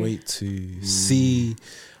you. Can't wait to see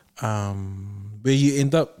where you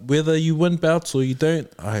end up, whether you win belts or you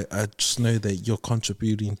don't. I just know that you're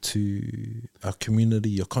contributing to our community,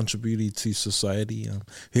 you're contributing to society.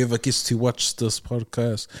 Whoever gets to watch this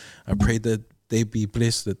podcast, I pray that they be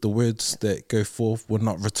blessed, that the words that go forth will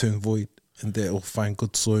not return void, and that will find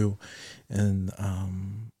good soil. And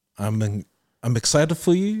I'm excited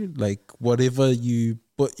for you, whatever you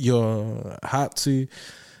put your heart to,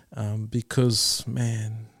 because,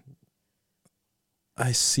 man,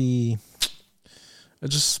 I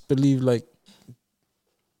just believe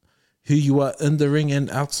who you are in the ring and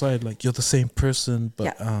outside, you're the same person,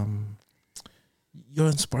 but you're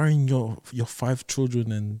inspiring your 5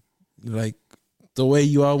 children, and the way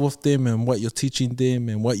you are with them and what you're teaching them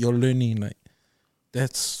and what you're learning,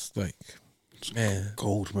 that's Man,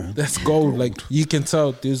 Gold, man. that's gold. Like, you can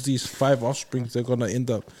tell there's these 5 offsprings that are gonna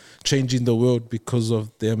end up changing the world because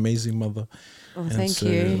of their amazing mother. Oh, And thank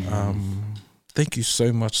you. Thank you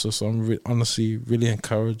so much, sis. I'm honestly really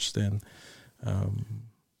encouraged, and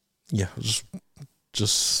yeah,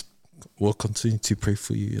 just we'll continue to pray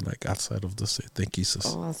for you, like, outside of this. Thank you, sis.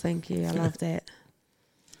 Oh, thank you. I love that.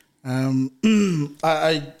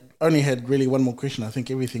 I only had really one more question. I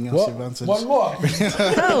think everything else you've answered. One more.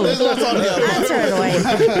 Oh, answer it away.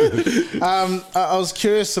 I was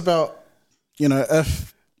curious about,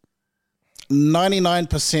 if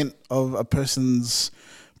 99% of a person's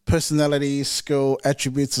personality, skill,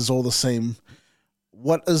 attributes is all the same,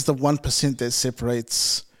 what is the 1% that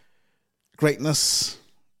separates greatness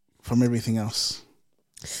from everything else?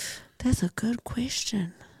 That's a good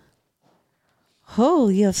question. Oh,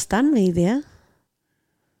 you have stunned me there.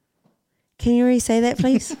 Can you re-say that,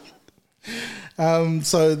 please? For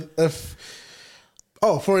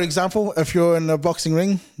example, if you're in a boxing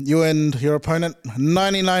ring, you and your opponent,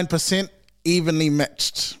 99% evenly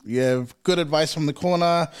matched. You have good advice from the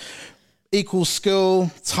corner, equal skill,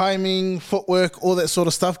 timing, footwork, all that sort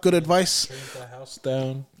of stuff, good advice. Train the house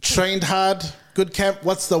down. Trained hard, good camp.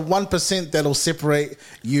 What's the 1% that'll separate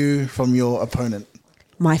you from your opponent?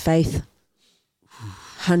 My faith.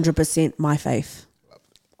 100% my faith.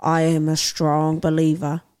 I am a strong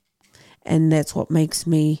believer, and that's what makes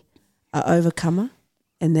me an overcomer,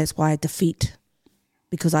 and that's why I defeat,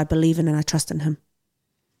 because I believe in and I trust in him.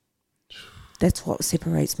 That's what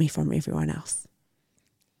separates me from everyone else.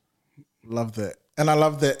 Love that. And I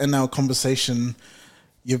love that in our conversation,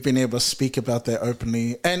 you've been able to speak about that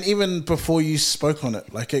openly. And even before you spoke on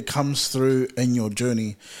it, like, it comes through in your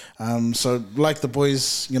journey. So like the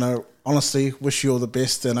boys, honestly, wish you all the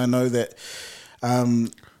best. And I know that,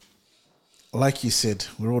 like you said,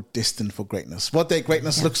 we're all destined for greatness. What that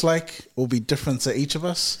greatness looks like will be different to each of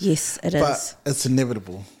us. Yes, it is. But it's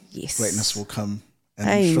inevitable. Yes. Greatness will come. And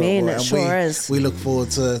Amen, will. it And sure is. We look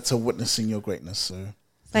forward to witnessing your greatness. So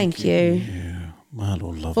Thank you. Yeah, my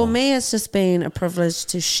Lord lover. For me, it's just been a privilege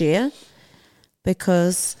to share,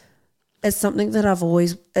 because it's something that I've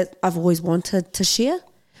always wanted to share.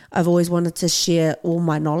 I've always wanted to share all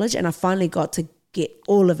my knowledge, and I finally got to get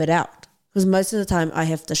all of it out, because most of the time I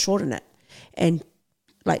have to shorten it, and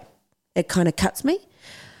like, it kind of cuts me.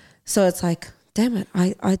 So it's like, damn it,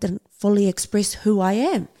 I didn't fully express who I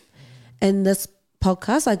am. In this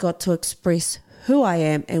podcast, I got to express who I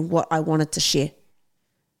am and what I wanted to share.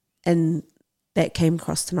 And that came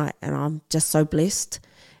across tonight, and I'm just so blessed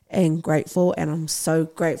and grateful, and I'm so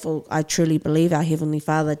grateful. I truly believe our Heavenly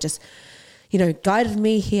Father just, guided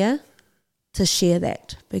me here to share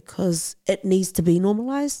that, because it needs to be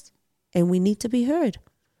normalized and we need to be heard.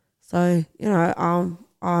 So,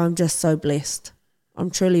 I'm just so blessed.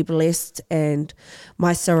 I'm truly blessed, and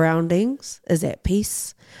my surroundings is at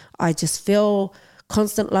peace. I just feel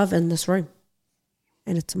constant love in this room,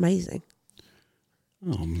 and it's amazing.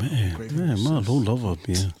 Oh, man, my Lord lover,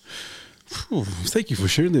 man. Thank you for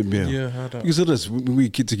sharing that, man. Yeah, because it is, when we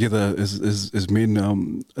get together as men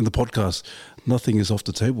in the podcast, nothing is off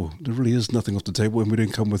the table. There really is nothing off the table, and we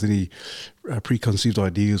don't come with any preconceived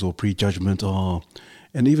ideas or prejudgment.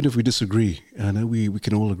 And even if we disagree, I know we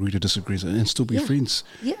can all agree to disagree and still be friends,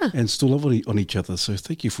 and still love on each other. So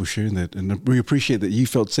thank you for sharing that, and we appreciate that you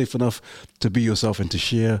felt safe enough to be yourself and to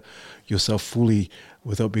share yourself fully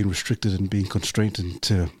without being restricted and being constrained, and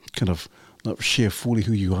to kind of not share fully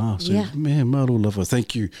who you are. So, man, my Lord lover,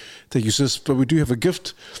 thank you, sis. But we do have a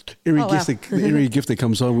gift. Every gift that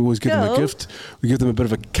comes on, we always give them a gift. We give them a bit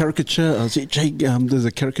of a caricature. Jake, there's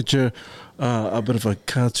a caricature, a bit of a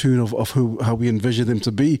cartoon of how we envision them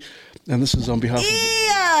to be. And this is on behalf of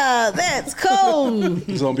that's cool. this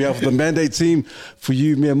is on behalf of the Mandate team for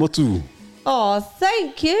you, Mea Motu. Oh,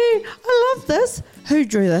 thank you. I love this. Who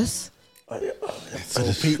drew this? it's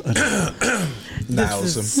all Pete.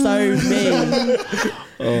 This is so me.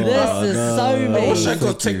 This is so me. I wish I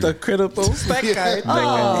could take the credit, though. That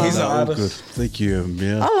guy. He's an artist. Good. Thank you,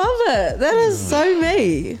 Mea. I love it. That is so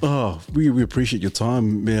me. Oh, we appreciate your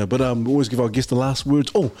time, Mea. But we always give our guests the last words.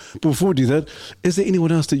 Oh, but before we do that, is there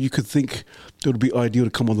anyone else that you could think that would be ideal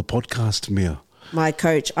to come on the podcast, Mea? My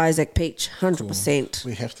coach, Isaac Peach, 100%.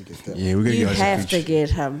 We have to get that. Yeah, we're going to You get Isaac have Peach. to get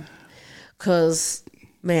him, because,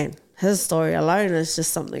 man, his story alone is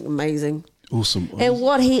just something amazing. Awesome. And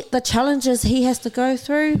the challenges he has to go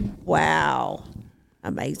through, wow,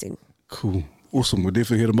 amazing. Cool. Awesome. We'll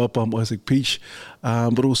definitely hit him up, Isaac Peach.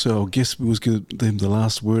 But also our guests, we always give them the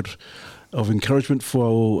last word of encouragement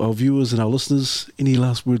for our viewers and our listeners. Any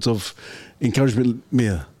last words of encouragement,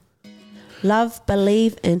 Mea? Love,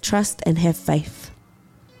 believe, and trust, and have faith.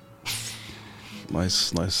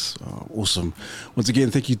 Nice. Awesome. Once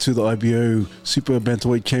again, thank you to the IBO Super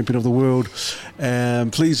Bantamweight Champion of the World.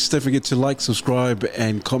 And please don't forget to like, subscribe,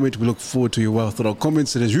 and comment. We look forward to your well-thought-out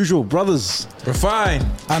comments. And as usual, brothers, refine,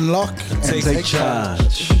 unlock, and take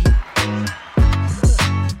charge.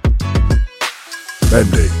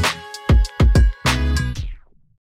 Band-Aid.